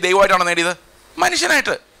മനുഷ്യനായിട്ടാണോ നേടിയത്? ദൈവമായിട്ടാണോ നേടിയത്?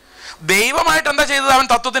 മനുഷ്യനായിട്ട്. ദൈവമായിട്ട് എന്താ ചെയ്തത്? അവൻ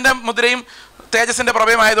തത്വത്തിൻ്റെ മുദ്രയും തേജസ്സിൻ്റെ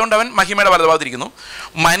പ്രഭയമായതുകൊണ്ട് അവൻ മഹിമയുടെ വലതുഭാഗത്തിരിക്കുന്നു.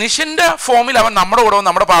 മനുഷ്യൻ്റെ ഫോമിൽ അവൻ നമ്മുടെ കൂടെ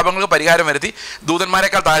നമ്മുടെ പാപങ്ങൾക്ക് പരിഹാരം വരുത്തി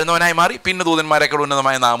ദൂതന്മാരെക്കാൾ താഴ്ന്നവനായി മാറി. പിന്നെ ദൂതന്മാരെക്കാൾ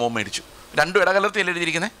ഉന്നതമായ നാമവും മേടിച്ചു. രണ്ടും ഇടകലർത്തി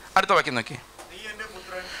എഴുതിയിരിക്കുന്നത്. അടുത്ത വാക്യം നോക്കി.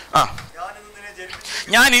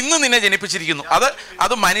 ഞാൻ ഇന്ന് നിന്നെ ജനിപ്പിച്ചിരിക്കുന്നു.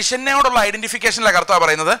 അത് മനുഷ്യനോടുള്ള ഐഡന്റിഫിക്കേഷനിലാണ് കർത്താവ്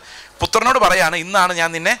പറയുന്നത്. പുത്രനോട് പറയാണ്, ഇന്നാണ് ഞാൻ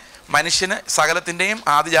നിന്നെ മനുഷ്യന് സകലത്തിൻ്റെയും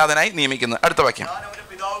ആദിജാതനായി നിയമിക്കുന്നത്. അടുത്ത വാക്യം.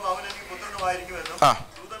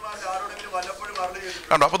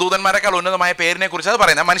 കണ്ടോ? അപ്പൊ ദൂതന്മാരെക്കാൾ ഉന്നതമായ പേരിനെ കുറിച്ച് അത്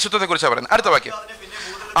പറയുന്നത്, മനുഷ്യത്വത്തെ കുറിച്ചാണ് പറയുന്നത്. അടുത്ത വാക്യം.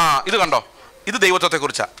 ഇത് കണ്ടോ? ഇത് ദൈവത്വത്തെ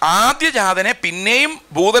കുറിച്ചാണ്. ആദ്യജാതനെ പിന്നെയും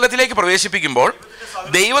ഭൂതലത്തിലേക്ക് പ്രവേശിപ്പിക്കുമ്പോൾ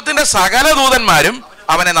ദൈവത്തിന്റെ സകല ദൂതന്മാരും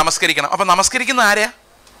അവനെ നമസ്കരിക്കണം. അപ്പൊ നമസ്കരിക്കുന്ന ആരെയാ?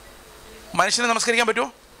 മനുഷ്യനെ നമസ്കരിക്കാൻ പറ്റുമോ?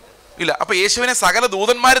 ഇല്ല. അപ്പൊ യേശുവിനെ സകല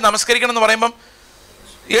ദൂതന്മാർ നമസ്കരിക്കണം എന്ന് പറയുമ്പം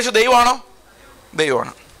യേശു ദൈവമാണോ?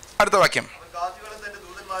 ദൈവമാണ്. അടുത്ത വാക്യം.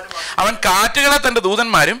 അവൻ കാറ്റുകളെ തന്റെ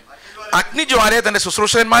ദൂതന്മാരും അഗ്നിജ്വാലയെ തന്റെ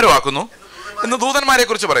ശുശ്രൂഷകന്മാരും ആക്കുന്നു എന്ന് ദൂതന്മാരെ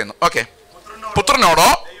കുറിച്ച് പറയുന്നു. ഓക്കെ. പുത്രനോടോ?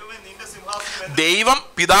 ദൈവം,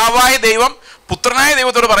 പിതാവായ ദൈവം പുത്രനായ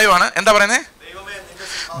ദൈവത്തോട് പറയുവാണ്. എന്താ പറയുന്നത്?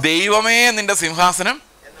 ദൈവമേ നിന്റെ സിംഹാസനം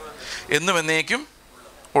എന്നും എന്നേക്കും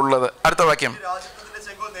ഉള്ളത്. അടുത്ത വാക്യം.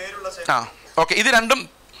 ഓക്കെ. ഇത് രണ്ടും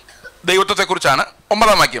ദൈവത്വത്തെ കുറിച്ചാണ്.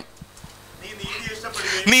 9-ാം വാക്യം.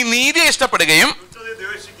 നീ നീതിയെ ഇഷ്ടപ്പെടുകയും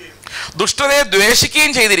ദുഷ്ടതയെ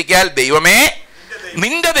ദ്വേഷിക്കുകയും ചെയ്തിരിക്കാൻ ദൈവമേ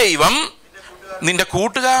നിന്റെ ദൈവം നിന്റെ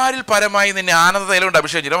കൂട്ടുകാരിൽ പരമായി നിന്നെ ആനന്ദ തൈലം കൊണ്ട്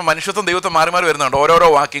അഭിഷേകം ചെയ്യും. അപ്പോൾ മനുഷ്യത്വം ദൈവത്വം മാറി മാറി വരുന്നുണ്ട് ഓരോരോ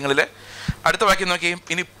വാക്യങ്ങളിൽ. അടുത്ത വാക്യം നോക്കിയും.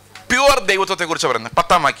 ഇനി പ്യുവർ ദൈവത്വത്തെ കുറിച്ച് പറയുന്നത്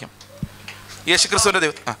 10-ാം വാക്യം. യേശുക്രിസ്തുവിന്റെ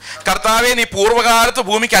ദൈവം. കർത്താവെ, നീ പൂർവ്വകാലത്ത്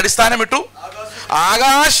ഭൂമിക്ക് അടിസ്ഥാനമിട്ടു,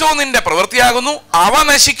 ആകാശവും നിന്റെ പ്രവൃത്തിയാകുന്നു, അവ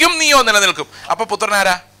നശിക്കും, നീയോ നിലനിൽക്കും. അപ്പൊ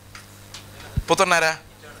പുത്രനാരാ?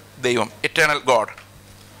 ദൈവം, എറ്റേണൽ ഗോഡ്.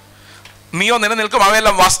 നീയോ നിലനിൽക്കും,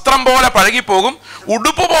 അവയെല്ലാം വസ്ത്രം പോലെ പഴകിപ്പോകും,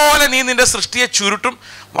 ഉടുപ്പ് പോലെ നീ നിന്റെ സൃഷ്ടിയെ ചുരുട്ടും,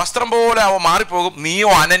 വസ്ത്രം പോലെ അവ മാറിപ്പോകും, നീയോ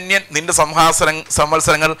അനന്യൻ, നിന്റെ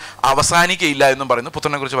സംവത്സരങ്ങൾ അവസാനിക്കയില്ല എന്നും പറയുന്നു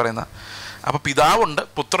പുത്രനെ കുറിച്ച് പറയുന്ന. അപ്പോൾ പിതാവുണ്ട്,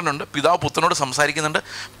 പുത്രനുണ്ട്. പിതാവ് പുത്രനോട് സംസാരിക്കുന്നുണ്ട്,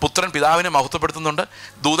 പുത്രൻ പിതാവിനെ മഹത്വപ്പെടുത്തുന്നുണ്ട്.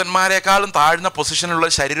 ദൂതന്മാരെക്കാളും താഴ്ന്ന പൊസിഷനിലുള്ള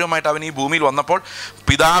ശരീരവുമായിട്ട് അവൻ ഈ ഭൂമിയിൽ വന്നപ്പോൾ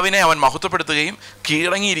പിതാവിനെ അവൻ മഹത്വപ്പെടുത്തുകയും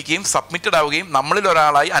കീഴടങ്ങിയിരിക്കുകയും സബ്മിറ്റഡ് ആവുകയും നമ്മളിൽ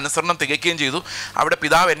ഒരാളായി അനുസരണം തികയ്ക്കുകയും ചെയ്തു. അവിടെ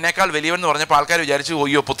പിതാവ് എന്നേക്കാൾ വലിയവൻ എന്ന് പറഞ്ഞപ്പോൾ ആൾക്കാർ വിചാരിച്ചു,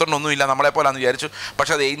 അയ്യോ പുത്രനൊന്നുമില്ല നമ്മളെപ്പോലാന്ന് വിചാരിച്ചു.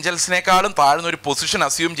 പക്ഷേ അത് ഏഞ്ചൽസിനേക്കാളും താഴ്ന്ന ഒരു പൊസിഷൻ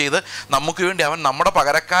അസ്യൂം ചെയ്ത് നമുക്ക് വേണ്ടി അവൻ നമ്മുടെ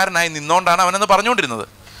പകരക്കാരനായി നിന്നുകൊണ്ടാണ് അവനെന്ന് പറഞ്ഞുകൊണ്ടിരുന്നത്.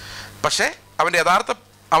 പക്ഷേ അവൻ്റെ യഥാർത്ഥ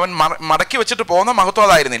അവൻ മടക്കി വെച്ചിട്ട് പോകുന്ന മഹത്വം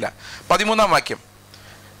അതായിരുന്നില്ല. 13-ാം വാക്യം.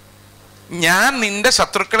 ഞാൻ നിന്റെ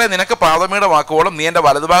ശത്രുക്കളെ നിനക്ക് പാദമീടെ വാക്കുവോളം നീ എൻ്റെ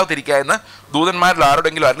വലതുഭാഗത്തിരിക്കുക എന്ന് ദൂതന്മാരിൽ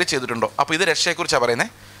ആരോടെങ്കിലും അരുളി ചെയ്തിട്ടുണ്ടോ? അപ്പോൾ ഇത് രക്ഷയെക്കുറിച്ചാണ്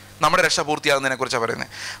പറയുന്നത്, നമ്മുടെ രക്ഷ പൂർത്തിയാകുന്നതിനെക്കുറിച്ചാണ്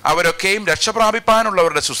പറയുന്നത്. അവരൊക്കെയും രക്ഷ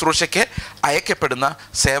പ്രാപിപ്പാനുള്ളവരുടെ ശുശ്രൂഷയ്ക്ക് അയക്കപ്പെടുന്ന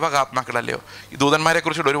സേവകാത്മാക്കളല്ലയോ? ഈ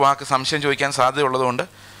ദൂതന്മാരെക്കുറിച്ചുള്ള ഒരു വാക്ക് സംശയം ചോദിക്കാൻ സാധ്യതയുള്ളതുകൊണ്ട്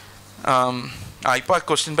ഇപ്പോൾ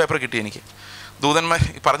ക്വസ്റ്റ്യൻ പേപ്പർ കിട്ടി എനിക്ക്. ദൂതന്മാർ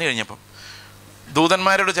പറഞ്ഞു കഴിഞ്ഞപ്പം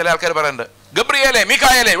ദൂതന്മാരോട് ചില ആൾക്കാർ പറയാറുണ്ട്, ഗബ്രിയേലേ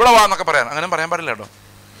മീഖായേലേ ഇവിടെ വാ എന്നൊക്കെ പറയാൻ. അങ്ങനെ പറയാൻ പാടില്ല കേട്ടോ.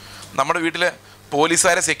 നമ്മുടെ വീട്ടിൽ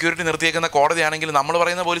പോലീസുകാരെ സെക്യൂരിറ്റി നിർത്തിയേക്കുന്ന കോടതിയാണെങ്കിൽ നമ്മൾ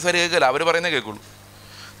പറയുന്ന പോലീസുകാർ കേൾക്കില്ല, അവർ പറയുന്നത് കേൾക്കുള്ളൂ.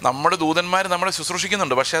 നമ്മുടെ ദൂതന്മാർ നമ്മളെ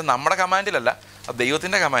ശുശ്രൂഷിക്കുന്നുണ്ട്, പക്ഷേ അത് നമ്മുടെ കമാൻഡിലല്ല, അത്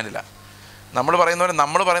ദൈവത്തിൻ്റെ കമാൻഡിലാണ്. നമ്മൾ പറയുന്നവരെ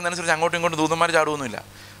നമ്മൾ പറയുന്നതനുസരിച്ച് അങ്ങോട്ടും ഇങ്ങോട്ടും ദൂതന്മാർ ചാടുകയൊന്നുമില്ല.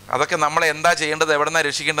 അതൊക്കെ നമ്മളെ എന്താ ചെയ്യേണ്ടത്, എവിടെ നിന്നാണ്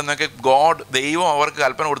രക്ഷിക്കേണ്ടതെന്നൊക്കെ ദൈവം അവർക്ക്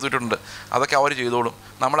കൽപ്പന കൊടുത്തിട്ടുണ്ട്. അതൊക്കെ അവർ ചെയ്തോളും.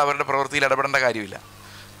 നമ്മൾ അവരുടെ പ്രവൃത്തിയിൽ ഇടപെടേണ്ട കാര്യമില്ല.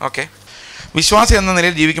 ഓക്കെ. വിശ്വാസി എന്ന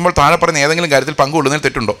നിലയിൽ ജീവിക്കുമ്പോൾ താഴെ പറയുന്ന ഏതെങ്കിലും കാര്യത്തിൽ പങ്കുകൊള്ളുന്നതിൽ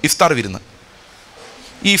തെറ്റുണ്ടോ? ഇഫ്താർ വിരുന്ന്.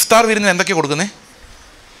 ഈ ഇഫ്താർ വിരുന്നിന് എന്തൊക്കെയാണ് കൊടുക്കുന്നത്?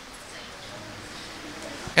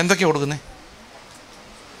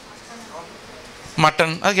 മട്ടൺ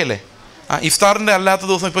അതൊക്കെയല്ലേ? ഇഫ്താറിൻ്റെ അല്ലാത്ത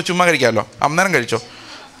ദിവസം ഇപ്പോൾ ചുമ്മാ കഴിക്കാമല്ലോ, അന്നേരം കഴിച്ചോ,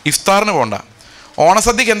 ഇഫ്താറിന് പോകണ്ട.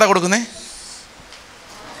 ഓണസദ്യക്ക് എന്താ കൊടുക്കുന്നത്?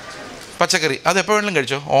 പച്ചക്കറി. അത് എപ്പോൾ വേണമെങ്കിലും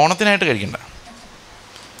കഴിച്ചോ, ഓണത്തിനായിട്ട് കഴിക്കണ്ട.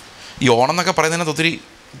 ഈ ഓണം എന്നൊക്കെ പറയുന്നതിനകത്ത് ഒത്തിരി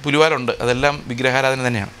പുലുവാലുണ്ട്, അതെല്ലാം വിഗ്രഹാരാധന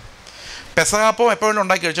തന്നെയാണ്. പെസഹാപ്പം എപ്പോഴും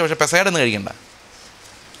ഉണ്ടാക്കി കഴിച്ചോ, പക്ഷേ പെസയുടെ ഒന്നും കഴിക്കണ്ട,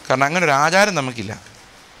 കാരണം അങ്ങനെ ഒരു ആചാരം നമുക്കില്ല.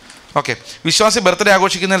 ഓക്കെ. വിശ്വാസി ബർത്ത്ഡേ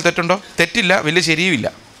ആഘോഷിക്കുന്നതിൽ തെറ്റുണ്ടോ? തെറ്റില്ല, വലിയ ശരിയുമില്ല,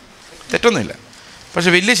 തെറ്റൊന്നുമില്ല,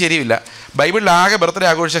 പക്ഷെ വലിയ ശരിയുമില്ല. ബൈബിളിൽ ആകെ ബർത്ത്ഡേ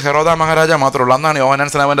ആഘോഷിച്ച ഹെറോദ മഹാരാജ മാത്രമേ ഉള്ളൂ. അന്നാണ് യോഹന്നാൻ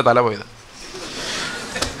സ്നാപകൻ്റെ തല പോയത്.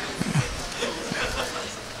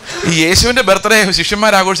 ഈ യേശുവിൻ്റെ ബർത്ത്ഡേ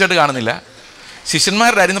ശിഷ്യന്മാർ ആഘോഷിച്ചായിട്ട് കാണുന്നില്ല.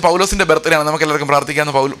 ശിഷ്യന്മാരുടെ ആയിരുന്നു പൗലോസിൻ്റെ ബർത്ത്ഡേ ആണ് നമുക്ക് എല്ലാവർക്കും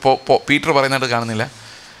പ്രാർത്ഥിക്കാമെന്ന് പീറ്റർ പറയുന്നതായിട്ട് കാണുന്നില്ല.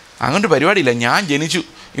 അങ്ങോട്ട് പരിപാടിയില്ല. ഞാൻ ജനിച്ചു.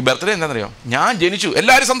 ഈ ബർത്ത്ഡേ എന്താണെന്നറിയോ? ഞാൻ ജനിച്ചു,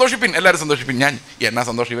 എല്ലാവരും സന്തോഷിപ്പിൻ, എല്ലാവരും സന്തോഷിപ്പിൻ. ഞാൻ എന്നാ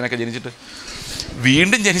സന്തോഷം, ഇവനൊക്കെ ജനിച്ചിട്ട്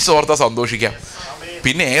വീണ്ടും ജനിച്ച് ഓർത്താൽ സന്തോഷിക്കാം.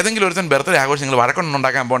 പിന്നെ ഏതെങ്കിലും ഒരുത്തൻ ബർത്ത്ഡേ ആഘോഷം നിങ്ങൾ വഴക്കൊന്നും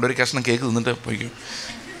ഉണ്ടാക്കാൻ പോകേണ്ട, ഒരു കഷ്ണം കേക്ക് തിന്നിട്ട് പോയിക്കും.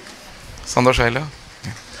 സന്തോഷമായല്ലോ.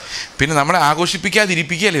 പിന്നെ നമ്മളെ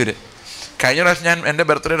ആഘോഷിപ്പിക്കാതിരിപ്പിക്കുകയല്ലേ ഇവർ. കഴിഞ്ഞ പ്രാവശ്യം ഞാൻ എൻ്റെ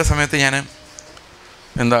ബർത്ത്ഡേയുടെ സമയത്ത് ഞാൻ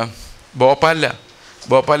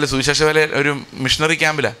ഭോപ്പാലിൽ സുവിശേഷവേല ഒരു മിഷണറി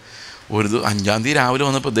ക്യാമ്പിലാണ്. ഒരു 5-ാം തീയതി രാവിലെ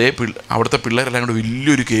വന്നപ്പോൾ അവിടുത്തെ പിള്ളേരെല്ലാം കൂടെ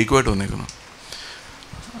വലിയൊരു കേക്കുമായിട്ട് വന്നേക്കുന്നു.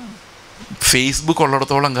 ഫേസ്ബുക്ക്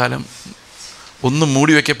ഉള്ളിടത്തോളം കാലം ഒന്നും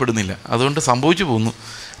മൂടി വയ്ക്കപ്പെടുന്നില്ല, അതുകൊണ്ട് സംഭവിച്ചു പോകുന്നു.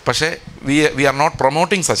 പക്ഷേ V are not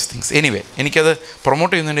promoting such things. Anyway, എനിക്കത്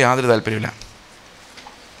പ്രൊമോട്ട് ചെയ്യുന്നതിൻ്റെ യാതൊരു താല്പര്യമില്ല.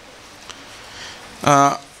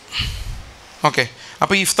 ഓക്കെ,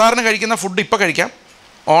 അപ്പോൾ ഇഫ്താറിന് കഴിക്കുന്ന ഫുഡ് ഇപ്പോൾ കഴിക്കാം,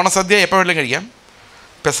 ഓണസദ്യ എപ്പോൾ വേണമെങ്കിലും കഴിക്കാം,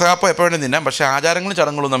 പെസഹാപ്പം എപ്പോൾ വേണമെങ്കിലും തിന്നാം. പക്ഷേ ആചാരങ്ങളും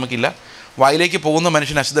ചടങ്ങുകളും നമുക്കില്ല. വായിലേക്ക് പോകുന്ന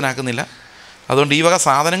മനുഷ്യനെ അശുദ്ധനാക്കുന്നില്ല. അതുകൊണ്ട് ഈ വക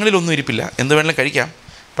സാധനങ്ങളിലൊന്നും ഇരിപ്പില്ല. എന്ത് വേണമെങ്കിലും കഴിക്കാം.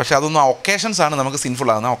 പക്ഷേ അതൊന്നും ആ ഒക്കേഷൻസാണ് നമുക്ക് സിൻഫുൾ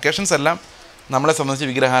ആകുന്നത്. ആ ഒക്കേഷൻസ് എല്ലാം നമ്മളെ സംബന്ധിച്ച്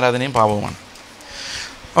വിഗ്രഹാരാധനയും പാപവുമാണ്.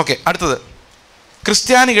 ഓക്കെ, അടുത്തത്,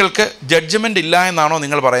 ക്രിസ്ത്യാനികൾക്ക് ജഡ്ജ്മെൻ്റ് ഇല്ല എന്നാണോ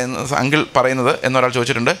നിങ്ങൾ പറയുന്നത് എന്നൊരാൾ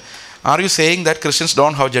ചോദിച്ചിട്ടുണ്ട്. Are you saying that Christians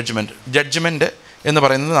don't have judgement? Judgement എന്ന്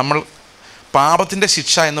പറയുന്നത് നമ്മൾ പാപത്തിൻ്റെ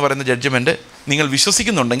ശിക്ഷ എന്ന് പറയുന്ന ജഡ്ജ്മെൻറ്റ് നിങ്ങൾ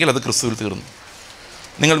വിശ്വസിക്കുന്നുണ്ടെങ്കിൽ അത് ക്രിസ്തുവിൽ തീർന്നു.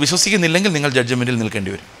 നിങ്ങൾ വിശ്വസിക്കുന്നില്ലെങ്കിൽ നിങ്ങൾ ജഡ്ജ്മെൻറ്റിൽ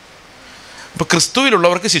നിൽക്കേണ്ടി വരും. ഇപ്പോൾ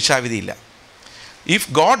ക്രിസ്തുവിലുള്ളവർക്ക് ശിക്ഷാവിധിയില്ല. If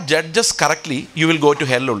God judges correctly you will go to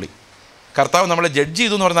hell only. കർത്താവ് നമ്മളെ ജഡ്ജ്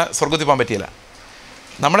ചെയ്തു എന്ന് പറഞ്ഞാൽ സ്വർഗ്ഗത്തിൽ പോകാൻ പറ്റിയില്ല.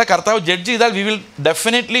 നമ്മളെ കർത്താവ് ജഡ്ജ് ചെയ്താൽ we will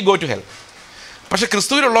definitely go to hell. പക്ഷേ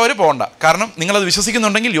ക്രിസ്തുവിലുള്ളവർ പോകണ്ട. കാരണം നിങ്ങളത്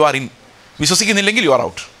വിശ്വസിക്കുന്നുണ്ടെങ്കിൽ you are in, വിശ്വസിക്കുന്നില്ലെങ്കിൽ you are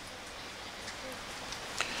out.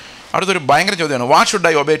 അടുത്തൊരു ഭയങ്കര ചോദ്യമാണ്, what should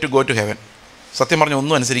I obey to go to heaven? സത്യം പറഞ്ഞാൽ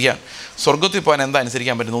ഒന്നും അനുസരിക്കാൻ, സ്വർഗ്ഗത്തിൽ പോകാൻ എന്താ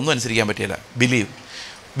അനുസരിക്കാൻ പറ്റുന്നത്? ഒന്നും അനുസരിക്കാൻ പറ്റില്ല. ബിലീവ്,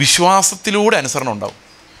 വിശ്വാസത്തിലൂടെ അനുസരണം ഉണ്ടാവും.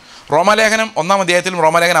 റോമാലേഖനം 1-ാം അധ്യായത്തിലും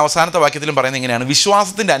റോമാലേഖനം അവസാനത്തെ വാക്യത്തിലും പറയുന്നത് ഇങ്ങനെയാണ്,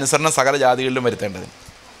 വിശ്വാസത്തിൻ്റെ അനുസരണം സകല ജാതികളിലും വരുത്തേണ്ടതിന്.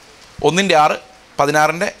 1:6,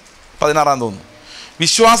 16 തോന്നുന്നു.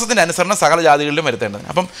 വിശ്വാസത്തിൻ്റെ അനുസരണം സകല ജാതികളിലും വരുത്തേണ്ടതിന്.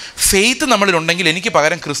 അപ്പം ഫെയ്ത്ത് നമ്മളിലുണ്ടെങ്കിൽ എനിക്ക്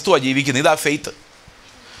പകരം ക്രിസ്തുവാണ് ജീവിക്കുന്നത്. ഇതാ ഫെയ്ത്ത്.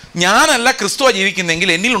 ഞാനല്ല ക്രിസ്തുവാണ് ജീവിക്കുന്നതെങ്കിൽ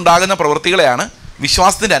എന്നിലുണ്ടാകുന്ന പ്രവൃത്തികളെയാണ്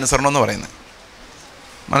വിശ്വാസത്തിൻ്റെ അനുസരണം എന്ന് പറയുന്നത്.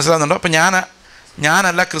 മനസ്സിലാകുന്നുണ്ടോ? അപ്പം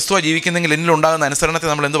ഞാനല്ല ക്രിസ്തുവാണ് ജീവിക്കുന്നതെങ്കിൽ എന്നിലുണ്ടാകുന്ന അനുസരണത്തെ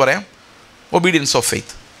നമ്മൾ എന്ത് പറയാം? Obedience of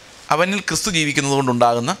faith. അവനിൽ ക്രിസ്തു ജീവിക്കുന്നത്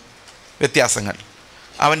കൊണ്ടുണ്ടാകുന്ന വ്യത്യാസങ്ങൾ,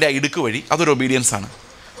 അവൻ്റെ ആ ഇടുക്ക് വഴി, അതൊരു ഒബീഡിയൻസാണ്.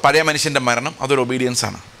 പഴയ മനുഷ്യൻ്റെ മരണം അതൊരു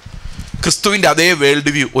ഒബീഡിയൻസാണ്. ക്രിസ്തുവിൻ്റെ അതേ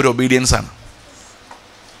വേൾഡ് വ്യൂ ഒരു ഒബീഡിയൻസാണ്.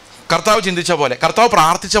 കർത്താവ് ചിന്തിച്ച പോലെ, കർത്താവ്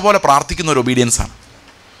പ്രാർത്ഥിച്ച പോലെ പ്രാർത്ഥിക്കുന്ന ഒരു ഒബീഡിയൻസാണ്.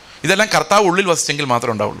 ഇതെല്ലാം കർത്താവ് ഉള്ളിൽ വസിച്ചെങ്കിൽ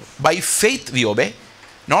മാത്രമേ ഉണ്ടാവുള്ളൂ. By faith V obey,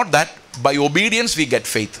 not that by obedience we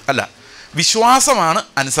get faith. അല്ല, വിശ്വാസമാണ്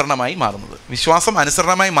അനുസരണമായി മാറുന്നത്. വിശ്വാസം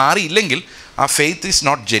അനുസരണമായി മാറിയില്ലെങ്കിൽ ആ ഫെയ്ത്ത് ഈസ്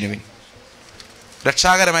നോട്ട് ജെനുവിൻ.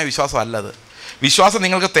 രക്ഷാകരമായ വിശ്വാസം അല്ലത്. വിശ്വാസം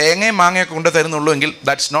നിങ്ങൾക്ക് തേങ്ങയും മാങ്ങയൊക്കെ കൊണ്ട് തരുന്നുള്ളൂ എങ്കിൽ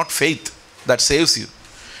that's not faith, that saves U.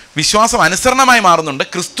 വിശ്വാസം അനുസരണമായി മാറുന്നുണ്ട്.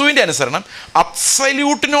 ക്രിസ്തുവിൻ്റെ അനുസരണം,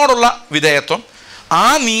 അബ്സല്യൂട്ടിനോടുള്ള വിധേയത്വം, ആ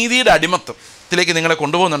നീതിയുടെ അടിമത്തത്തിലേക്ക് നിങ്ങളെ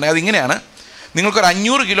കൊണ്ടുപോകുന്നുണ്ട്. അതിങ്ങനെയാണ്, നിങ്ങൾക്കൊരു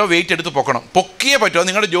 500 കിലോ വെയിറ്റ് എടുത്ത് പൊക്കണം. പൊക്കിയേ പറ്റുമോ?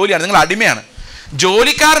 നിങ്ങളുടെ ജോലിയാണ്, നിങ്ങൾ അടിമയാണ്.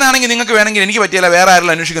 ജോലിക്കാരനാണെങ്കിൽ നിങ്ങൾക്ക് വേണമെങ്കിൽ എനിക്ക് പറ്റിയില്ല, വേറെ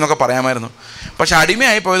ആരെങ്കിലും അന്വേഷിക്കുന്നൊക്കെ പറയാമായിരുന്നു. പക്ഷെ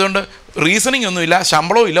അടിമയായി പോയതുകൊണ്ട് റീസണിങ് ഒന്നുമില്ല,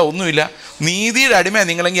 ശമ്പളവും ഇല്ല, ഒന്നുമില്ല. നീതിയുടെ അടിമയാണ്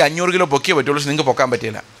നിങ്ങളെങ്കിൽ 500 കിലോ പൊക്കിയേ പറ്റുള്ളൂ. പക്ഷെ നിങ്ങൾക്ക് പൊക്കാൻ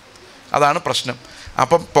പറ്റിയില്ല. അതാണ് പ്രശ്നം.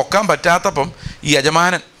 അപ്പം പൊക്കാൻ പറ്റാത്തപ്പം ഈ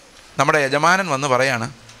നമ്മുടെ യജമാനൻ വന്ന് പറയാണ്,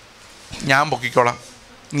 ഞാൻ പൊക്കിക്കോളാം,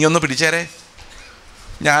 നീ ഒന്ന് പിടിച്ചേരേ.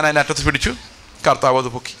 ഞാൻ അതിൻ്റെ അറ്റത്ത് പിടിച്ചു, കർത്താവ് അത്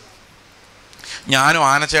പൊക്കി. ഞാനും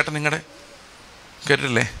ആനച്ചേട്ടൻ നിങ്ങളുടെ,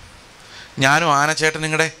 കേട്ടിട്ടില്ലേ, ഞാനും ആനച്ചേട്ടൻ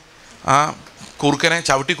നിങ്ങളുടെ ആ കുറുക്കനെ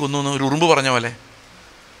ചവിട്ടി കൊന്നു എന്ന് ഒരു ഉറുമ്പ് പറഞ്ഞ പോലെ.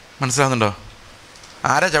 മനസ്സിലാകുന്നുണ്ടോ?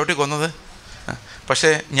 ആരാ ചവിട്ടി കൊന്നത്? പക്ഷേ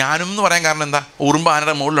ഞാനും എന്ന് പറയാൻ കാരണം എന്താ? ഉറുമ്പ്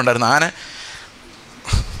ആനയുടെ മുകളിലുണ്ടായിരുന്നു.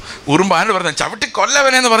 ഉറുമ്പ് ആനോട് പറഞ്ഞ ചവിട്ടി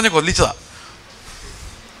കൊല്ലവനെന്ന് പറഞ്ഞ് കൊല്ലിച്ചതാ.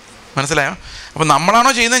 മനസ്സിലായോ? അപ്പം നമ്മളാണോ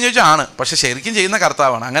ചെയ്യുന്നതെന്ന് ചോദിച്ചാൽ ആണ്. പക്ഷെ ശരിക്കും ചെയ്യുന്ന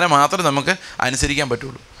കർത്താവാണ്. അങ്ങനെ മാത്രമേ നമുക്ക് അനുസരിക്കാൻ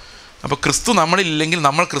പറ്റുള്ളൂ. അപ്പോൾ ക്രിസ്തു നമ്മളില്ലെങ്കിൽ,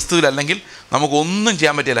 നമ്മൾ ക്രിസ്തുവിലല്ലെങ്കിൽ നമുക്കൊന്നും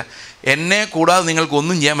ചെയ്യാൻ പറ്റില്ല. എന്നെ കൂടാതെ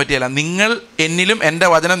നിങ്ങൾക്കൊന്നും ചെയ്യാൻ പറ്റില്ല. നിങ്ങൾ എന്നിലും എൻ്റെ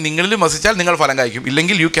വചനം നിങ്ങളിലും വസിച്ചാൽ നിങ്ങൾ ഫലം കായ്ക്കും.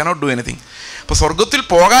 ഇല്ലെങ്കിൽ യു ക്യാനോട്ട് ഡു എനിത്തിങ്. അപ്പോൾ സ്വർഗ്ഗത്തിൽ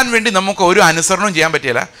പോകാൻ വേണ്ടി നമുക്ക് ഒരു അനുസരണവും ചെയ്യാൻ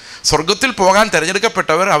പറ്റില്ല. സ്വർഗ്ഗത്തിൽ പോകാൻ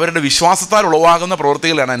തിരഞ്ഞെടുക്കപ്പെട്ടവർ അവരുടെ വിശ്വാസത്താൽ ഉളവാകുന്ന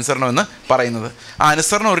പ്രവൃത്തികളാണ് അനുസരണം എന്ന് പറയുന്നത്. ആ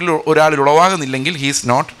അനുസരണം ഒരാളിൽ ഉളവാകുന്നില്ലെങ്കിൽ he is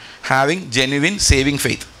not having genuine saving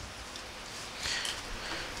faith.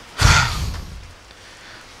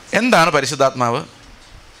 എന്താണ് പരിശുദ്ധാത്മാവ്?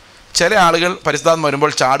 ചില ആളുകൾ പരിശുദ്ധാത്മ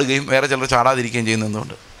വരുമ്പോൾ ചാടുകയും വേറെ ചിലർ ചാടാതിരിക്കുകയും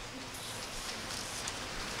ചെയ്യുന്നതുകൊണ്ട്.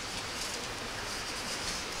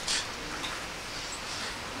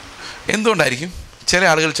 എന്തുകൊണ്ടായിരിക്കും ചില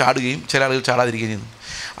ആളുകൾ ചാടുകയും ചില ആളുകൾ ചാടാതിരിക്കുകയും ചെയ്യുന്നു?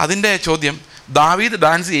 അതിൻ്റെ ചോദ്യം, ദാവീദ്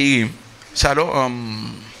ഡാൻസ് ചെയ്യുകയും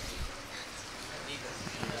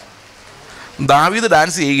ദാവീദ്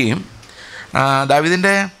ഡാൻസ് ചെയ്യുകയും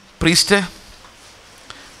ദാവീദിൻ്റെ പ്രീസ്റ്റ്,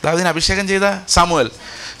 ദാവീദിനെ അഭിഷേകം ചെയ്ത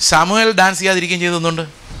സാമുവേൽ ഡാൻസ് ചെയ്യാതിരിക്കുകയും ചെയ്തുകൊണ്ട്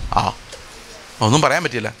ഒന്നും പറയാൻ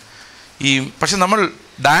പറ്റില്ല. പക്ഷെ നമ്മൾ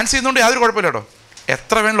ഡാൻസ് ചെയ്യുന്നതുകൊണ്ട് യാതൊരു കുഴപ്പമില്ല കേട്ടോ.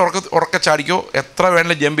 എത്ര വേണമെങ്കിലും ഉറക്ക ചാടിക്കോ, എത്ര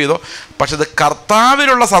വേണമെങ്കിലും ജമ്പ് ചെയ്തോ, പക്ഷെ ഇത്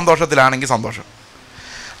കർത്താവിലുള്ള സന്തോഷത്തിലാണെങ്കിൽ സന്തോഷം.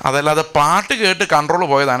 അതല്ലാതെ പാട്ട് കേട്ട് കൺട്രോൾ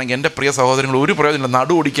പോയതാണെങ്കിൽ എൻ്റെ പ്രിയ സഹോദരങ്ങൾ ഒരു പ്രയോജനമില്ല,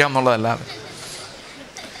 നടു ഓടിക്കാം എന്നുള്ളതല്ലാതെ.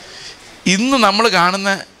 ഇന്ന് നമ്മൾ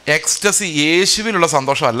കാണുന്ന എക്സ്റ്റസി യേശുവിലുള്ള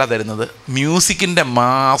സന്തോഷമല്ല തരുന്നത്, മ്യൂസിക്കിൻ്റെ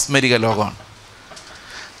മാസ്മരിക ലോകമാണ്.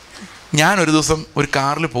 ഞാനൊരു ദിവസം ഒരു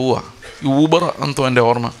കാറിൽ പോവുക, ഊബർ എന്തോ എൻ്റെ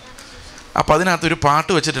ഓർമ്മ. അപ്പോൾ അതിനകത്തൊരു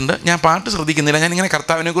പാട്ട് വെച്ചിട്ടുണ്ട്. ഞാൻ പാട്ട് ശ്രദ്ധിക്കുന്നില്ല, ഞാനിങ്ങനെ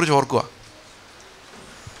കർത്താവിനെക്കുറിച്ച് ഓർക്കുക.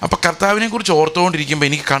 അപ്പോൾ കർത്താവിനെക്കുറിച്ച് ഓർത്തുകൊണ്ടിരിക്കുമ്പോൾ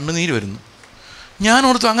എനിക്ക് കണ്ണുനീര് വരുന്നു. ഞാൻ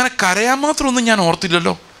ഓർത്തു, അങ്ങനെ കരയാൻ മാത്രമൊന്നും ഞാൻ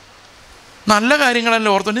ഓർത്തില്ലല്ലോ, നല്ല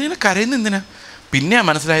കാര്യങ്ങളെല്ലാം ഓർത്തുകൊണ്ട് ഇങ്ങനെ കരയുന്ന എന്തിനാ? പിന്നെയാണ്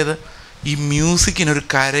മനസ്സിലായത്, ഈ മ്യൂസിക്കിനൊരു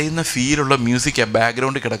കരയുന്ന ഫീലുള്ള മ്യൂസിക്കാണ്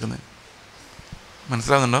ബാക്ക്ഗ്രൗണ്ടിൽ കിടക്കുന്നത്.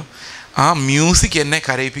 മനസ്സിലാകുന്നുണ്ടോ? ആ മ്യൂസിക് എന്നെ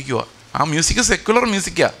കരയിപ്പിക്കുക. ആ മ്യൂസിക് സെക്കുലർ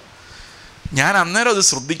മ്യൂസിക്കാണ്. ഞാൻ അന്നേരം അത്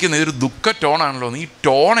ശ്രദ്ധിക്കുന്നത്, ഇതൊരു ദുഃഖ ടോണാണല്ലോ, ഈ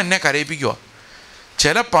ടോൺ എന്നെ കരയിപ്പിക്കുക.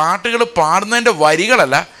 ചില പാട്ടുകൾ പാടുന്നതിൻ്റെ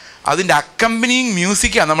വരികളല്ല, അതിൻ്റെ അക്കമ്പനിങ്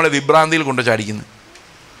മ്യൂസിക്കാണ് നമ്മളെ വിഭ്രാന്തിയിൽ കൊണ്ട് ചാടിക്കുന്നത്.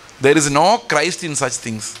 There is no Christ in such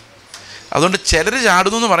things. അതുകൊണ്ട് ചിലർ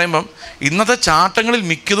ചാടുന്നു എന്ന് പറയുമ്പം ഇന്നത്തെ ചാട്ടങ്ങളിൽ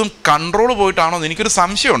മിക്കതും കൺട്രോൾ പോയിട്ടാണോ എന്ന് എനിക്കൊരു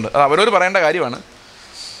സംശയമുണ്ട്. അത് അവരോട് പറയേണ്ട കാര്യമാണ്.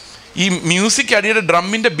 ഈ മ്യൂസിക് അടിയുടെ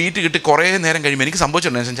ഡ്രമ്മിൻ്റെ ബീറ്റ് കിട്ടി കുറേ നേരം കഴിയുമ്പോൾ എനിക്ക്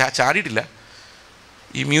സംഭവിച്ചിട്ടുണ്ട്, ചാടിയിട്ടില്ല.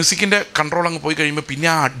 ഈ മ്യൂസിക്കിൻ്റെ കൺട്രോൾ അങ്ങ് പോയി കഴിയുമ്പോൾ പിന്നെ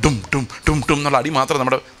ആ ഡും ടും ടും ടും എന്നുള്ള അടി മാത്രമേ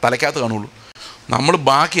നമ്മുടെ തലയ്ക്കകത്ത് കാണുള്ളൂ. നമ്മൾ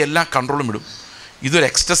ബാക്കി എല്ലാ കൺട്രോളും വിടും. ഇതൊരു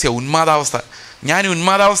എക്സ്റ്റസിയാണ്, ഉന്മാദാവസ്ഥ. ഞാൻ ഈ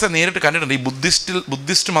ഉന്മാദാവസ്ഥ നേരിട്ട് കണ്ടിട്ടുണ്ട്. ഈ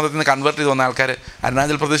ബുദ്ധിസ്റ്റ് മതത്തിൽ നിന്ന് കൺവേർട്ട് ചെയ്ത് വന്ന ആൾക്കാർ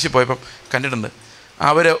അരുണാചൽ പ്രദേശിൽ പോയപ്പം കണ്ടിട്ടുണ്ട്.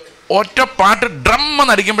 അവർ ഒറ്റ പാട്ട് ഡ്രം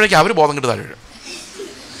എന്നടിക്കുമ്പോഴേക്കും അവർ ബോധം കെട്ട് താഴെ വീഴും.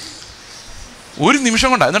 ഒരു നിമിഷം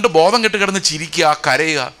കൊണ്ടാണ്. എന്നിട്ട് ബോധം കെട്ട് കിടന്ന് ചിരിക്കുക,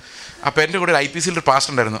 കരയുക. അപ്പോൾ എൻ്റെ കൂടെ ഒരു IPCയിൽ ഒരു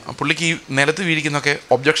പാസ്റ്റർ ഉണ്ടായിരുന്നു. പുള്ളിക്ക് ഈ നിലത്ത് വീഴിക്കുന്നതൊക്കെ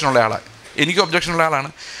ഒബ്ജക്ഷനുള്ള ആളാണ്, എനിക്ക് ഒബ്ജക്ഷനുള്ള ആളാണ്.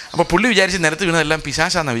 അപ്പോൾ പുള്ളി വിചാരിച്ച് നിലത്ത് വീണതെല്ലാം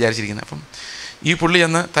പിശാചാന്നാണ് വിചാരിച്ചിരിക്കുന്നത്. അപ്പം ഈ പുള്ളി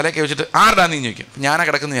ചെന്ന് തലയൊക്കെ വെച്ചിട്ട് ആരുടാ നീ ചോദിക്കും. ഞാനാ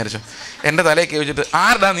കിടക്കുന്നു വിചാരിച്ചു. എൻ്റെ തലയൊക്കെ വെച്ചിട്ട്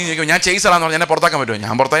ആരുടാ നീ ചോദിക്കും. ഞാൻ ചെയ്സാളാന്ന് പറഞ്ഞാൽ എന്നെ പുറത്താക്കാൻ പറ്റുമോ?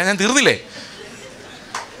 ഞാൻ പുറത്താക്കാൻ ഞാൻ തീർന്നില്ലേ?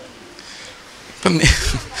 ഇപ്പം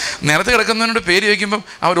നിലത്ത് കിടക്കുന്നതിനോട് പേര് ചോദിക്കുമ്പം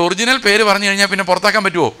അവർ ഒറിജിനൽ പേര് പറഞ്ഞു കഴിഞ്ഞാൽ പിന്നെ പുറത്താക്കാൻ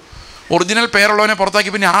പറ്റുമോ? ഒറിജിനൽ പേരുള്ളവനെ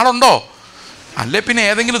പുറത്താക്കി പിന്നെ ആളുണ്ടോ? അല്ലേ പിന്നെ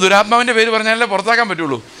ഏതെങ്കിലും ദുരാത്മാവിൻ്റെ പേര് പറഞ്ഞാലേ പുറത്താക്കാൻ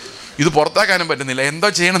പറ്റുള്ളൂ. ഇത് പുറത്താക്കാനും പറ്റുന്നില്ല, എന്തോ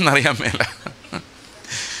ചെയ്യണമെന്ന് അറിയാൻ മേല.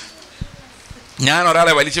 ഞാൻ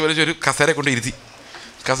ഒരാളെ വലിച്ചൊരു കസേര കൊണ്ട് ഇരുത്തി.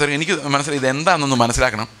 കസേര എനിക്ക് മനസ്സിലായി ഇതെന്താണെന്നൊന്ന്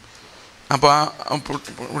മനസ്സിലാക്കണം. അപ്പോൾ ആ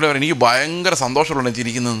പുള്ളി പറയും, എനിക്ക് ഭയങ്കര സന്തോഷമുള്ള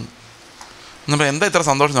ചിരിക്കുന്നതെന്ന്. നമ്മൾ എന്താ ഇത്ര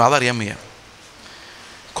സന്തോഷം അതറിയാൻ വയ്യ.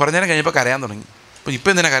 കുറേ നേരം കഴിഞ്ഞപ്പോൾ കരയാൻ തുടങ്ങി. അപ്പോൾ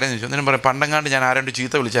ഇപ്പോൾ എന്തിനാണ് കരയാന്ന് ചോദിച്ചു. അന്നേരം പറയും, പണ്ടങ്ങാണ്ട് ഞാൻ ആരോണ്ട്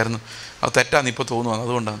ചീത്ത വിളിച്ചായിരുന്നു, അത് തെറ്റാന്ന് ഇപ്പോൾ തോന്നുവാണ്,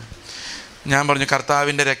 അതുകൊണ്ടാണ്. ഞാൻ പറഞ്ഞു,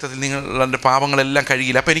 കർത്താവിൻ്റെ രക്തത്തിൽ നിങ്ങളുടെ പാപങ്ങളെല്ലാം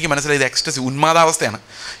കഴുകിയില്ല. അപ്പോൾ എനിക്ക് മനസ്സിലായി ഇത് എക്സ്റ്റസി, ഉന്മാദാവസ്ഥയാണ്.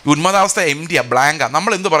 ഈ ഉന്മാദാവസ്ഥ എംറ്റിയാണ്, ബ്ലാങ്കാണ്.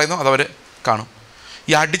 നമ്മൾ എന്ത് പറയുന്നു അതവർ കാണും.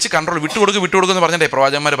 ഈ അടിച്ച് കൺട്രോൾ വിട്ടുകൊടുക്കുമെന്ന് പറഞ്ഞിട്ടേ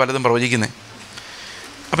പ്രവാചകന്മാർ പലതും പ്രവചിക്കുന്നത്.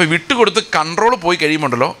 അപ്പോൾ വിട്ടുകൊടുത്ത് കൺട്രോൾ പോയി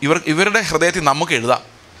കഴിയുമ്പോണ്ടല്ലോ ഇവരുടെ ഹൃദയത്തിൽ നമുക്ക് എഴുതാം.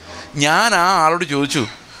 ഞാൻ ആ ആളോട് ചോദിച്ചു,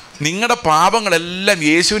 നിങ്ങളുടെ പാപങ്ങളെല്ലാം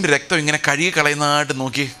യേശുവിൻ്റെ രക്തം ഇങ്ങനെ കഴുകി കളയുന്നതായിട്ട്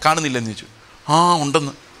നോക്കി കാണുന്നില്ലെന്ന് ചോദിച്ചു. ആ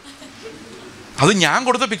ഉണ്ടെന്ന്. അത് ഞാൻ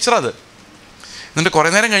കൊടുത്ത പിക്ചറാണ്. എന്നിട്ട് കുറേ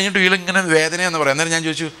നേരം കഴിഞ്ഞിട്ട് വീളിങ്ങനെ വേദനയെന്ന് പറയാം. അന്നേരം ഞാൻ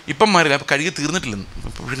ചോദിച്ചു, ഇപ്പം മാറില്ല, അപ്പം കഴുകി തീർന്നിട്ടില്ലെന്ന്.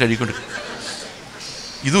 ഇപ്പോഴും കഴുകിക്കൊണ്ടിരിക്കും.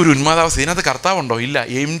 ഇതൊരു ഉന്മാദാവസ്ഥ. ഇതിനകത്ത് കർത്താവുണ്ടോ? ഇല്ല.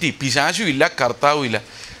 എംറ്റി. പിശാചും ഇല്ല, കർത്താവും ഇല്ല.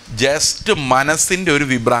 ജസ്റ്റ് മനസ്സിൻ്റെ ഒരു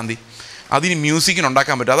വിഭ്രാന്തി. അതിന്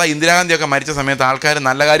മ്യൂസിക്കിനുണ്ടാക്കാൻ പറ്റും. അതാ ഇന്ദിരാഗാന്ധിയൊക്കെ മരിച്ച സമയത്ത് ആൾക്കാർ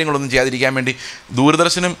നല്ല കാര്യങ്ങളൊന്നും ചെയ്യാതിരിക്കാൻ വേണ്ടി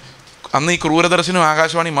ദൂരദർശനും അന്ന് ഈ ക്രൂരദർശനും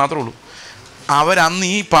ആകാശവാണി മാത്രമേ ഉള്ളൂ. അവരന്ന്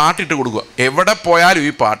ഈ പാട്ടിട്ട് കൊടുക്കുക. എവിടെ പോയാലും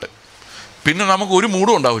ഈ പാട്ട്. പിന്നെ നമുക്ക് ഒരു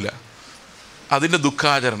മൂടും ഉണ്ടാവില്ല. അതിൻ്റെ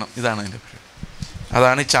ദുഃഖാചരണം ഇതാണ് അതിൻ്റെ പേര്.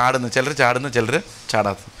 അതാണ് ചാടുന്നത്. ചിലർ ചാടുന്നത്, ചിലർ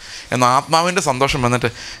ചാടാത്തത്. എന്നാൽ ആത്മാവിൻ്റെ സന്തോഷം വന്നിട്ട്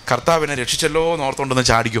കർത്താവിനെ രക്ഷിച്ചല്ലോ എന്ന് ഓർത്തുകൊണ്ടെന്ന്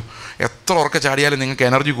ചാടിക്കോ. എത്ര ഉറക്കെ ചാടിയാലും നിങ്ങൾക്ക്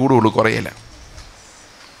എനർജി കൂടുകയുള്ളൂ, കുറയില്ല.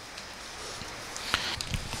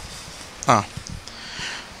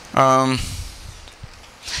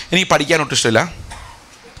 എനിക്ക് പഠിക്കാനൊട്ടും ഇഷ്ടമില്ല.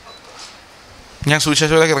 ഞാൻ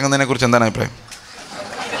സുവിശേഷത്തിലേക്ക് ഇറങ്ങുന്നതിനെക്കുറിച്ച് എന്താണ് അഭിപ്രായം?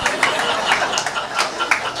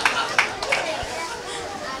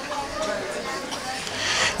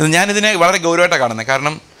 ഞാനിതിനെ വളരെ ഗൗരവമായിട്ടാണ് കാണുന്നത്.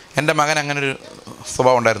 കാരണം എൻ്റെ മകൻ അങ്ങനൊരു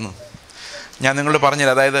സ്വഭാവം ഉണ്ടായിരുന്നു. ഞാൻ നിങ്ങളോട്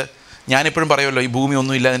പറഞ്ഞില്ല. അതായത് ഞാനിപ്പോഴും പറയുമല്ലോ, ഈ ഭൂമി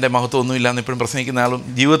ഒന്നുമില്ല, അതിൻ്റെ മഹത്വം ഒന്നുമില്ല എന്ന് ഇപ്പോഴും പ്രസംഗിക്കുന്ന ആളും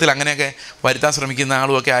ജീവിതത്തിൽ അങ്ങനെയൊക്കെ വരുത്താൻ ശ്രമിക്കുന്ന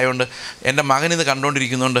ആളുമൊക്കെ ആയതുകൊണ്ട് എൻ്റെ മകനിത്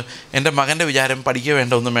കണ്ടുകൊണ്ടിരിക്കുന്നതുകൊണ്ട് എൻ്റെ മകൻ്റെ വിചാരം പഠിക്കുക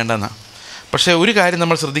വേണ്ട, ഒന്നും വേണ്ടെന്നാണ്. പക്ഷേ ഒരു കാര്യം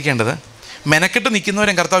നമ്മൾ ശ്രദ്ധിക്കേണ്ടത്, മെനക്കെട്ട്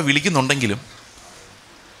നിൽക്കുന്നവരെ കർത്താവ് വിളിക്കുന്നുണ്ടെങ്കിലും,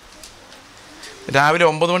 രാവിലെ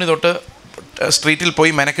 9 മണി തൊട്ട് സ്ട്രീറ്റിൽ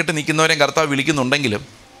പോയി മെനക്കെട്ട് നിൽക്കുന്നവരെ കർത്താവ് വിളിക്കുന്നുണ്ടെങ്കിലും,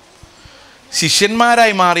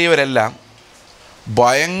 ശിഷ്യന്മാരായി മാറിയവരെല്ലാം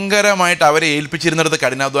ഭയങ്കരമായിട്ട് അവരെ ഏൽപ്പിച്ചിരുന്നിടത്ത്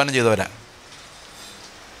കഠിനാധ്വാനം ചെയ്തവരാണ്.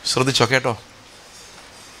 ശ്രദ്ധിച്ചോ കേട്ടോ.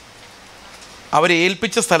 അവരെ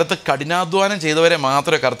ഏൽപ്പിച്ച സ്ഥലത്ത് കഠിനാധ്വാനം ചെയ്തവരെ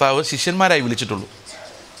മാത്രമേ കർത്താവ് ശിഷ്യന്മാരായി വിളിച്ചിട്ടുള്ളൂ.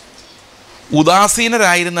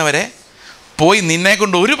 ഉദാസീനരായിരുന്നവരെ പോയി നിന്നെ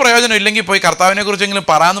കൊണ്ട് ഒരു പ്രയോജനം ഇല്ലെങ്കിൽ പോയി കർത്താവിനെക്കുറിച്ചെങ്കിലും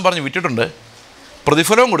പറയാമെന്ന് പറഞ്ഞ് വിട്ടിട്ടുണ്ട്,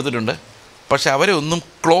 പ്രതിഫലവും കൊടുത്തിട്ടുണ്ട്. പക്ഷെ അവരെ ഒന്നും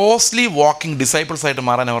ക്ലോസ്ലി വാക്കിംഗ് ഡിസൈപ്പിൾസായിട്ട്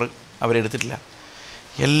മാറാൻ അവരെടുത്തിട്ടില്ല.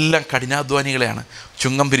 എല്ലാം കഠിനാധ്വാനികളെയാണ്.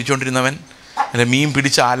 ചുങ്കം പിരിച്ചുകൊണ്ടിരുന്നവൻ, അല്ലെ മീൻ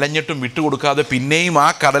പിടിച്ച് അലഞ്ഞിട്ടും വിട്ടുകൊടുക്കാതെ പിന്നെയും ആ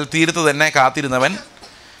കടൽ തീരത്ത് തന്നെ കാത്തിരുന്നവൻ,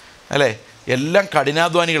 അല്ലേ, എല്ലാം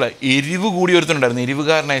കഠിനാധ്വാനികളെ. എരിവ് കൂടി ഒരുത്തനുണ്ടായിരുന്നു,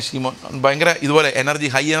 എരിവുകാരനായ ശീമോൻ. ഭയങ്കര ഇതുപോലെ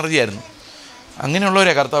ഹൈ എനർജി ആയിരുന്നു.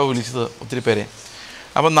 അങ്ങനെയുള്ളവരെ കർത്താവ് വിളിച്ചത് ഒത്തിരി പേരെ.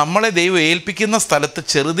 അപ്പം നമ്മളെ ദൈവം ഏൽപ്പിക്കുന്ന സ്ഥലത്ത്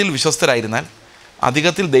ചെറുതിൽ വിശ്വസ്തരായിരുന്നാൽ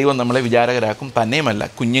അധികത്തിൽ ദൈവം നമ്മളെ വിചാരകരാക്കും. തന്നെയുമല്ല,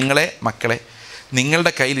 കുഞ്ഞുങ്ങളെ, മക്കളെ,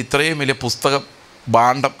 നിങ്ങളുടെ കയ്യിൽ ഇത്രയും വലിയ പുസ്തകം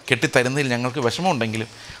ഭാണ്ഡം കെട്ടിത്തരുന്നതിൽ ഞങ്ങൾക്ക് വിഷമമുണ്ടെങ്കിലും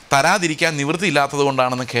തരാതിരിക്കാൻ നിവൃത്തിയില്ലാത്തത്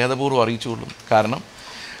കൊണ്ടാണെന്ന് ഖേദപൂർവ്വം അറിയിച്ചുകൊള്ളും. കാരണം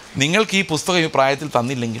നിങ്ങൾക്ക് ഈ പുസ്തകം ഈ പ്രായത്തിൽ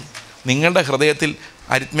തന്നില്ലെങ്കിൽ നിങ്ങളുടെ ഹൃദയത്തിൽ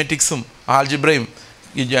അരിത്മെറ്റിക്സും ആൾജിബ്രയും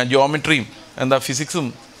ജിയോമെട്രിയും ഫിസിക്സും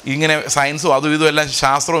ഇങ്ങനെ സയൻസും അതും ഇതും എല്ലാം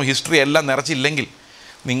ശാസ്ത്രവും ഹിസ്റ്ററിയും എല്ലാം നിറച്ചില്ലെങ്കിൽ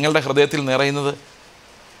നിങ്ങളുടെ ഹൃദയത്തിൽ നിറയുന്നത്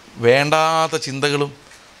വേണ്ടാത്ത ചിന്തകളും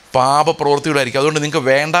പാപപ്രവൃത്തിയുടെ ആയിരിക്കും. അതുകൊണ്ട് നിങ്ങൾക്ക്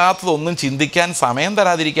വേണ്ടാത്തതൊന്നും ചിന്തിക്കാൻ സമയം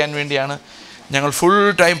തരാതിരിക്കാൻ വേണ്ടിയാണ് ഞങ്ങൾ ഫുൾ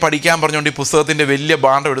ടൈം പഠിക്കാൻ പറഞ്ഞുകൊണ്ട് ഈ പുസ്തകത്തിൻ്റെ വലിയ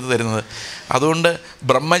ഭാണ്ഡം എടുത്ത് തരുന്നത്. അതുകൊണ്ട്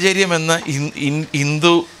ബ്രഹ്മചര്യം എന്ന്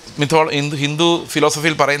ഹിന്ദു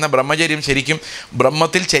ഫിലോസഫിയിൽ പറയുന്ന ബ്രഹ്മചര്യം ശരിക്കും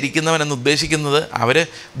ബ്രഹ്മത്തിൽ ചരിക്കുന്നവൻ എന്ന് ഉദ്ദേശിക്കുന്നത് അവർ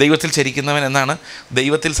ദൈവത്തിൽ ചരിക്കുന്നവൻ എന്നാണ്.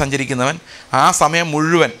 ദൈവത്തിൽ സഞ്ചരിക്കുന്നവൻ. ആ സമയം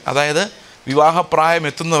മുഴുവൻ, അതായത് വിവാഹപ്രായം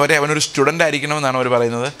എത്തുന്നവരെ അവനൊരു സ്റ്റുഡൻ്റ് ആയിരിക്കണമെന്നാണ് അവർ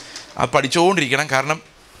പറയുന്നത്. അത് പഠിച്ചുകൊണ്ടിരിക്കണം. കാരണം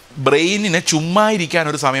ബ്രെയിനിന് ചുമ്മാ ഇരിക്കാൻ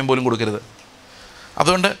ഒരു സമയം പോലും കൊടുക്കരുത്.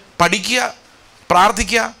 അതുകൊണ്ട് പഠിക്കുക,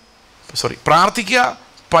 പ്രാർത്ഥിക്കുക,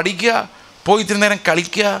 പഠിക്കുക, പോയി ഇത്തിരി നേരം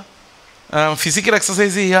കളിക്കുക, ഫിസിക്കൽ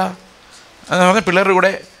എക്സസൈസ് ചെയ്യുക, എന്ന് പറഞ്ഞാൽ പിള്ളേരുടെ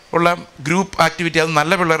കൂടെ ഉള്ള ഗ്രൂപ്പ് ആക്ടിവിറ്റി, അത്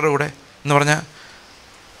നല്ല പിള്ളേരുടെ കൂടെ എന്ന് പറഞ്ഞാൽ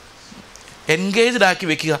എൻഗേജ്ഡ് ആക്കി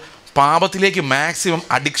വെക്കുക. പാപത്തിലേക്ക് മാക്സിമം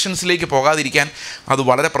അഡിക്ഷൻസിലേക്ക് പോകാതിരിക്കാൻ അത്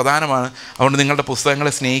വളരെ പ്രധാനമാണ്. അതുകൊണ്ട് നിങ്ങളുടെ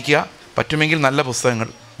പുസ്തകങ്ങളെ സ്നേഹിക്കുക, പറ്റുമെങ്കിൽ നല്ല പുസ്തകങ്ങൾ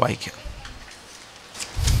വായിക്കുക.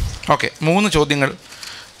 ഓക്കെ, 3 ചോദ്യങ്ങൾ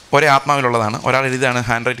ഒരേ ആത്മാവിലുള്ളതാണ്. ഒരാൾ എഴുതിയാണ്,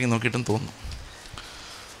 ഹാൻഡ് റൈറ്റിംഗ് നോക്കിയിട്ടും തോന്നുന്നു.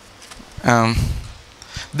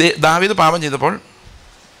 ദാവീദ് പാപം ചെയ്തപ്പോൾ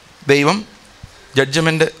ദൈവം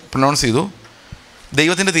ജഡ്ജ്മെൻറ്റ് പ്രൊനൗൺസ് ചെയ്തു.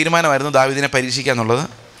 ദൈവത്തിൻ്റെ തീരുമാനമായിരുന്നു ദാവീദിനെ പരീക്ഷിക്കുക എന്നുള്ളത്.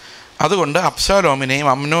 അതുകൊണ്ട് അബ്ശാലോമിനെയും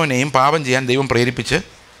അമ്നോനെയും പാപം ചെയ്യാൻ ദൈവം പ്രേരിപ്പിച്ച്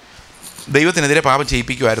ദൈവത്തിനെതിരെ പാപം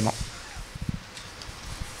ചെയ്യിപ്പിക്കുമായിരുന്നു.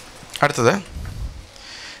 അടുത്തത്,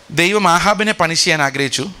 ദൈവം ആഹാബിനെ പണിഷ് ചെയ്യാൻ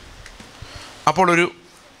ആഗ്രഹിച്ചു. അപ്പോൾ ഒരു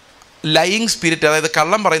ലയിങ് സ്പിരിറ്റ്, അതായത്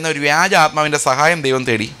കള്ളം പറയുന്ന ഒരു വ്യാജ ആത്മാവിൻ്റെ സഹായം ദൈവം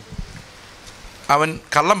തേടി. അവൻ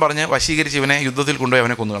കള്ളം പറഞ്ഞ് വശീകരിച്ച് ഇവനെ യുദ്ധത്തിൽ കൊണ്ടുപോയി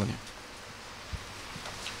അവനെ കൊന്നുകളഞ്ഞു.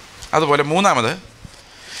 അതുപോലെ 3,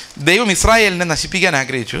 ദൈവം ഇസ്രായേലിനെ നശിപ്പിക്കാൻ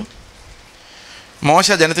ആഗ്രഹിച്ചു. മോശ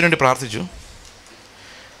ജനത്തിനു വേണ്ടി പ്രാർത്ഥിച്ചു.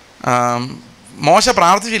 മോശ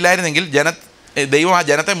പ്രാർത്ഥിച്ചില്ലായിരുന്നെങ്കിൽ ദൈവം ആ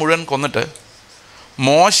ജനത്തെ മുഴുവൻ കൊന്നിട്ട്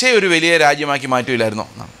മോശയെ ഒരു വലിയ രാജ്യമാക്കി മാറ്റില്ലായിരുന്നോ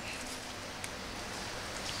എന്നാണ്.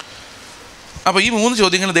 അപ്പോൾ ഈ 3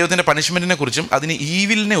 ചോദ്യങ്ങൾ ദൈവത്തിൻ്റെ പണിഷ്മെൻറ്റിനെ കുറിച്ചും അതിന്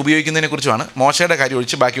ഈവിലിനെ ഉപയോഗിക്കുന്നതിനെ കുറിച്ചുമാണ്. മോശയുടെ കാര്യം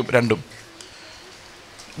ഒഴിച്ച് ബാക്കി 2.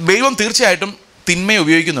 ദൈവം തീർച്ചയായിട്ടും തിന്മയെ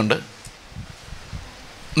ഉപയോഗിക്കുന്നുണ്ട്.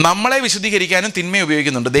 നമ്മളെ വിശുദ്ധീകരിക്കാനും തിന്മയെ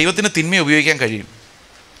ഉപയോഗിക്കുന്നുണ്ട്. ദൈവത്തിന് തിന്മയെ ഉപയോഗിക്കാൻ കഴിയും.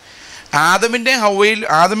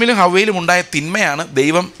 ആദമിലും ഹവ്വയിലും ഉണ്ടായ തിന്മയാണ്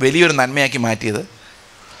ദൈവം വലിയൊരു നന്മയാക്കി മാറ്റിയത്.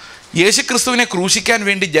 യേശുക്രിസ്തുവിനെ ക്രൂശിക്കാൻ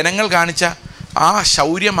വേണ്ടി ജനങ്ങൾ കാണിച്ച ആ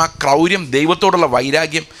ശൗര്യം, ആ ക്രൗര്യം, ദൈവത്തോടുള്ള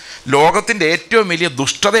വൈരാഗ്യം, ലോകത്തിൻ്റെ ഏറ്റവും വലിയ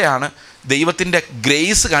ദുഷ്ടതയാണ് ദൈവത്തിൻ്റെ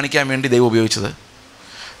ഗ്രേസ് കാണിക്കാൻ വേണ്ടി ദൈവം ഉപയോഗിച്ചത്.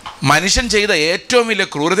 മനുഷ്യൻ ചെയ്ത ഏറ്റവും വലിയ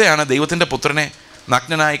ക്രൂരതയാണ് ദൈവത്തിൻ്റെ പുത്രനെ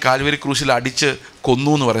നഗ്നനായി കാൽവരി ക്രൂശിൽ അടിച്ച്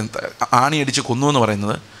കൊന്നു എന്ന് പറയുന്നത്, ആണിയടിച്ച് കൊന്നു എന്ന്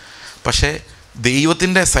പറയുന്നത്. പക്ഷേ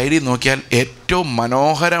ദൈവത്തിൻ്റെ സൈഡിൽ നോക്കിയാൽ ഏറ്റവും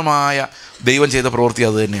മനോഹരമായ ദൈവം ചെയ്ത പ്രവൃത്തി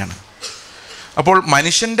അത് തന്നെയാണ്. അപ്പോൾ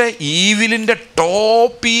മനുഷ്യൻ്റെ ഈവിലിൻ്റെ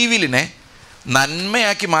ടോപ്പ് ഈവിലിനെ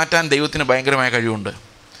നന്മയാക്കി മാറ്റാൻ ദൈവത്തിന് ഭയങ്കരമായ കഴിവുണ്ട്.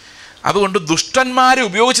 അതുകൊണ്ട് ദുഷ്ടന്മാരെ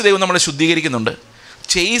ഉപയോഗിച്ച് ദൈവം നമ്മളെ ശുദ്ധീകരിക്കുന്നുണ്ട്.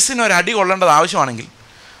 ചേസിന് ഒരടി കൊള്ളേണ്ടത് ആവശ്യമാണെങ്കിൽ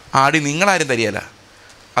ആ അടി നിങ്ങളാരും തരികയില്ല.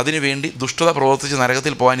 അതിനുവേണ്ടി ദുഷ്ടത പ്രവർത്തിച്ച്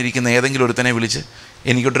നരകത്തിൽ പോകാനിരിക്കുന്ന ഏതെങ്കിലും ഒരുത്തനെ വിളിച്ച്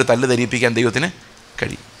എനിക്കൊട്ടൊരു തല്ല് ധരിപ്പിക്കാൻ ദൈവത്തിന്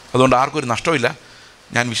കഴിയും. അതുകൊണ്ട് ആർക്കും ഒരു നഷ്ടമില്ല.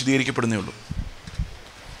 ഞാൻ വിശദീകരിക്കപ്പെടുന്നേ ഉള്ളൂ.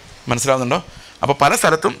 മനസ്സിലാവുന്നുണ്ടോ? അപ്പോൾ പല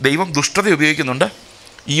സ്ഥലത്തും ദൈവം ദുഷ്ടത ഉപയോഗിക്കുന്നുണ്ട്.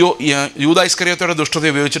 യൂദാ ഇസ്കറിയോത്തയുടെ ദുഷ്ടത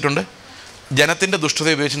ഉപയോഗിച്ചിട്ടുണ്ട്, ജനത്തിൻ്റെ ദുഷ്ടത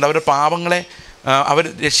ഉപയോഗിച്ചിട്ടുണ്ട്. അവരുടെ പാപങ്ങളെ അവർ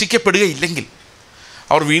രക്ഷിക്കപ്പെടുകയില്ലെങ്കിൽ,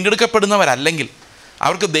 അവർ വീണ്ടെടുക്കപ്പെടുന്നവരല്ലെങ്കിൽ,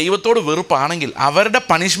 അവർക്ക് ദൈവത്തോട് വെറുപ്പാണെങ്കിൽ അവരുടെ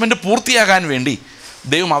പണിഷ്മെൻറ്റ് പൂർത്തിയാകാൻ വേണ്ടി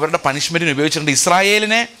ദൈവം അവരുടെ പണിഷ്മെൻറ്റിന് ഉപയോഗിച്ചിട്ടുണ്ട്.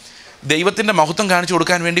 ഇസ്രായേലിനെ ദൈവത്തിൻ്റെ മഹത്വം കാണിച്ചു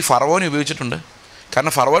കൊടുക്കാൻ വേണ്ടി ഫറവോനെ ഉപയോഗിച്ചിട്ടുണ്ട്.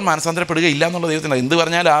 കാരണം ഫറവോൻ മാനസാന്തരപ്പെടുകയില്ല എന്നുള്ള ദൈവത്തിന് എന്ത്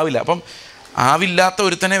പറഞ്ഞാലും ആവില്ല. അപ്പം ആവില്ലാത്ത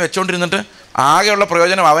ഒരുത്തനെ വെച്ചുകൊണ്ടിരുന്നിട്ട് ആകെയുള്ള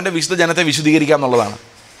പ്രയോജനം അവൻ്റെ വിശുദ്ധ ജനത്തെ വിശുദ്ധീകരിക്കുക എന്നുള്ളതാണ്.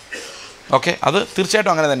 ഓക്കെ, അത്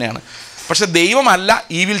തീർച്ചയായിട്ടും അങ്ങനെ തന്നെയാണ്. പക്ഷെ ദൈവമല്ല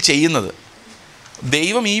ഈവിൽ ചെയ്യുന്നത്.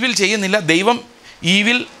 ദൈവം ഈവിൽ ചെയ്യുന്നില്ല. ദൈവം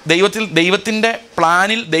ദൈവത്തിൻ്റെ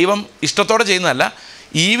പ്ലാനിൽ ദൈവം ഇഷ്ടത്തോടെ ചെയ്യുന്നതല്ല.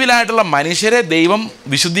 ഈവിലായിട്ടുള്ള മനുഷ്യരെ ദൈവം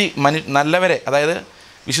നല്ലവരെ, അതായത്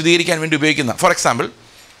വിശുദ്ധീകരിക്കാൻ വേണ്ടി ഉപയോഗിക്കുന്ന. ഫോർ എക്സാമ്പിൾ,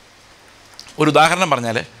 ഒരു ഉദാഹരണം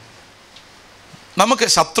പറഞ്ഞാൽ, നമുക്ക്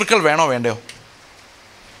ശത്രുക്കൾ വേണോ വേണ്ടയോ?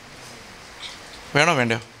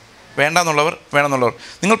 വേണ്ടെന്നുള്ളവർ.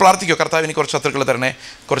 നിങ്ങൾ പ്രാർത്ഥിക്കുമോ, കർത്താവ് എനിക്ക് കുറച്ച് ശത്രുക്കളെ തരണേ,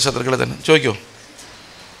 കുറച്ച് ശത്രുക്കളെ തരണേ? ചോദിക്കുമോ?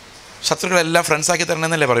 ശത്രുക്കളെല്ലാം ഫ്രണ്ട്സാക്കി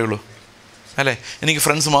തരണമെന്നല്ലേ പറയുള്ളൂ, അല്ലേ? എനിക്ക്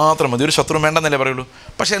ഫ്രണ്ട്സ് മാത്രം മതി, ഒരു ശത്രു വേണ്ടെന്നല്ലേ പറയുള്ളൂ.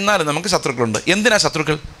 പക്ഷെ എന്നാലും നമുക്ക് ശത്രുക്കളുണ്ട്. എന്തിനാ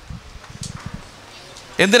ശത്രുക്കൾ?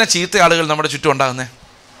 എന്തിനാ ചീത്ത ആളുകൾ നമ്മുടെ ചുറ്റും ഉണ്ടാകുന്നത്?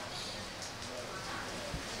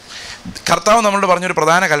 കർത്താവ് നമ്മളോട് പറഞ്ഞൊരു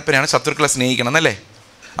പ്രധാന കൽപ്പനയാണ് ശത്രുക്കളെ സ്നേഹിക്കണം എന്നല്ലേ?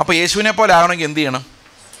 അപ്പോൾ യേശുവിനെ പോലെ ആകണമെങ്കിൽ എന്ത് ചെയ്യണം?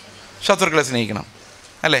 ശത്രുക്കളെ സ്നേഹിക്കണം,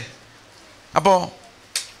 അല്ലേ? അപ്പോൾ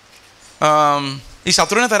ഈ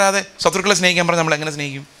ശത്രുവിനെ തരാതെ ശത്രുക്കളെ സ്നേഹിക്കാൻ പറഞ്ഞാൽ നമ്മൾ എങ്ങനെ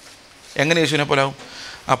സ്നേഹിക്കും? എങ്ങനെ യേശുവിനെ പോലെ ആവും?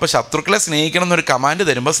 അപ്പോൾ ശത്രുക്കളെ സ്നേഹിക്കണം എന്നൊരു കമാൻഡ്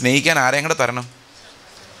തരുമ്പോൾ സ്നേഹിക്കാൻ ആരെയും കൂടെ തരണം?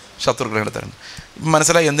 ശത്രുക്കളെ കൂടെ തരണം.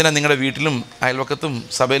 മനസ്സിലായി എന്തിനാ നിങ്ങളുടെ വീട്ടിലും അയൽവക്കത്തും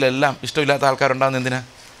സഭയിലെല്ലാം ഇഷ്ടമില്ലാത്ത ആൾക്കാരുണ്ടാകുന്നത്?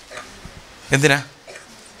 എന്തിനാ?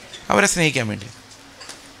 അവരെ സ്നേഹിക്കാൻ വേണ്ടി.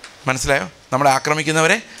 മനസ്സിലായോ? നമ്മളെ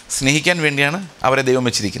ആക്രമിക്കുന്നവരെ സ്നേഹിക്കാൻ വേണ്ടിയാണ് അവരെ ദൈവം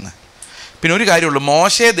വെച്ചിരിക്കുന്നത്. പിന്നെ ഒരു കാര്യമുള്ളൂ,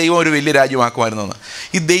 മോശയെ ദൈവം ഒരു വലിയ രാജ്യമാക്കുമായിരുന്നെന്ന്.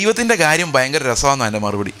 ഈ ദൈവത്തിൻ്റെ കാര്യം ഭയങ്കര രസമാണെന്ന് എൻ്റെ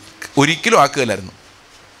മറുപടി. ഒരിക്കലും ആക്കുകയില്ലായിരുന്നു.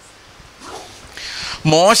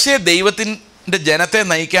 മോശയെ ദൈവത്തിൻ്റെ ജനത്തെ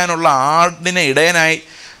നയിക്കാനുള്ള ആടിനെ ഇടയനായി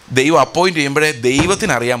ദൈവം അപ്പോയിൻ്റ് ചെയ്യുമ്പോഴേ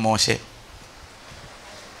ദൈവത്തിനറിയാം മോശയെ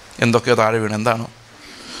എന്തൊക്കെയോ താഴെ വീണ് എന്താണോ.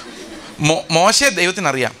 മോശയെ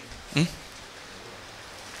ദൈവത്തിനറിയാം.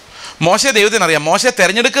 മോശയെ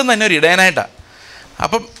തിരഞ്ഞെടുക്കുന്ന തന്നെ ഒരു ഇടയനായിട്ടാണ്.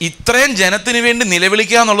 അപ്പം ഇത്രയും ജനത്തിന് വേണ്ടി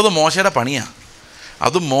നിലവിളിക്കുക എന്നുള്ളത് മോശയുടെ പണിയാണ്.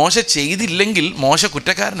 അത് മോശ ചെയ്തില്ലെങ്കിൽ മോശ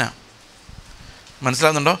കുറ്റക്കാരനാണ്.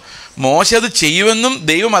 മനസ്സിലാകുന്നുണ്ടോ? മോശ അത് ചെയ്യുമെന്നും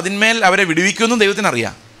ദൈവം അതിന്മേൽ അവരെ വിടുവിക്കുമെന്നും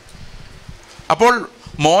ദൈവത്തിനറിയാം. അപ്പോൾ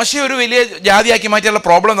മോശ ഒരു വലിയ ജാതിയാക്കി മാറ്റിയുള്ള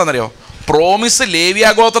പ്രോബ്ലം എന്താണെന്നറിയോ? പ്രോമിസ്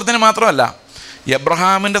ലേവ്യാഗോത്രത്തിന് മാത്രമല്ല,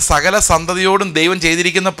 എബ്രഹാമിൻ്റെ സകല സന്തതിയോടും ദൈവം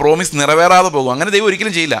ചെയ്തിരിക്കുന്ന പ്രോമിസ് നിറവേറാതെ പോകും. അങ്ങനെ ദൈവം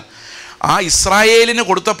ഒരിക്കലും ചെയ്യില്ല. ആ ഇസ്രായേലിന്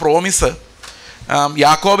കൊടുത്ത പ്രോമിസ്,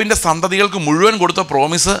 യാക്കോബിൻ്റെ സന്തതികൾക്ക് മുഴുവൻ കൊടുത്ത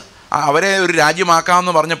പ്രോമിസ്, അവരെ ഒരു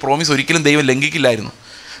രാജ്യമാക്കാമെന്ന് പറഞ്ഞ പ്രോമിസ് ഒരിക്കലും ദൈവം ലംഘിക്കില്ലായിരുന്നു.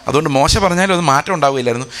 അതുകൊണ്ട് മോശ പറഞ്ഞാലും അത് മാറ്റം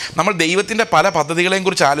ഉണ്ടാവുകയില്ലായിരുന്നു. നമ്മൾ ദൈവത്തിൻ്റെ പല പദ്ധതികളെയും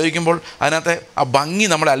കുറിച്ച് ആലോചിക്കുമ്പോൾ അതിനകത്തെ ആ ഭംഗി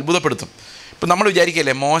നമ്മളെ അത്ഭുതപ്പെടുത്തും. ഇപ്പം നമ്മൾ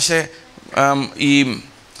വിചാരിക്കുകയല്ലേ, മോശ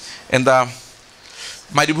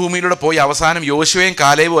മരുഭൂമിയിലൂടെ പോയി അവസാനം യോശുവയും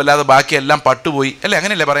കാലേബും അല്ലാതെ ബാക്കിയെല്ലാം പട്ടുപോയി അല്ലേ?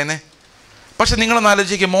 അങ്ങനെയല്ലേ പറയുന്നത്? പക്ഷെ നിങ്ങളൊന്ന്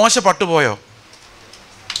ആലോചിക്കുക, മോശ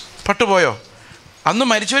പട്ടുപോയോ? അന്ന്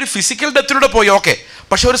മരിച്ചവർ ഫിസിക്കൽ ഡെത്തിലൂടെ പോയി, ഓക്കെ.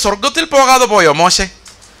 പക്ഷെ ഒരു സ്വർഗത്തിൽ പോകാതെ പോയോ മോശ?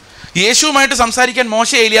 യേശുവുമായിട്ട് സംസാരിക്കാൻ മോശ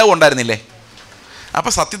ഏലിയാവും ഉണ്ടായിരുന്നില്ലേ?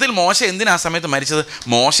 അപ്പോൾ സത്യത്തിൽ മോശ എന്തിനാ ആ സമയത്ത് മരിച്ചത്?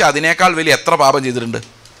 മോശ അതിനേക്കാൾ വലിയ എത്ര പാപം ചെയ്തിട്ടുണ്ട്,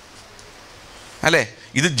 അല്ലേ?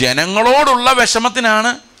 ഇത് ജനങ്ങളോടുള്ള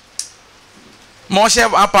വിഷമത്തിനാണ് മോശ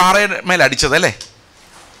ആ പാറയുടെ മേൽ അടിച്ചത്, അല്ലേ?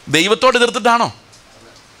 ദൈവത്തോട് എതിർത്തിട്ടാണോ?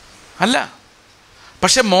 അല്ല.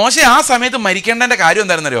 പക്ഷെ മോശ ആ സമയത്ത് മരിക്കേണ്ടതിൻ്റെ കാര്യം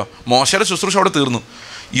എന്തായിരുന്നറിയോ? മോശയുടെ ശുശ്രൂഷ അവിടെ തീർന്നു.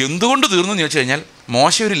 എന്തുകൊണ്ട് തീർന്നു എന്ന് ചോദിച്ചു കഴിഞ്ഞാൽ,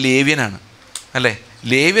 മോശ ഒരു ലേവ്യനാണ്, അല്ലേ?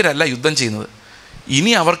 ലേവ്യരല്ല യുദ്ധം ചെയ്യുന്നത്.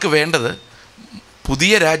 ഇനി അവർക്ക് വേണ്ടത്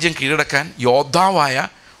പുതിയ രാജ്യം കീഴടക്കാൻ യോദ്ധാവായ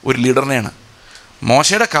ഒരു ലീഡറിനെയാണ്.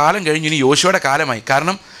 മോശയുടെ കാലം കഴിഞ്ഞ് ഇനി യോശുവയുടെ കാലമായി.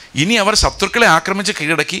 കാരണം ഇനി അവർ ശത്രുക്കളെ ആക്രമിച്ച്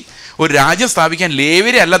കീഴടക്കി ഒരു രാജ്യം സ്ഥാപിക്കാൻ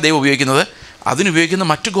ലേവ്യരെ അല്ല ദൈവം ഉപയോഗിക്കുന്നത്, അതിനുപയോഗിക്കുന്ന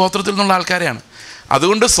മറ്റു ഗോത്രത്തിൽ നിന്നുള്ള ആൾക്കാരെയാണ്.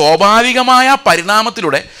 അതുകൊണ്ട് സ്വാഭാവികമായ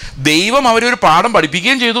പരിണാമത്തിലൂടെ ദൈവം അവരൊരു പാഠം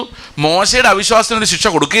പഠിപ്പിക്കുകയും ചെയ്തു, മോശയുടെ അവിശ്വാസത്തിനൊരു ശിക്ഷ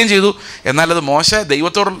കൊടുക്കുകയും ചെയ്തു. എന്നാൽ അത് മോശ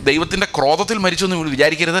ദൈവത്തിൻ്റെ ക്രോധത്തിൽ മരിച്ചു എന്ന്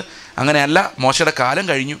വിചാരിക്കരുത്. അങ്ങനെയല്ല. മോശയുടെ കാലം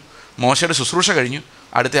കഴിഞ്ഞു, മോശയുടെ ശുശ്രൂഷ കഴിഞ്ഞു,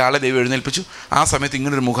 അടുത്ത ആളെ ദൈവം എഴുന്നേൽപ്പിച്ചു. ആ സമയത്ത്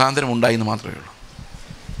ഇങ്ങനൊരു മുഖാന്തരം ഉണ്ടായി എന്ന് മാത്രമേ ഉള്ളൂ.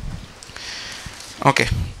 ഓക്കെ,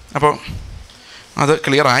 അപ്പോൾ അത്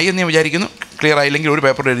ക്ലിയറായി എന്ന് ഞാൻ വിചാരിക്കുന്നു. ക്ലിയർ ആയില്ലെങ്കിൽ ഒരു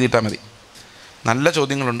പേപ്പറിൽ എഴുതിയിട്ടാൽ മതി. നല്ല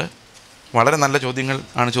ചോദ്യങ്ങളുണ്ട്, വളരെ നല്ല ചോദ്യങ്ങൾ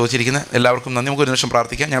ആണ് ചോദിച്ചിരിക്കുന്നത്. എല്ലാവർക്കും നന്ദി. നമുക്ക് ഒരു നിമിഷം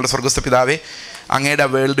പ്രാർത്ഥിക്കാം. ഞങ്ങളുടെ സ്വർഗ്ഗസ്ഥ പിതാവേ, അങ്ങയുടെ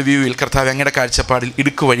വേൾഡ് വ്യൂവിൽ കർത്താവ്, അങ്ങയുടെ കാഴ്ചപ്പാടിൽ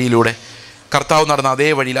ഇടുക്ക് വഴിയിലൂടെ കർത്താവ് നടന്ന അതേ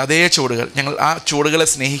വഴിയിൽ അതേ ചുവടുകൾ, ഞങ്ങൾ ആ ചുവടുകളെ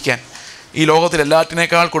സ്നേഹിക്കാൻ, ഈ ലോകത്തിൽ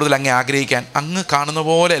എല്ലാറ്റിനേക്കാൾ കൂടുതൽ അങ്ങേ ആഗ്രഹിക്കാൻ, അങ്ങ് കാണുന്ന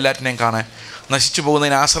പോലെ എല്ലാറ്റിനെയും കാണാൻ, നശിച്ചു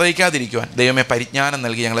പോകുന്നതിനെ ആശ്രയിക്കാതിരിക്കുവാൻ ദൈവമേ പരിജ്ഞാനം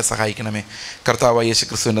നൽകി ഞങ്ങളെ സഹായിക്കണമേ. കർത്താവ് യേശു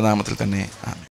ക്രിസ്തുവിൻ്റെ നാമത്തിൽ തന്നെ ആമേൻ.